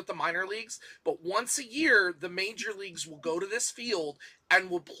 usually with the minor leagues, but once a year, the major leagues will go to this field and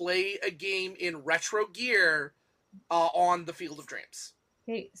will play a game in retro gear on the Field of Dreams.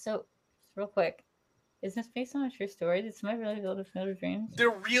 Okay, so real quick. Is this based on a true story? Did somebody really build a Field of Dreams? There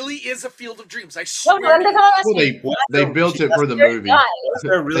really is a Field of Dreams. I swear. They built it for the movie.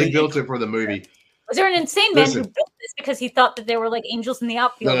 They built it for the movie. Was there an insane man who built this because he thought that there were like angels in the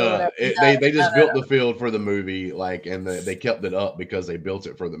outfield? No. They just built the field for the movie, like, and they kept it up because they built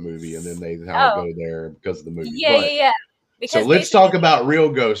it for the movie, and then they had to go there because of the movie. Yeah. So let's talk about real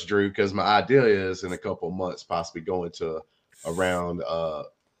ghosts, Drew, because my idea is in a couple of months possibly going to around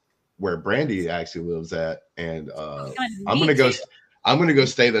where Brandy actually lives at, and I'm gonna go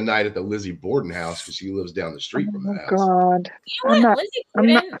stay the night at the Lizzie Borden house because she lives down the street from the house. God, you know I'm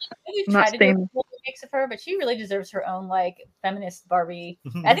not staying. Mix of her, but she really deserves her own like feminist Barbie.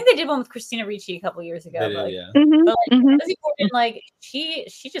 I think they did one with Christina Ricci a couple years ago. But Lizzie Borden, like she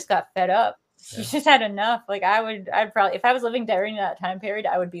just got fed up. She just had enough. Like I'd probably, if I was living during that time period,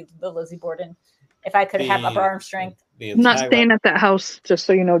 I would be the Lizzie Borden if I could have upper arm strength. I'm not staying at that house, just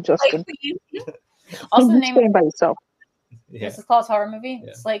so you know, Justin. Also, the name staying by yourself. Yeah. This is called horror movie.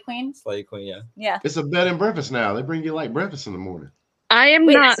 Yeah. Slay Queen. Slay Queen. Yeah. Yeah. It's a bed and breakfast now. They bring you like breakfast in the morning. I am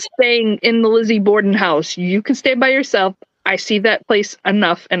not staying in the Lizzie Borden house. You can stay by yourself. I see that place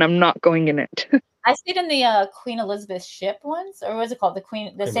enough, and I'm not going in it. I stayed in the Queen Elizabeth ship once, or what is it called?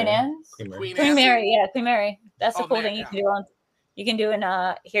 Queen St. Anne's? Queen Mary. Yeah, Queen Mary. That's a cool thing you can do on. You can do in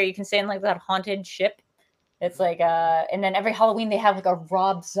here. You can stay in like that haunted ship. It's like and then every Halloween they have like a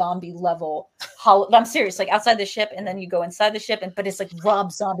Rob Zombie level. I'm serious, like outside the ship, and then you go inside the ship, but it's like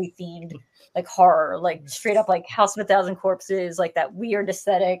Rob Zombie themed, like horror, like straight up like House of a Thousand Corpses, like that weird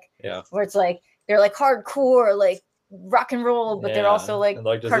aesthetic. Yeah. Where it's like they're like hardcore, like rock and roll, but they're also like. And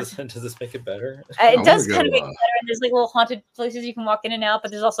like does this make it better? It does kind of make it better. And there's like little haunted places you can walk in and out, but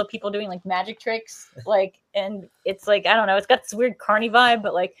there's also people doing like magic tricks, like, and it's like I don't know, it's got this weird carny vibe,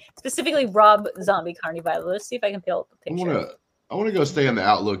 but like specifically Rob Zombie carny vibe. Let's see if I can pull up a picture. I want to go stay in the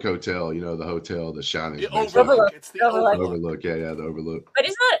Outlook Hotel. You know, the hotel, the Shining. Overlook. It's the Overlook. Yeah, the Overlook. But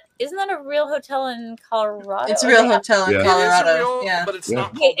isn't that a real hotel in Colorado? It's a real hotel in Colorado. Yeah, but it's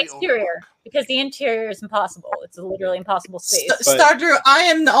not the exterior because the interior is impossible. It's a literally impossible space. Star Drew, I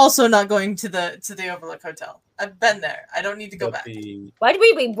am also not going to the Overlook Hotel. I've been there. I don't need to go back. Why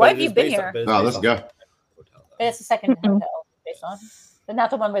have you been here? No, let's go. It's the second hotel based on, but not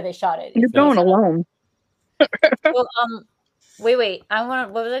the one where they shot it. You're going alone. Well, wait.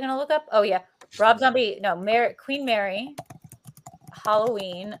 What was I gonna look up? Oh yeah, Rob Zombie. No, Queen Mary.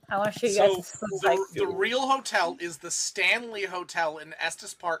 Halloween. I want to show you guys. So the real hotel is the Stanley Hotel in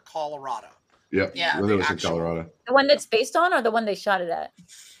Estes Park, Colorado. Yep. Yeah. In Colorado. The one that's based on, or the one they shot it at?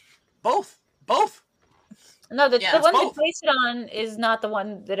 Both. No, the one they based it on is not the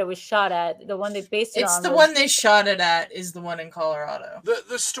one that it was shot at. The one they based it on. It's the one they shot it at is the one in Colorado.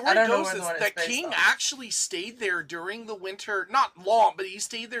 The story goes is that King actually stayed there during the winter, not long, but he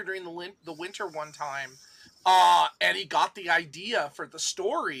stayed there during the winter one time. And he got the idea for the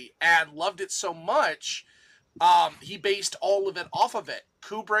story and loved it so much, he based all of it off of it.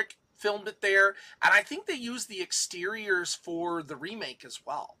 Kubrick filmed it there, and I think they used the exteriors for the remake as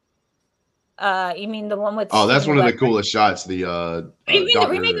well. You mean the one with? Oh, that's one of the coolest shots. The do you mean the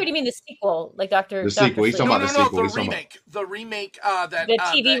remake, or do you mean the sequel, like Doctor? The sequel. He's talking about the sequel. The remake. The remake. That the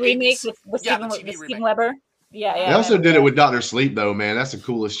TV remake with Steven Weber. Yeah. They also did it with Dr. Sleep, though, man. That's the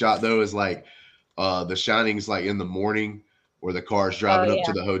coolest shot, though. Is like the Shining's like in the morning where the car's driving up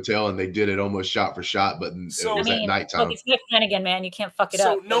to the hotel, and they did it almost shot for shot, but it was at nighttime. Look, it's Nick Flanagan, man. You can't fuck it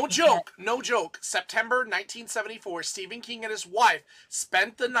up. So no joke. September 1974, Stephen King and his wife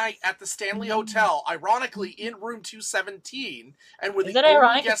spent the night at the Stanley Hotel, ironically in room 217, and were the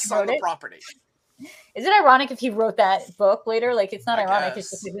only guests on the property. Is it ironic if he wrote that book later? Like, it's not ironic.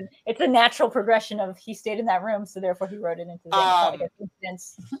 It's just it's a natural progression of he stayed in that room, so therefore he wrote it into the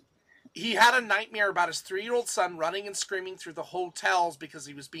He had a nightmare about his 3-year-old son running and screaming through the hotels because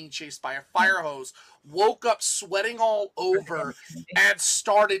he was being chased by a fire hose, woke up sweating all over, and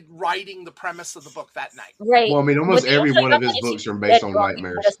started writing the premise of the book that night. Right. Well, I mean, almost every one of his books are based on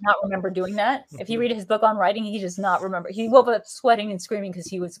nightmares. He does not remember doing that. If you read his book on writing, he does not remember. He woke up sweating and screaming because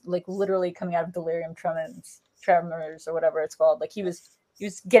he was like literally coming out of delirium tremors or whatever it's called. Like he was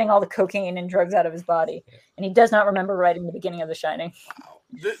getting all the cocaine and drugs out of his body, and he does not remember writing the beginning of The Shining. Wow.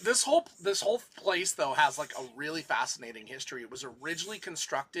 This whole place though has like a really fascinating history. It was originally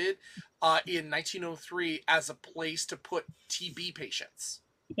constructed in 1903 as a place to put TB patients.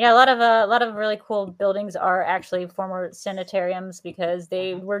 Yeah, a lot of really cool buildings are actually former sanitariums because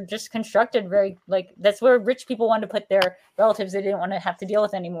they were just constructed very like that's where rich people wanted to put their relatives they didn't want to have to deal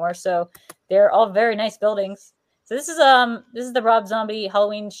with anymore. So they're all very nice buildings. So this is the Rob Zombie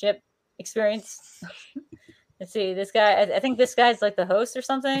Halloween ship experience. Let's see, this guy, I think this guy's like the host or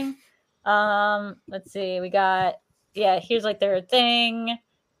something. Let's see, we got, here's like their thing.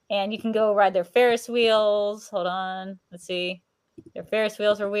 And you can go ride their Ferris wheels. Hold on, let's see. Their Ferris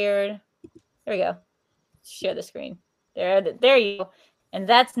wheels are weird. There we go. Share the screen. There you go. And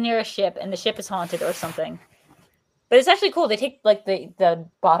that's near a ship, and the ship is haunted or something. But it's actually cool. They take like the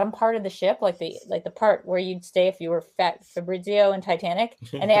bottom part of the ship, like the part where you'd stay if you were Fat Fabrizio in Titanic,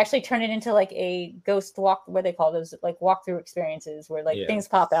 and they actually turn it into like a ghost walk. What they call those, like walkthrough experiences where like things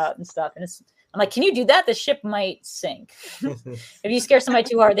pop out and stuff. And I'm like, can you do that? The ship might sink. If you scare somebody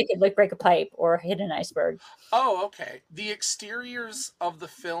too hard, they could like break a pipe or hit an iceberg. Oh, okay. The exteriors of the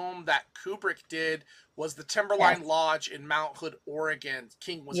film that Kubrick did was the Timberline Lodge in Mount Hood, Oregon.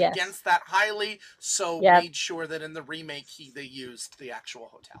 King was against that highly, so made sure that in the remake they used the actual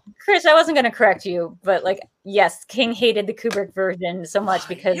hotel. Chris, I wasn't going to correct you, but like, yes, King hated the Kubrick version so much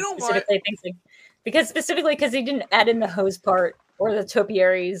because specifically because he didn't add in the hose part or the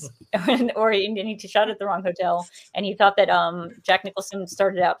topiaries, or he shot at the wrong hotel, and he thought that Jack Nicholson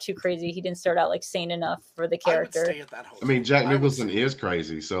started out too crazy. He didn't start out like sane enough for the character. I would stay at that hotel. I mean, Jack Nicholson is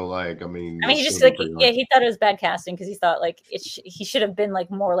crazy, so like, I mean, he just like he thought it was bad casting because he thought like he should have been like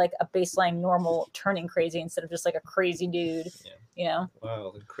more like a baseline normal turning crazy instead of just like a crazy dude. Yeah. You know?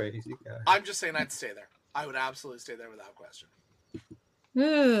 Wow, the crazy guy. I'm just saying, I'd stay there. I would absolutely stay there without question.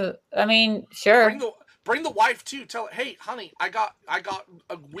 I mean, sure. Bring the wife too. Tell her, hey, honey, I got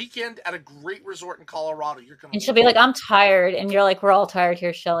a weekend at a great resort in Colorado. You're gonna. And she'll be like, I'm tired, and you're like, we're all tired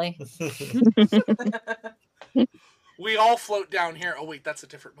here, Shelley. We all float down here. Oh wait, that's a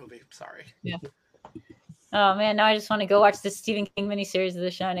different movie. Sorry. Yeah. Oh man, now I just want to go watch the Stephen King miniseries of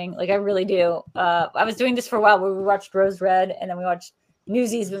The Shining. Like I really do. I was doing this for a while where we watched Rose Red and then we watched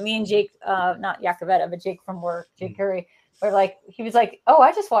Newsies, but me and Jake, not Yakavetta, but Jake from work, Jake Curry, were like, he was like, oh,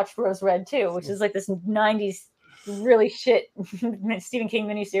 I just watched Rose Red too, which is like this 90s really shit Stephen King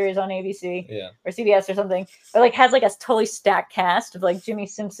miniseries on ABC or CBS or something, but like has like a totally stacked cast of like Jimmy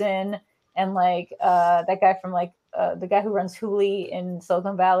Simpson and like that guy from like the guy who runs Hulu in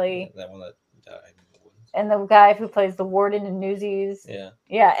Silicon Valley. That one that died. And the guy who plays the warden in Newsies.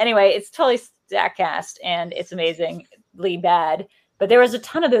 Yeah. Anyway, it's totally stacked cast and it's amazingly bad. But there was a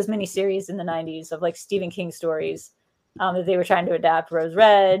ton of those miniseries in the 90s of like Stephen King stories that they were trying to adapt. Rose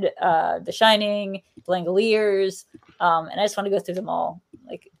Red, The Shining, The Langoliers. And I just want to go through them all.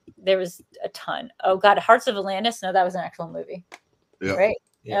 Like there was a ton. Oh God, Hearts of Atlantis. No, that was an actual movie. Yeah. Right?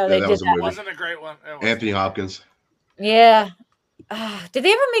 Yeah, they that did was a movie. It wasn't a great one. Anthony Hopkins. Yeah. Did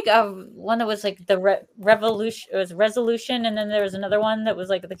they ever make one that was like the Revolution? It was Resolution, and then there was another one that was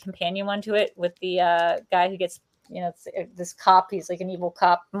like the companion one to it with the guy who gets, you know, this cop. He's like an evil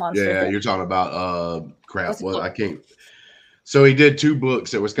cop monster. Yeah, you're talking about crap. Well, I can't. So he did two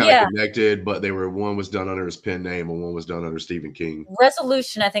books that was kind of connected, but one was done under his pen name and one was done under Stephen King.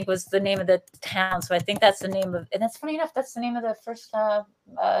 Resolution, I think, was the name of the town. So I think that's the name of, and that's funny enough. That's the name of the first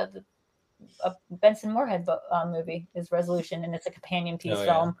Benson Moorhead movie is Resolution, and it's a companion piece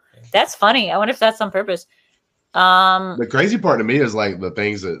film. Yeah. That's funny. I wonder if that's on purpose. The crazy part to me is like the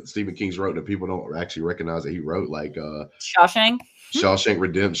things that Stephen King's wrote that people don't actually recognize that he wrote, like Shawshank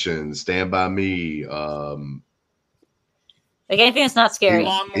Redemption, Stand By Me, like anything that's not scary.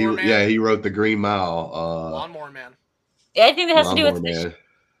 He wrote The Green Mile, Lawnmower Man. Yeah, anything that has to do with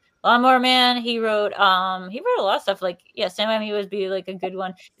Lawnmower Man. He wrote a lot of stuff. Like Stand By Me would be like a good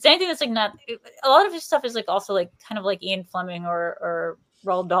one. It's anything that's like not. A lot of his stuff is like also like kind of like Ian Fleming or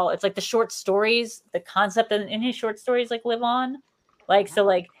Roald Dahl. It's like the short stories, the concept in his short stories like live on. Like so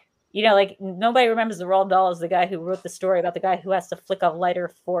like, you know, like nobody remembers the Roald Dahl as the guy who wrote the story about the guy who has to flick a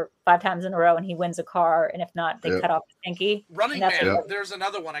lighter 5 times in a row and he wins a car, and if not, they cut off his pinky. Running Man. There's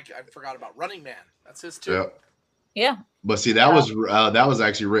another one I forgot about. Running Man. That's his too. Yeah. But see, that was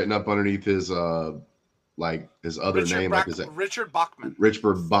actually written up underneath his like his other name. Richard Bachman.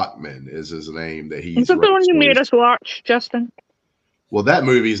 Richard Bachman is his name that he. Is that the one you made us watch, Justin? Well, that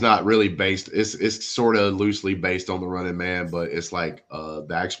movie is not really based. It's sort of loosely based on The Running Man, but it's like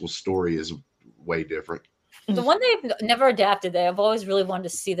the actual story is way different. The one they've never adapted that I've always really wanted to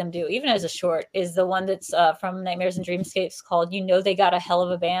see them do, even as a short, is the one that's from Nightmares and Dreamscapes called "You Know They Got a Hell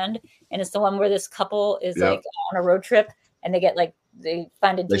of a Band," and it's the one where this couple is like on a road trip and they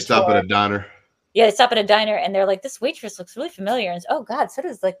find a. They stop at a diner. Yeah, they stop at a diner and they're like, this waitress looks really familiar. And oh God, so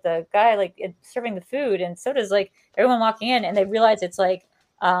does like the guy like serving the food, and so does like everyone walking in, and they realize it's like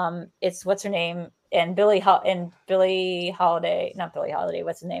it's what's her name and Billie Holiday, not Billie Holiday,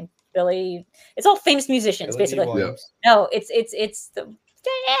 what's his name? Billy. It's all famous musicians, basically. No, it's the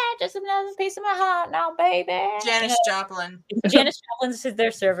just another piece of my heart now, baby. Janis Joplin. Janis Joplin's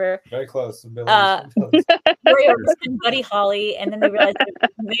their server. Very close. Buddy Holly, and then they realize that the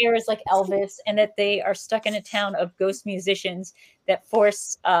mayor is like Elvis, and that they are stuck in a town of ghost musicians that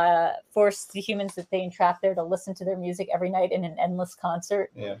force the humans that they entrap there to listen to their music every night in an endless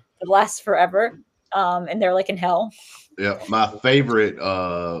concert. Yeah, it lasts forever. And they're like in hell. Yeah, my favorite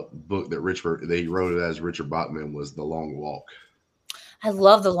book that he wrote it as Richard Bachman was The Long Walk. I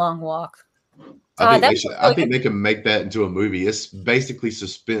love The Long Walk. I think they can make that into a movie. It's basically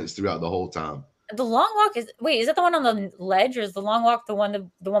suspense throughout the whole time. The Long Walk is that the one on the ledge, or is The Long Walk the one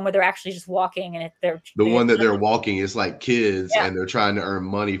where they're actually just walking and they're walking? It's like kids and they're trying to earn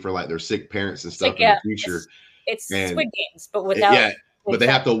money for like their sick parents and stuff in the future. It's Squid Games, but without. But they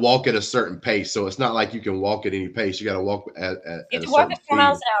have to walk at a certain pace, so it's not like you can walk at any pace. You got to walk at you have to walk at 4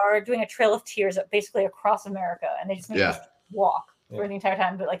 miles an hour, doing a trail of tears basically across America, and they just make you walk for the entire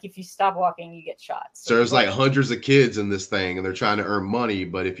time. But like if you stop walking, you get shot. So there's like hundreds of kids in this thing, and they're trying to earn money.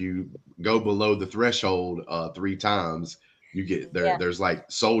 But if you go below the threshold 3 times, You get there. There's like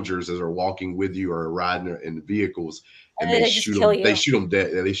soldiers that are walking with you or riding in vehicles, and they shoot them. They shoot them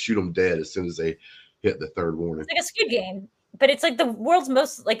dead. They shoot them dead as soon as they hit the third warning. It's like a Squid Game, but it's like the world's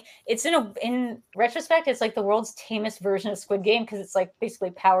most like it's in retrospect, it's like the world's tamest version of Squid Game because it's like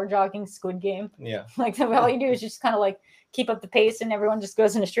basically power jogging Squid Game. Yeah, like all you do is just kind of like keep up the pace, and everyone just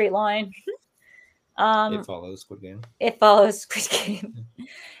goes in a straight line. It follows Squid Game. It follows Squid Game.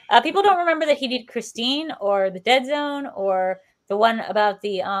 People don't remember that he did Christine or The Dead Zone or the one about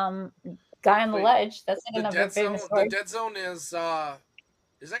the guy on the ledge. That's like another famous story. The Dead Zone is that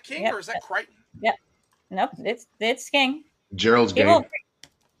King or is that Crichton? Yep. Nope. It's King. Gerald's Game.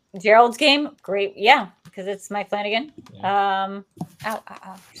 Gerald's Game. Great. Yeah, because it's Mike Flanagan. Yeah.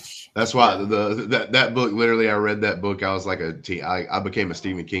 That's why that book, literally, I read that book. I was like a teen. I became a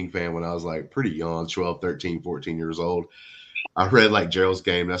Stephen King fan when I was like pretty young, 12, 13, 14 years old. I read like Gerald's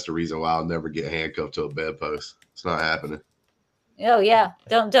Game. That's the reason why I'll never get handcuffed to a bedpost. It's not happening. Oh yeah,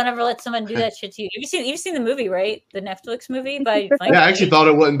 don't ever let someone do that shit to you. You've seen the movie, right? The Netflix movie by I actually thought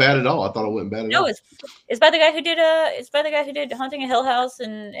it wasn't bad at all. I thought it wasn't bad at all. No, it's by the guy who did Haunting a Hill House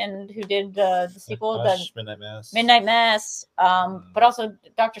and who did the sequel, Midnight Mass. But also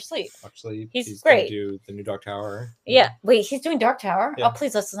Dr. Sleep. Dr. Sleep. He's great. Do the new Dark Tower. Yeah. Wait, he's doing Dark Tower. Yeah. Oh,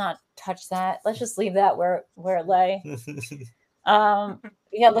 please, let's not touch that. Let's just leave that where it lay.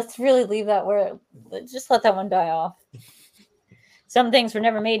 Yeah, let's really leave that just let that one die off. Some things were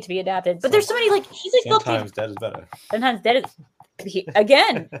never made to be adapted, but there's so many like he's like sometimes dead is better. Sometimes dead is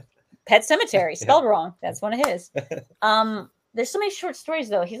again. Pet Cemetery spelled wrong. That's one of his. There's so many short stories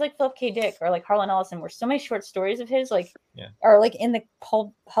though. He's like Philip K. Dick or like Harlan Ellison, where so many short stories of his like are like in the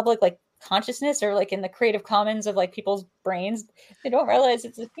public like consciousness or like in the creative commons of like people's brains. They don't realize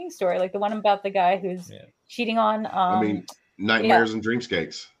it's a King story, like the one about the guy who's cheating on. Nightmares and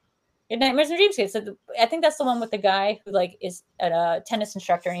Dreamscapes. Nightmares and Dreamscapes. So I think that's the one with the guy who like is a tennis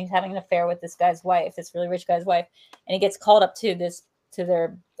instructor and he's having an affair with this guy's wife, this really rich guy's wife, and he gets called up to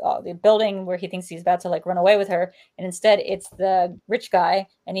their the building where he thinks he's about to like run away with her, and instead it's the rich guy,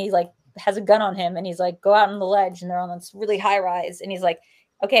 and he like has a gun on him, and he's like, go out on the ledge, and they're on this really high rise, and he's like,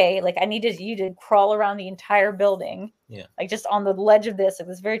 okay, like I needed you to crawl around the entire building, like just on the ledge of this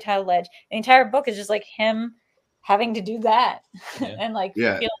very tall ledge. The entire book is just like him having to do that and like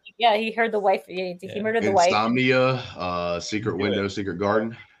he heard the wife he murdered the wife. Insomnia, Secret Window, Secret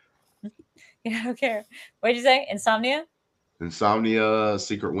Garden. I don't care. What did you say? Insomnia,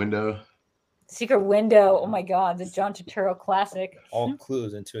 Secret Window. Oh my god, the John Turturro classic. All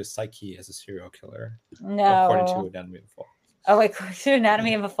clues into his psyche as a serial killer. No, according to Anatomy of a Fall. Oh, according to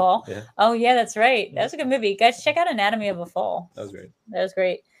Anatomy of a Fall. Yeah. Oh yeah, that's right. That's a good movie, guys. Check out Anatomy of a Fall. That was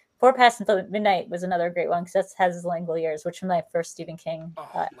great. 4 Past Until Midnight was another great one because that has his Langoliers, which was my first Stephen King.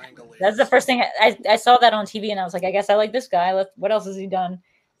 That's the first thing I saw that on TV, and I was like, I guess I like this guy. What else has he done?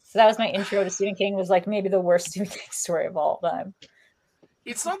 So that was my intro to Stephen King. Was like maybe the worst Stephen King story of all time.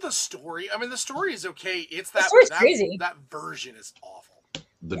 It's not the story. I mean, the story is okay. It's that crazy. That version is awful.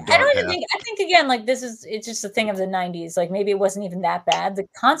 I think again, like it's just a thing of the 90s. Like maybe it wasn't even that bad. The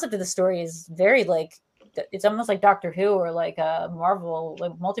concept of the story is very like. It's almost like Doctor Who or like a Marvel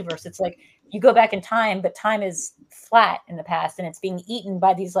like multiverse. It's like you go back in time, but time is flat in the past and it's being eaten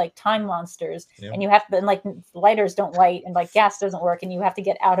by these like time monsters. And you have to, and like lighters don't light and like gas doesn't work. And you have to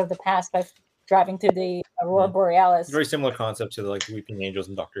get out of the past by driving through the Aurora Borealis. Very similar concept to the like Weeping Angels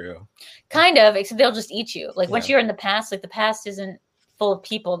and Doctor Who. Kind of, except they'll just eat you. Like once you're in the past, like the past isn't full of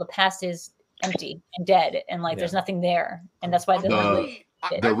people. The past is empty and dead. And like there's nothing there. And that's why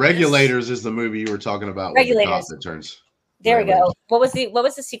The Regulators is the movie you were talking about. Regulators. That turns. There we go. What was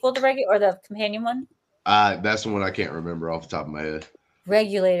the sequel to or the companion one? That's the one I can't remember off the top of my head.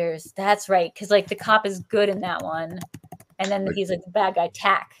 Regulators. That's right. Because like the cop is good in that one, and then he's like the bad guy.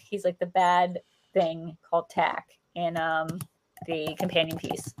 Tack. He's like the bad thing called Tack in the companion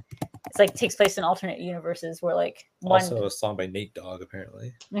piece. It's like takes place in alternate universes where like also a song by Nate Dogg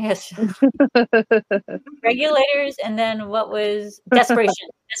apparently. Yes. Regulators, and then what was Desperation?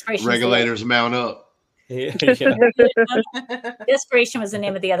 Regulators mount up. Yeah. Desperation was the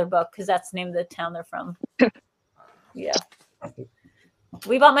name of the other book because that's the name of the town they're from. Yeah.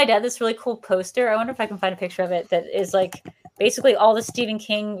 We bought my dad this really cool poster. I wonder if I can find a picture of it that is like basically all the Stephen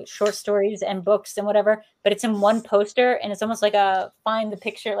King short stories and books and whatever, but it's in one poster and it's almost like a find the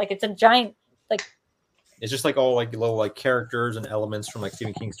picture. Like it's a giant, like it's just like all like little like characters and elements from like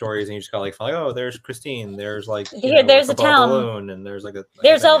Stephen King stories, and you just gotta like find, oh, there's Christine, there's like there's a town balloon, and there's like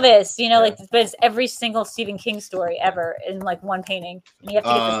there's Elvis, like but it's every single Stephen King story ever in like one painting. And you have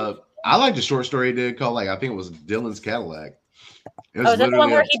to I like the short story he did called like I think it was Dylan's Cadillac. Oh, is that the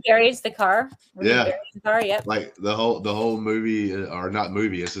one where he buries the car? Yeah. The car? Yep. Like the whole movie, or not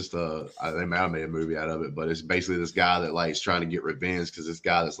movie, it's just they might have made a movie out of it, but it's basically this guy that like is trying to get revenge because this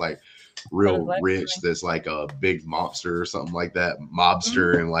guy that's like real rich, that's like a big mobster or something like that,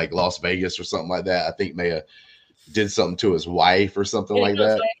 mobster in like Las Vegas or something like that. I think may have did something to his wife or something like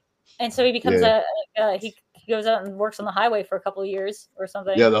that. And so he becomes he goes out and works on the highway for a couple of years or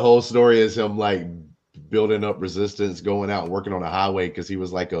something. Yeah, the whole story is him like building up resistance, going out and working on a highway because he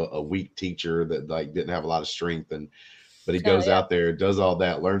was like a weak teacher that like didn't have a lot of strength, but he goes out there, does all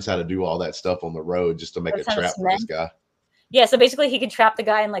that, learns how to do all that stuff on the road just to make a trap for this guy. Yeah, so basically he can trap the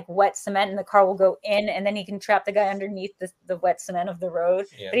guy in like wet cement and the car will go in, and then he can trap the guy underneath the wet cement of the road.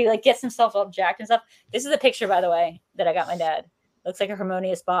 Yeah. But he like gets himself all jacked and stuff. This is a picture, by the way, that I got my dad. Looks like a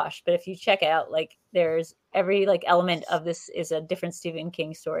harmonious Bosch, but if you check out, like, there's every like element of this is a different Stephen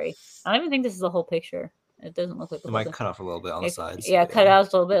King story. I don't even think this is the whole picture. It doesn't look like it might cut off a little bit on the sides. Yeah, cut out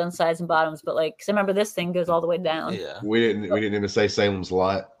a little bit on the sides and bottoms, but like, cause I remember this thing goes all the way down. Yeah, we didn't even say Salem's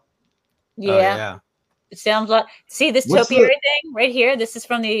Lot. Yeah, Salem's Lot. See this topiary thing right here? This is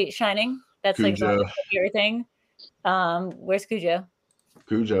from The Shining. That's Cujo. Like the topiary thing. Where's Cujo?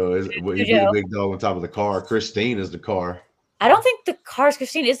 Cujo is the big dog on top of the car. Christine is the car. I don't think the car's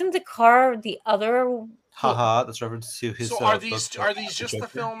Christine. Isn't the car the other? Haha, that's reference to his. So are these just the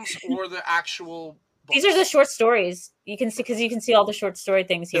films or the actual? Books? These are the short stories. You can see because you can see all the short story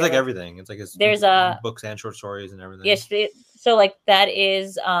things here. It's like everything. It's like there's books and short stories and everything. Yes. So like that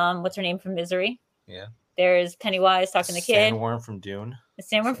is what's her name from Misery? Yeah. There's Pennywise talking to the kid. Sandworm from Dune. The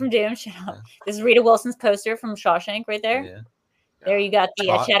Sandworm from Dune. Shut up. Yeah. This is Rita Wilson's poster from Shawshank right there. Yeah. There you got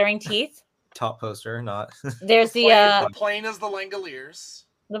the chattering teeth. Top poster, not. There's the plane is the Langoliers.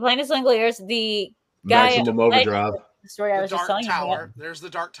 The plane is Langoliers. The guy Maximum Overdrive. The story I was just telling you. There's the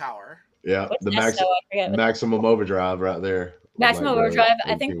Dark Tower. Yeah, the Maximum Overdrive right there. Maximum Overdrive.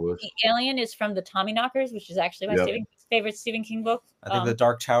 I think the alien is from the Tommyknockers, which is actually my favorite Stephen King book. I think the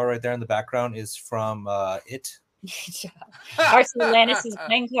Dark Tower right there in the background is from It. Arts Atlantis is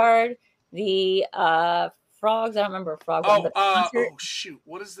playing card. The frogs. I don't remember a frog. Shoot!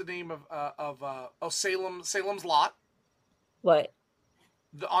 What is the name of Salem's Lot? What?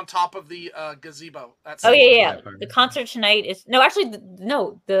 On top of the gazebo. That's The concert tonight is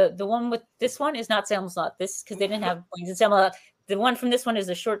the one with this one is not Salem's Lot. This because they didn't have planes in Salem's Lot. The one from this one is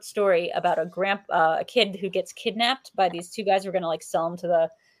a short story about a kid who gets kidnapped by these two guys who are going to like sell him to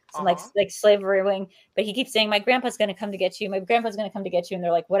some like slavery wing, but he keeps saying, "My grandpa's going to come to get you. My grandpa's going to come to get you." And they're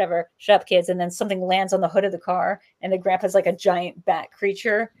like, "Whatever, shut up, kids." And then something lands on the hood of the car, and the grandpa's like a giant bat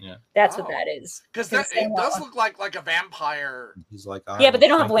creature. Yeah, that's what that is. Because it does look like a vampire. He's like, but they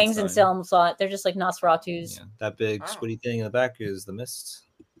don't have wings in Salem's Lot. They're just like Nosferatus. Yeah, that big squiddy thing in the back is the mist.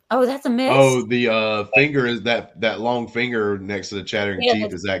 Oh, that's a mist. Oh, the finger is that long finger next to the chattering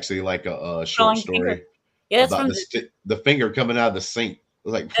teeth is actually like a short story. Finger. Yeah, that's about from the finger coming out of the sink.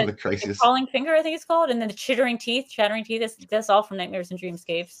 Like the craziest. Crawling finger, I think it's called, and then the chattering teeth. That's all from Nightmares and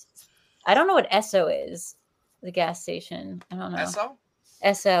Dreamscapes. I don't know what Esso is. The gas station. I don't know.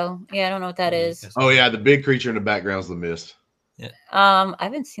 Esso. Yeah, I don't know what that is. Oh yeah, the big creature in the background is the mist. Yeah. I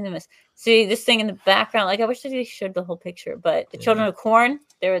haven't seen the mist. See this thing in the background. Like I wish they showed the whole picture, but the Children of Corn.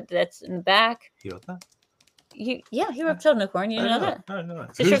 That's in the back. You wrote that? He wrote Children of Corn. You know that? I know.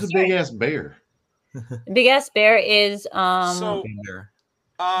 Who's the big ass bear? The big ass bear is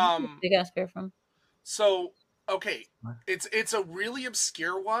big ass bear from. So okay, it's a really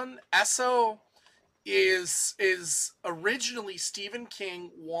obscure one. Esso is originally Stephen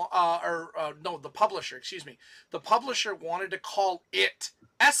King the publisher. Excuse me. The publisher wanted to call it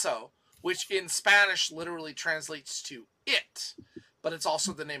Esso, which in Spanish literally translates to it, but it's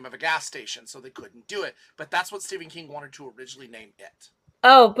also the name of a gas station, so they couldn't do it. But that's what Stephen King wanted to originally name it.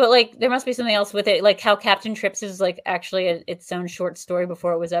 Oh, but like there must be something else with it, like how Captain Trips is like actually its own short story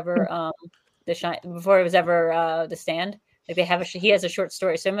before it was ever The Stand. Like he has a short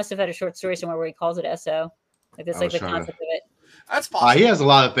story, so he must have had a short story somewhere where he calls it SO. Like that's like the concept of it. That's possible. He has a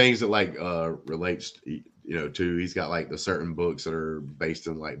lot of things that like relates, to. He's got like the certain books that are based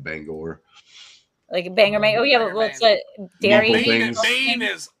in like Bangor. Like Bangor, Maine. Oh yeah, well it's Dairy. Maine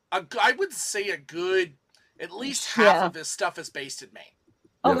is I would say a good at least half of his stuff is based in Maine.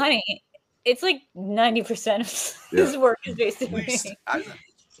 Oh, honey, it's like 90% of his work is based in Maine.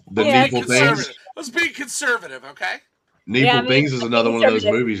 The Needful Things. Let's be conservative, okay? Needful Things is another one of those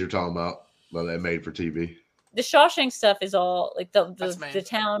movies you're talking about that they made for TV. The Shawshank stuff is all like the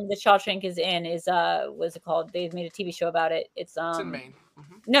town the Shawshank is in is what's it called? They made a TV show about it. It's in Maine.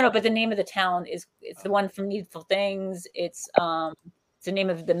 Mm-hmm. No, but the name of the town it's the one from Needful Things. It's the name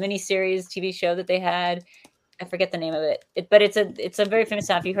of the miniseries TV show that they had. I forget the name of it. But it's a very famous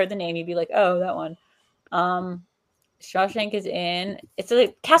town. If you heard the name, you'd be like, oh, that one. Shawshank is in. It's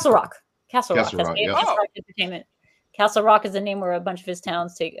a Castle Rock. Castle Rock. That's Yep. Castle Rock Entertainment. Castle Rock is the name where a bunch of his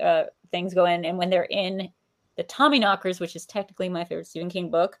towns take things go in, and when they're in the Tommyknockers, which is technically my favorite Stephen King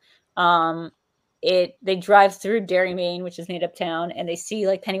book, they drive through Derry, Maine, which is made up town, and they see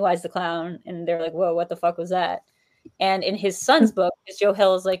like Pennywise the clown, and they're like, "Whoa, what the fuck was that?" And in his son's book, because Joe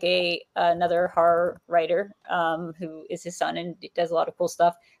Hill is like another horror writer who is his son and does a lot of cool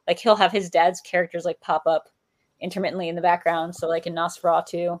stuff. Like he'll have his dad's characters like pop up intermittently in the background. So like in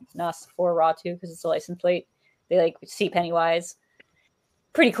Nosferatu, because it's a license plate, they like see Pennywise.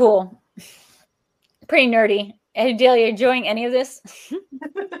 Pretty cool. Pretty nerdy. Hey, Delia, enjoying any of this?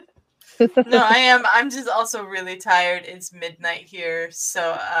 No, I am. I'm just also really tired. It's midnight here,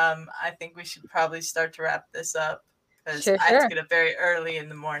 so I think we should probably start to wrap this up because I have to get up very early in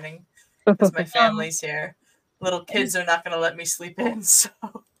the morning because my family's here. Little kids are not going to let me sleep in. So,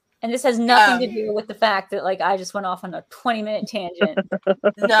 and this has nothing to do with the fact that like I just went off on a 20-minute tangent.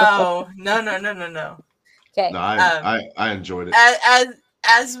 No. Okay. No, I enjoyed it.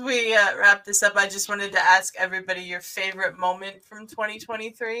 As we wrap this up, I just wanted to ask everybody your favorite moment from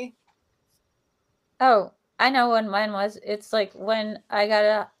 2023. Oh, I know when mine was. It's like when I got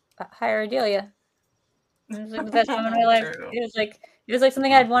to hire Adelia. It was like the best moment of my life. It was like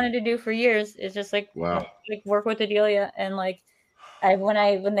something I'd wanted to do for years. It's just like, wow. Like work with Adelia, and like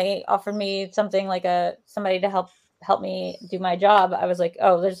when they offered me something like somebody to help me do my job, I was like,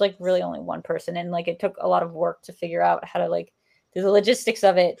 oh, there's like really only one person, and like it took a lot of work to figure out how to like do the logistics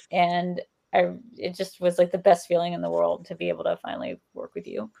of it, and it just was like the best feeling in the world to be able to finally work with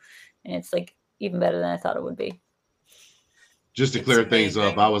you, and it's like even better than I thought it would be. Just to clear things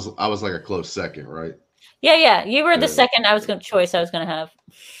up, I was like a close second, right? Yeah. You were the second I was going to have.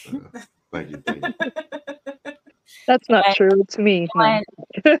 Thank you. That's not true. It's me. When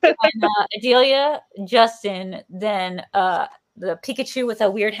Adelia, Justin, then the Pikachu with a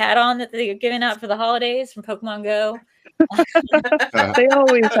weird hat on that they're giving out for the holidays from Pokemon Go. They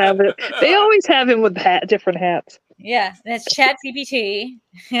always have it. They always have him with different hats. Yeah, and it's ChatGPT,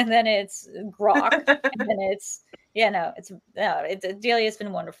 and then it's Grok, and then it's Delia's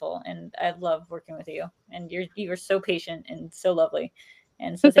been wonderful, and I love working with you, and you are so patient and so lovely,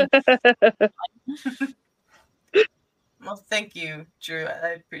 and so thank you. Well, thank you, Drew.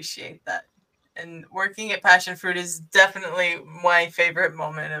 I appreciate that. And working at Passion Fruit is definitely my favorite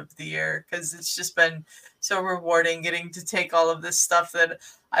moment of the year because it's just been so rewarding getting to take all of this stuff that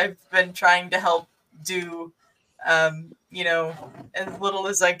I've been trying to help do, as little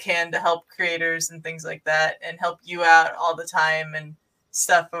as I can to help creators and things like that and help you out all the time and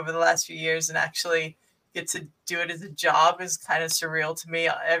stuff over the last few years and actually get to do it as a job is kind of surreal to me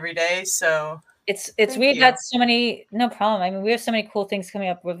every day. So we've got so many, no problem. I mean, we have so many cool things coming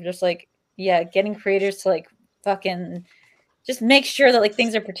up with just like, getting creators to like fucking just make sure that like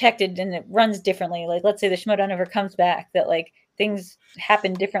things are protected and it runs differently. Like, let's say the Schmodown never comes back, that like things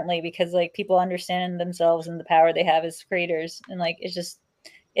happen differently because like people understand themselves and the power they have as creators. And like, it's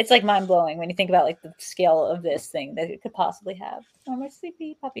like mind blowing when you think about like the scale of this thing that it could possibly have. Oh, my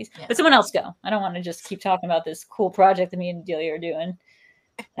sleepy puppies. Yeah. But someone else go. I don't want to just keep talking about this cool project that me and Delia are doing.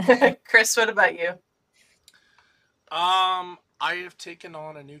 Chris, what about you? I have taken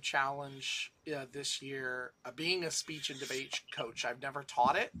on a new challenge this year, being a speech and debate coach. I've never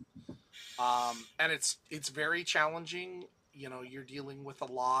taught it, and it's very challenging. You know, you're dealing with a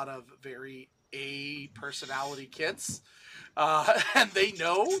lot of very A personality kids, and they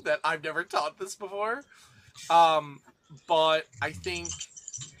know that I've never taught this before. But I think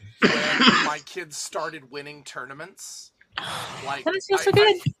when my kids started winning tournaments, like that feels so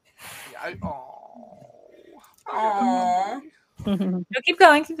good. Aww. No, keep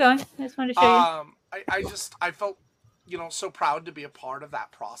going. I just wanted to show you. I felt, so proud to be a part of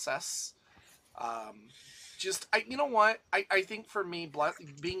that process. You know what? I think for me,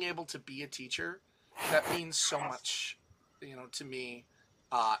 being able to be a teacher, that means so much, to me.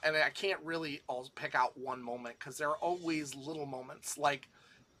 And I can't really pick out one moment because there are always little moments. Like,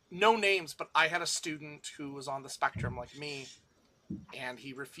 no names, but I had a student who was on the spectrum like me, and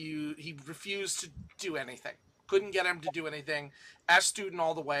he refused to do anything. Couldn't get him to do anything. S student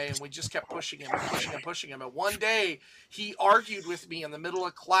all the way, and we just kept pushing him. And one day, he argued with me in the middle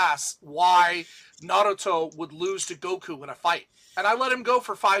of class why Naruto would lose to Goku in a fight. And I let him go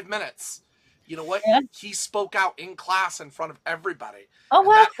for 5 minutes. You know what? Yeah. He spoke out in class in front of everybody. Oh,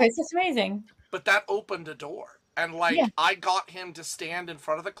 wow, Chris, that's amazing. But that opened a door. And, I got him to stand in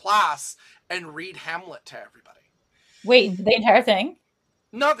front of the class and read Hamlet to everybody. Wait, the entire thing?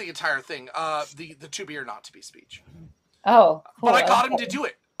 Not the entire thing. The to be or not to be speech. Oh, cool. But I got him to do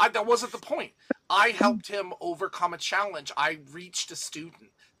it. That wasn't the point. I helped him overcome a challenge. I reached a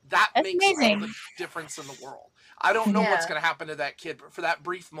student. That's makes amazing. All the difference in the world. I don't know what's going to happen to that kid, but for that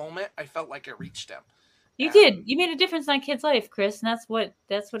brief moment, I felt like it reached him. You did. You made a difference in that kid's life, Chris, and that's what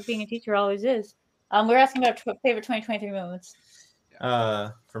being a teacher always is. We're asking about favorite 2023 moments.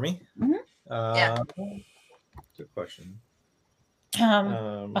 For me? Mm-hmm. Good question.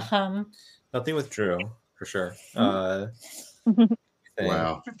 Nothing with Drew, for sure. Wow.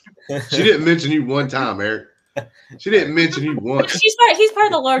 She didn't mention you one time, Eric. She didn't mention you once. He's part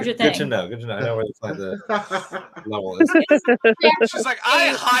of the larger thing. Good to know. I know where the level is. She's like,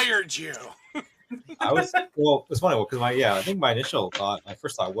 I hired you. It's funny because I think my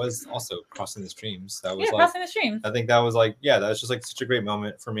first thought was also crossing the streams. That was crossing the streams. I think that was that was just such a great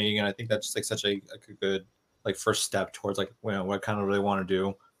moment for me, and I think that's just such a good first step towards what I kind of really want to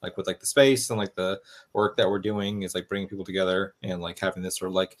do, with the space and the work that we're doing is bringing people together and having this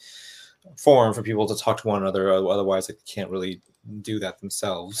sort of forum for people to talk to one another. Otherwise, they can't really do that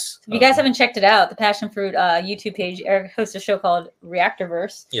themselves. If you guys haven't checked it out, the Passion Fruit YouTube page, Eric hosts a show called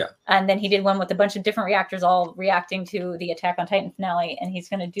Reactorverse. Yeah. And then he did one with a bunch of different reactors all reacting to the Attack on Titan finale, and he's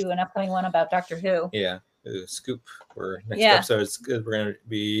going to do an upcoming one about Doctor Who. Yeah. Scoop. Next episode, we're going to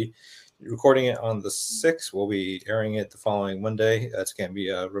be recording it on the 6th. We'll be airing it the following Monday. That's going to be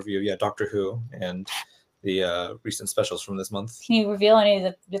a review of Doctor Who and the recent specials from this month. Can you reveal any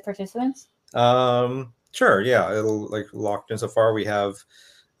of the participants? Sure. Yeah, it'll locked in so far. We have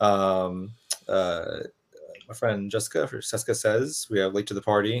my friend Jessica for Seska Says. We have Late to the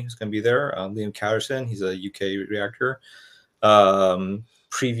Party. Who's going to be there. Liam Catterson. He's a UK reactor.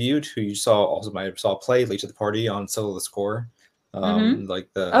 Previewed, who you might have saw play Late to the Party on Settle the Score.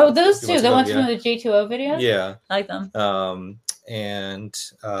 Those two, the ones from the J2O videos. Yeah, I like them. And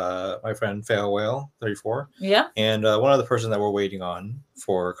my friend Fail Whale 34. Yeah. And one other person that we're waiting on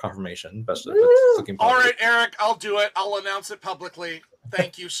for confirmation. All right, Eric, I'll do it. I'll announce it publicly.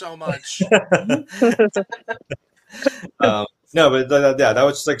 Thank you so much. No, but that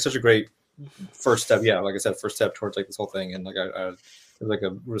was just such a great first step. Yeah, like I said, first step towards this whole thing, and it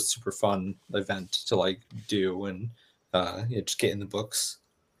was a super fun event to do and just get in the books.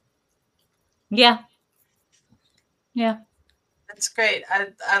 Yeah. It's great.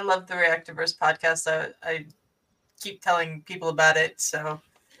 I love the Reactiverse podcast. I keep telling people about it, so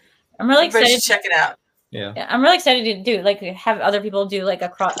I'm really excited to check it out. Yeah, I'm really excited to do have other people do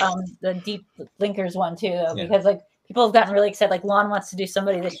the deep linkers one too, because people have gotten really excited. Lon wants to do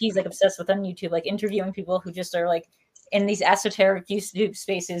somebody that he's obsessed with on YouTube, interviewing people who just are in these esoteric YouTube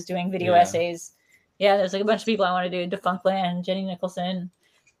spaces doing video essays. Yeah, there's a bunch of people I want to do. Defunctland, Jenny Nicholson,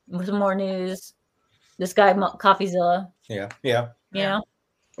 with some more news. This guy, Coffeezilla. Yeah. You know?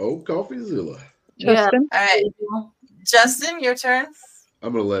 Oh, Coffeezilla. Justin? Yeah. All right. Justin, your turn.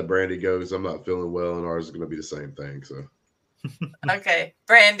 I'm going to let Brandy go because I'm not feeling well, and ours is going to be the same thing. So. Okay.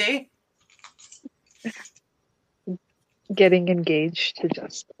 Brandy. Getting engaged to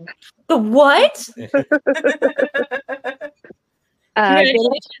Justin. The what?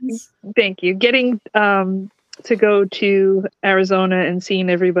 Thank you. Getting to go to Arizona and seeing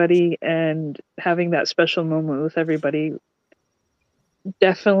everybody and having that special moment with everybody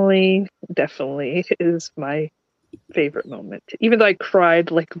definitely is my favorite moment. Even though I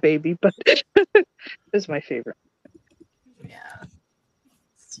cried like a baby, but it was my favorite. Yeah.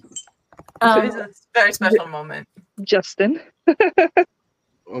 It's a very special moment. Justin. I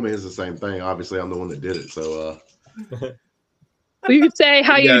mean, it's the same thing. Obviously, I'm the one that did it, so well, you could say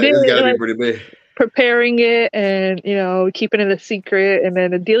how you did it. It's got to be pretty big. Preparing it and keeping it a secret, and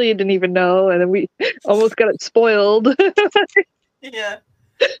then Adelia didn't even know, and then we almost got it spoiled. Yeah.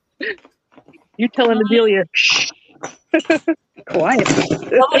 You telling Adelia, shh. Quiet.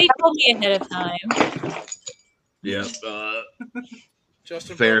 Nobody told me ahead of time. Yeah.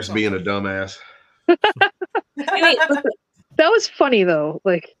 Justin Ferris being a dumbass. Wait. That was funny though.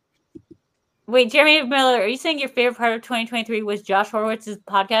 Wait, Jeremy Miller, are you saying your favorite part of 2023 was Josh Horowitz's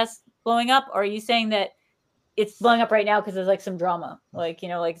podcast blowing up, or are you saying that it's blowing up right now because there's some drama,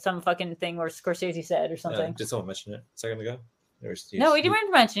 some fucking thing where Scorsese said or something? Did someone mention it a second ago? No, we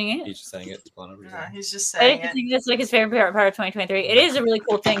didn't mentioning it. He's just saying it. It's blowing up. No, he's just saying it. That's his favorite part of 2023. It is a really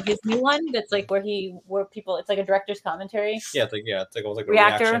cool thing. His new one that's where people, it's a director's commentary. Yeah, it's almost a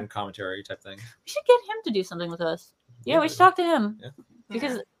reaction commentary type thing. We should get him to do something with us. Yeah, we should talk to him. Yeah.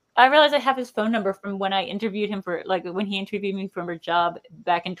 Because I realized I have his phone number from when I interviewed him for when he interviewed me for a job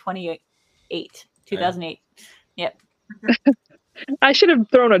back in 2008. Yep. I should have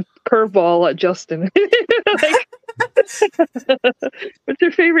thrown a curveball at Justin. What's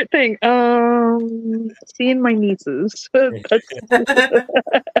your favorite thing? Seeing my nieces.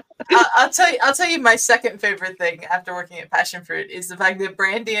 I'll tell you my second favorite thing after working at Passion Fruit is the fact that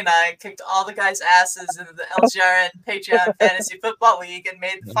Brandy and I kicked all the guys' asses in the LGRN Patreon Fantasy Football League and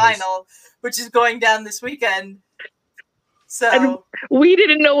made the final, which is going down this weekend. So and we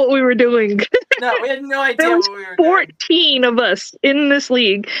didn't know what we were doing. No, we had no idea what we were 14 of us in this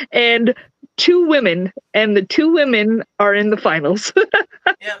league and 2 women, and the 2 women are in the finals.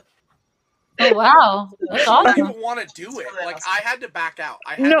 Yep. Oh wow, that's awesome. I didn't even want to do it. Like I had to back out.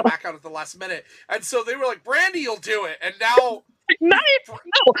 I had to back out at the last minute, and so they were like, "Brandy, you'll do it." And now,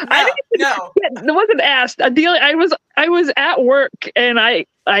 I wasn't asked. Adelia, I was at work, and I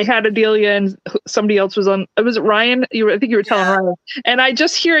had Adelia, and somebody else was on. Was it Ryan? I think you were telling Ryan. And I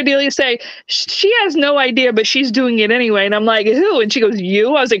just hear Adelia say, "She has no idea, but she's doing it anyway." And I'm like, "Who?" And she goes,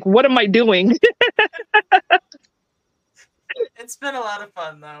 "You." I was like, "What am I doing?" It's been a lot of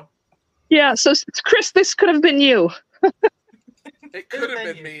fun, though. Yeah, so Chris, this could have been you. It could have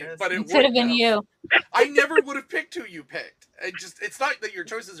been me, but it could have been you. I never would have picked who you picked. It's not that your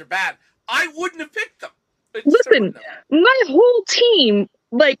choices are bad. I wouldn't have picked them. Listen, my whole team,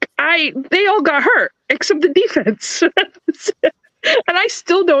 they all got hurt except the defense. And I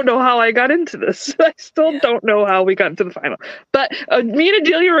still don't know how I got into this. I still don't know how we got into the final. But me and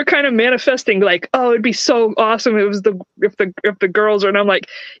Adelia were kind of manifesting, like, "Oh, it'd be so awesome if the girls are." And I'm like,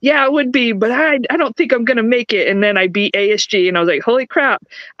 "Yeah, it would be, but I don't think I'm gonna make it." And then I beat ASG, and I was like, "Holy crap!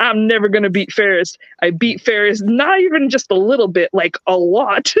 I'm never gonna beat Ferris." I beat Ferris, not even just a little bit, like a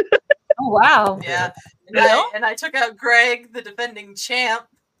lot. Oh wow! Yeah, and I took out Greg, the defending champ,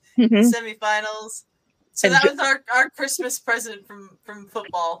 in the semifinals. So that was our Christmas present from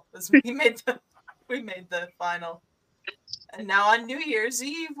football. We made the final, and now on New Year's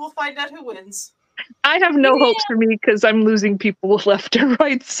Eve we'll find out who wins. I have no hopes for me because I'm losing people left and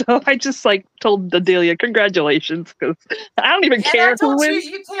right. So I just told Adelia, "Congratulations," because I don't even care who wins.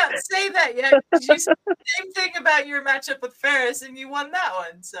 You can't say that yet. You said the same thing about your matchup with Ferris, and you won that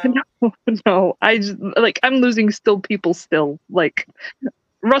one. So no, I'm losing people still.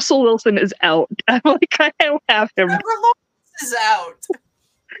 Russell Wilson is out. I'm like, I don't have him. Trevor Lawrence is out.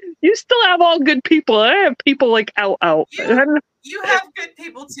 You still have all good people. I have people out. You have good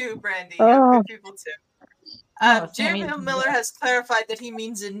people too, Brandy. You have good people too. Jeremy Miller has clarified that he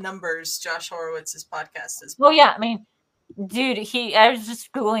means in numbers. Josh Horowitz's podcast is. Well, yeah, I mean, dude, I was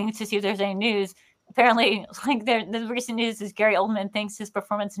just Googling to see if there's any news. Apparently, the recent news is Gary Oldman thinks his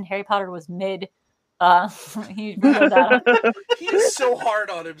performance in Harry Potter was mid. He revealed that. He's so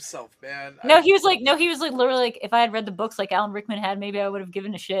hard on himself, man. He was literally like, if I had read the books like Alan Rickman had, maybe I would have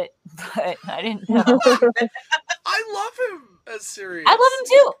given a shit, but I didn't know. I love him as serious. I love him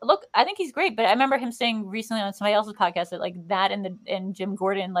too. Look, I think he's great, but I remember him saying recently on somebody else's podcast that that and Jim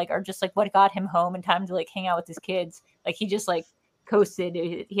Gordon are just what got him home in time to hang out with his kids. He just coasted.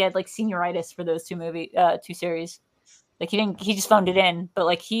 He had senioritis for those 2 series. He just phoned it in, but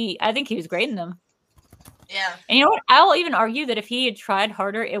I think he was great in them. Yeah. And you know what? I'll even argue that if he had tried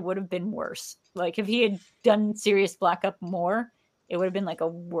harder, it would have been worse. If he had done Sirius Black Up more, it would have been a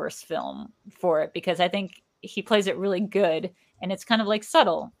worse film for it, because I think he plays it really good and it's kind of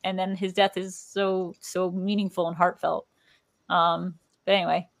subtle. And then his death is so meaningful and heartfelt. But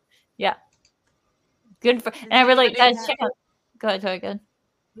anyway, yeah. Good for, and I really, guys, check out. Go ahead, Joey, good.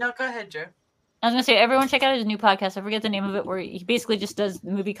 No, go ahead, Joe. I was gonna say, everyone check out his new podcast. I forget the name of it, where he basically just does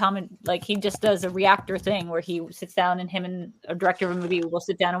movie comment. He just does a reactor thing where he sits down and him and a director of a movie will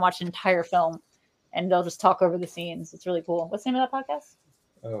sit down and watch an entire film, and they'll just talk over the scenes. It's really cool. What's the name of that podcast?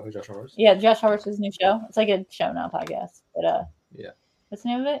 Oh, Josh Horowitz? Yeah, Josh Horowitz's new show. It's like a show now, podcast. But yeah. What's the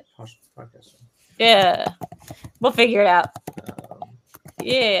name of it? Podcast. Yeah, we'll figure it out.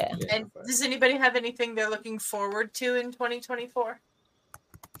 Yeah. And does anybody have anything they're looking forward to in 2024?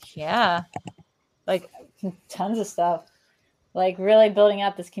 Yeah. Tons of stuff, really building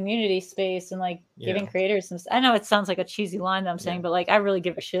out this community space and giving creators some. I know it sounds like a cheesy line that I'm saying, but I really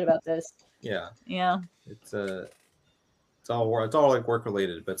give a shit about this. Yeah. Yeah. It's all work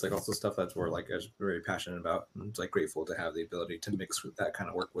related, but it's also stuff that's we're very passionate about. And it's grateful to have the ability to mix with that kind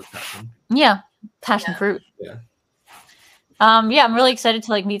of work with passion. Yeah, passion fruit. Yeah. I'm really excited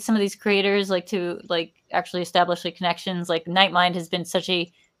to meet some of these creators, to actually establish connections. Nightmind has been such a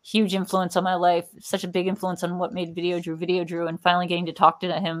huge influence on my life, such a big influence on what made Video Drew, and finally getting to talk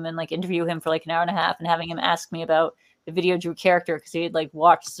to him and interview him for an hour and a half and having him ask me about the Video Drew character, because he had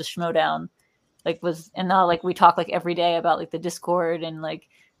watched the Schmodown, and now we talk every day about the Discord and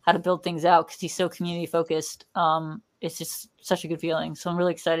how to build things out, because he's so community focused. It's just such a good feeling. So I'm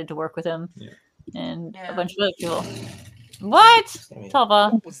really excited to work with him. Yeah. and a bunch of other people. What?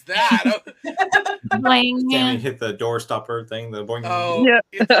 Tulpa. What was that? Sammy hit the door stopper thing. The boing. Oh, Yeah,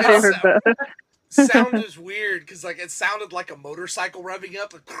 I heard that. Sound is weird because like it sounded like a motorcycle revving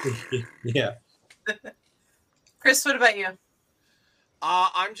up. Yeah. Chris, what about you?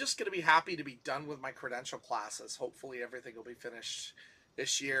 I'm just gonna be happy to be done with my credential classes. Hopefully everything will be finished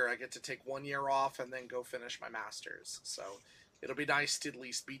this year. I get to take 1 year off and then go finish my master's. So it'll be nice to at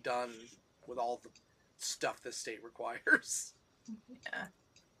least be done with all the stuff this state requires. Yeah.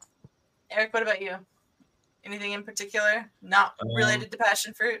 Eric, what about you? Anything in particular not related to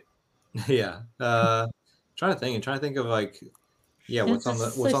passion fruit? Yeah. Trying to think of like, what's on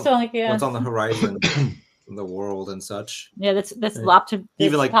the horizon in the world and such. Yeah, that's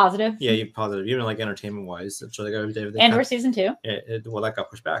even like positive. Yeah, positive. Even like entertainment wise, it's like and we're season 2. Well, that got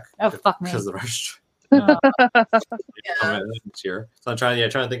pushed back. Oh fuck me! Because of the rush. Yeah. Next year. So I'm trying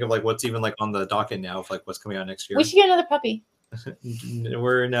to think of like what's even like on the docket now of like what's coming out next year. We should get another puppy.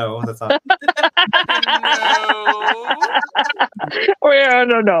 No, that's not. No.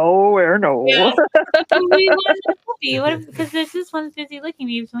 Yeah. We want a puppy. What if, because this one's busy licking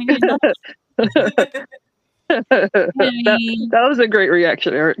me, so we need another. That was a great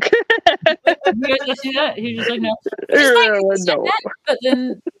reaction, Eric. He was just like, no. No. But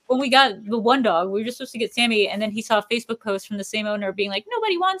then when we got the one dog, we were just supposed to get Sammy, and then he saw a Facebook post from the same owner being like,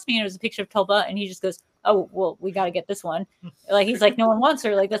 nobody wants me, and it was a picture of Tulpa, and he just goes, oh, well, we got to get this one. Like, he's like, no one wants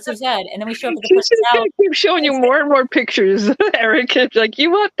her. Like, that's so sad. And then we show up at the person's house. Keep showing you more and more pictures, Eric. It's like,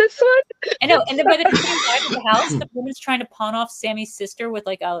 you want this one? I know. And then by the time we arrive at the house, the woman's trying to pawn off Sammy's sister with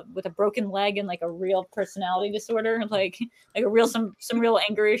like a broken leg and like a real personality disorder, like a real some real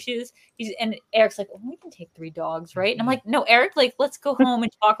anger issues. And Eric's like, oh, we can take 3 dogs, right? And I'm like, no, Eric, like, let's go home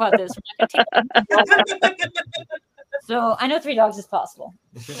and talk about this. We're not gonna take 3 dogs. So I know 3 dogs is possible.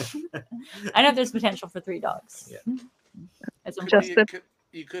 I know there's potential for 3 dogs. Yeah.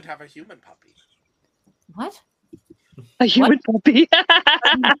 You could have a human puppy. What? A human puppy?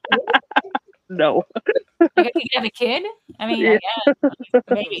 No. You could have a kid? I mean, yeah. I guess.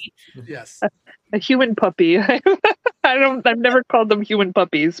 Maybe. Yes. A human puppy. I've never called them human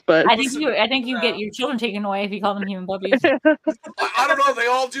puppies, but I think you get your children taken away if you call them human puppies. I don't know. They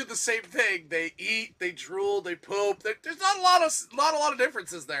all do the same thing. They eat, they drool, they poop. There's not a lot of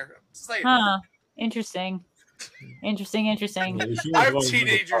differences there. Huh. Interesting. I have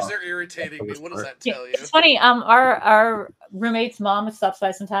teenagers. They're irritating me. What does that tell you? It's funny. Our roommate's mom stops by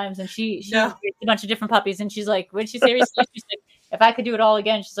sometimes, and she gets a bunch of different puppies, and she's like, when she seriously, she's like, if I could do it all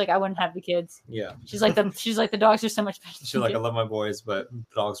again, she's like, I wouldn't have the kids. Yeah. She's like the dogs are so much better. She's like, I love my boys, but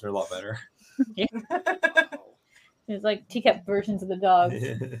dogs are a lot better. Yeah. It's like teacup versions of the dogs.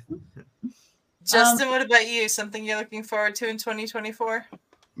 Justin, what about you? Something you're looking forward to in 2024?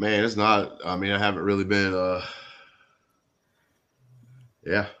 Man, it's not. I mean, I haven't really been. I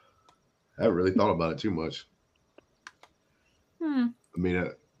haven't really thought about it too much. I mean,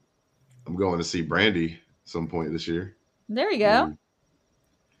 I'm going to see Brandy some point this year. There you go.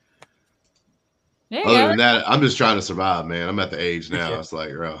 Other than that, I'm just trying to survive, man. I'm at the age now. It's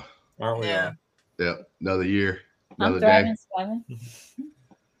like, bro. Aren't we? Yeah. Yep. Another year. I'm Another thriving.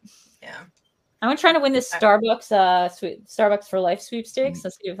 Yeah. I'm trying to win this Starbucks for Life sweepstakes.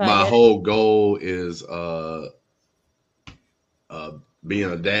 Let's see if my whole goal is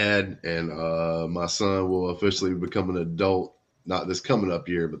being a dad, and my son will officially become an adult, not this coming up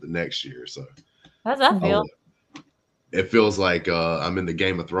year, but the next year. So how's that feel? It feels like I'm in the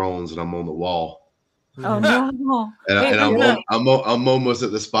Game of Thrones and I'm on the wall. Oh no! I'm almost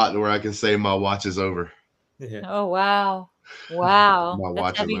at the spot where I can say my watch is over. Yeah. Oh wow! Wow, my that's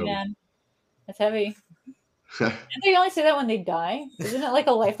watch heavy, is over. man. That's heavy. Didn't they only say that when they die? Isn't it like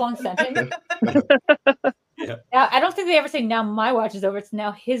a lifelong sentence? Yeah. I don't think they ever say, now my watch is over. It's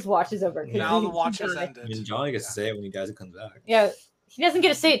now his watch is over. Now the watch has ended. I mean, Johnny gets to say it when he dies and comes back. Yeah. He doesn't get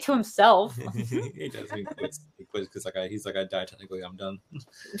to say it to himself. He does. He quits because he's like, I died technically. I'm done.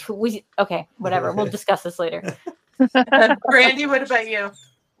 Okay, whatever. We'll discuss this later. Brandy, what about you?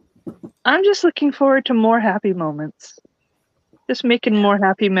 I'm just looking forward to more happy moments. Just making more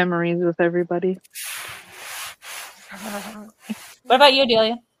happy memories with everybody. What about you,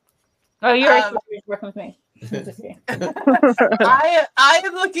 Delia? Oh, you're working with me. I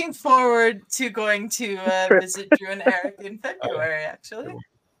am looking forward to going to visit Drew and Eric in February, actually.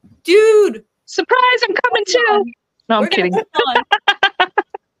 Dude! Surprise, I'm coming too! No, I'm kidding.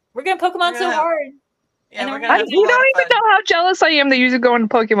 We're going to Pokemon so hard. Yeah, you don't even know how jealous I am that you go into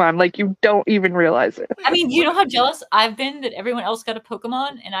Pokemon. Like, you don't even realize it. I mean, you know how jealous I've been that everyone else got a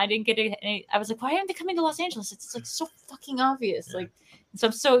Pokemon and I didn't get any. I was like, why aren't they coming to Los Angeles? It's like so fucking obvious. Like, so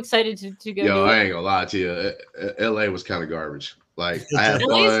I'm so excited to go. Yo, I ain't gonna lie to you. LA was kind of garbage. Like, I had fun.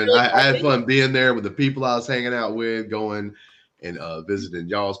 Really I had fun being there with the people I was hanging out with, going and visiting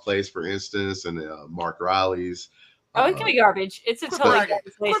y'all's place, for instance, and Mark Riley's. Oh, it can be garbage. It's a totally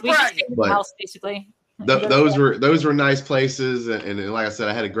garbage place. We just stayed in the house, basically. Those were nice places, and like I said,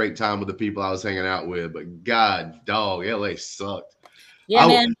 I had a great time with the people I was hanging out with. But God, dog, LA sucked. Yeah,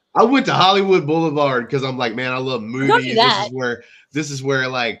 man. I went to Hollywood Boulevard because I'm like, man, I love movies. This is where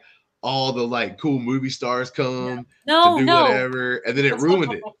like all the like cool movie stars come to do whatever, and then it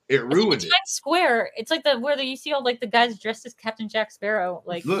ruined it. It ruined it. Times Square. It's like where you see all like the guys dressed as Captain Jack Sparrow.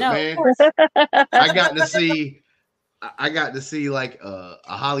 Like, look, no, man, I got to see like a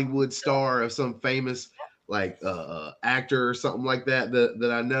Hollywood star of some famous like actor or something like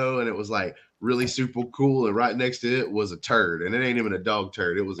that I know, and it was like really super cool, and right next to it was a turd, and it ain't even a dog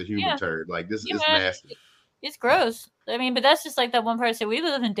turd, it was a human turd. Like, this is nasty. It's gross. I mean, but that's just like that one part. So we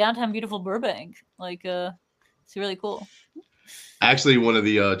live in downtown beautiful Burbank. Like, it's really cool. Actually, one of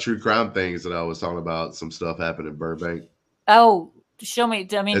the true crime things that I was talking about, some stuff happened in Burbank. Oh, show me.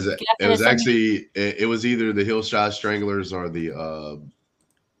 I mean, it was either the Hillside Stranglers or the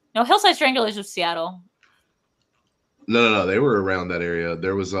no, Hillside Stranglers of Seattle. No, they were around that area.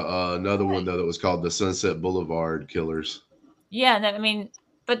 There was another one though that was called the Sunset Boulevard Killers. Yeah, I mean,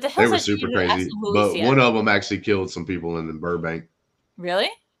 but they were super crazy. But one of them actually killed some people in Burbank. Really?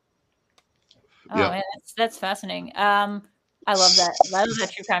 Oh man, that's fascinating. I love that. I love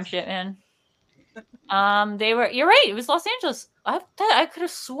that true crime shit, man. You're right. It was Los Angeles. I could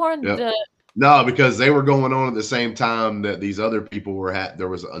have sworn No, because they were going on at the same time that these other people were at. There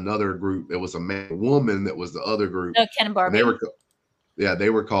was another group. It was a woman that was the other group. No, Ken and Barbie. They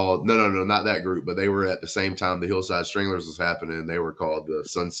were called. No, not that group. But they were at the same time the Hillside Stranglers was happening. They were called the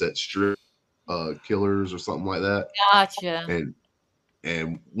Sunset Strip Killers or something like that. Gotcha.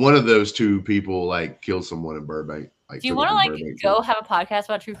 And one of those two people like killed someone in Burbank. Like, do you want to like go have a podcast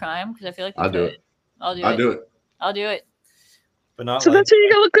about true crime? Because I feel like I'll do it. I'll do it. But not so that's what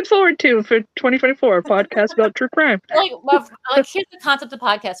you're looking forward to for 2024, a podcast about true crime. Like here's the concept of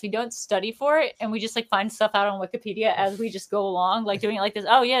podcast. We don't study for it, and we just like find stuff out on Wikipedia as we just go along, like doing it like this.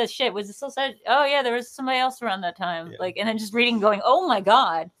 Oh yeah, shit, was it still said? Oh yeah, there was somebody else around that time. Yeah. Like, and then just reading, going, oh my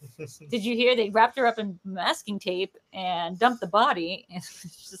god, did you hear they wrapped her up in masking tape and dumped the body? And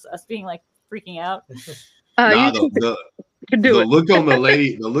it's just us being like freaking out. The look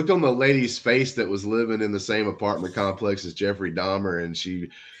on the lady's face that was living in the same apartment complex as Jeffrey Dahmer, and she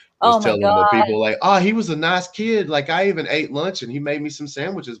was telling the people like, "Oh, he was a nice kid. Like, I even ate lunch, and he made me some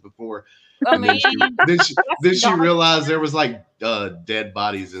sandwiches before." And then she realized there was like dead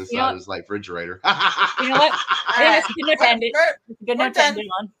bodies inside his like refrigerator. You know what? It's good to end it. Good enough to end it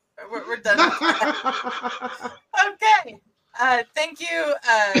on. We're done. Okay. Thank you,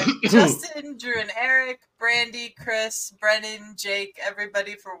 Justin, Drew, and Eric, Brandy, Chris, Brennan, Jake,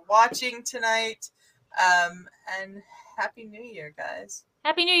 everybody for watching tonight. And Happy New Year, guys.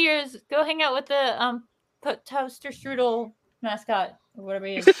 Happy New Year's. Go hang out with the toaster strudel mascot or whatever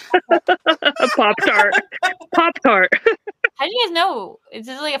he is. Pop-Tart. Pop-Tart. How do you guys know? Is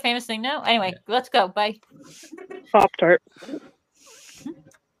this like a famous thing now? Anyway, let's go. Bye. Pop-Tart.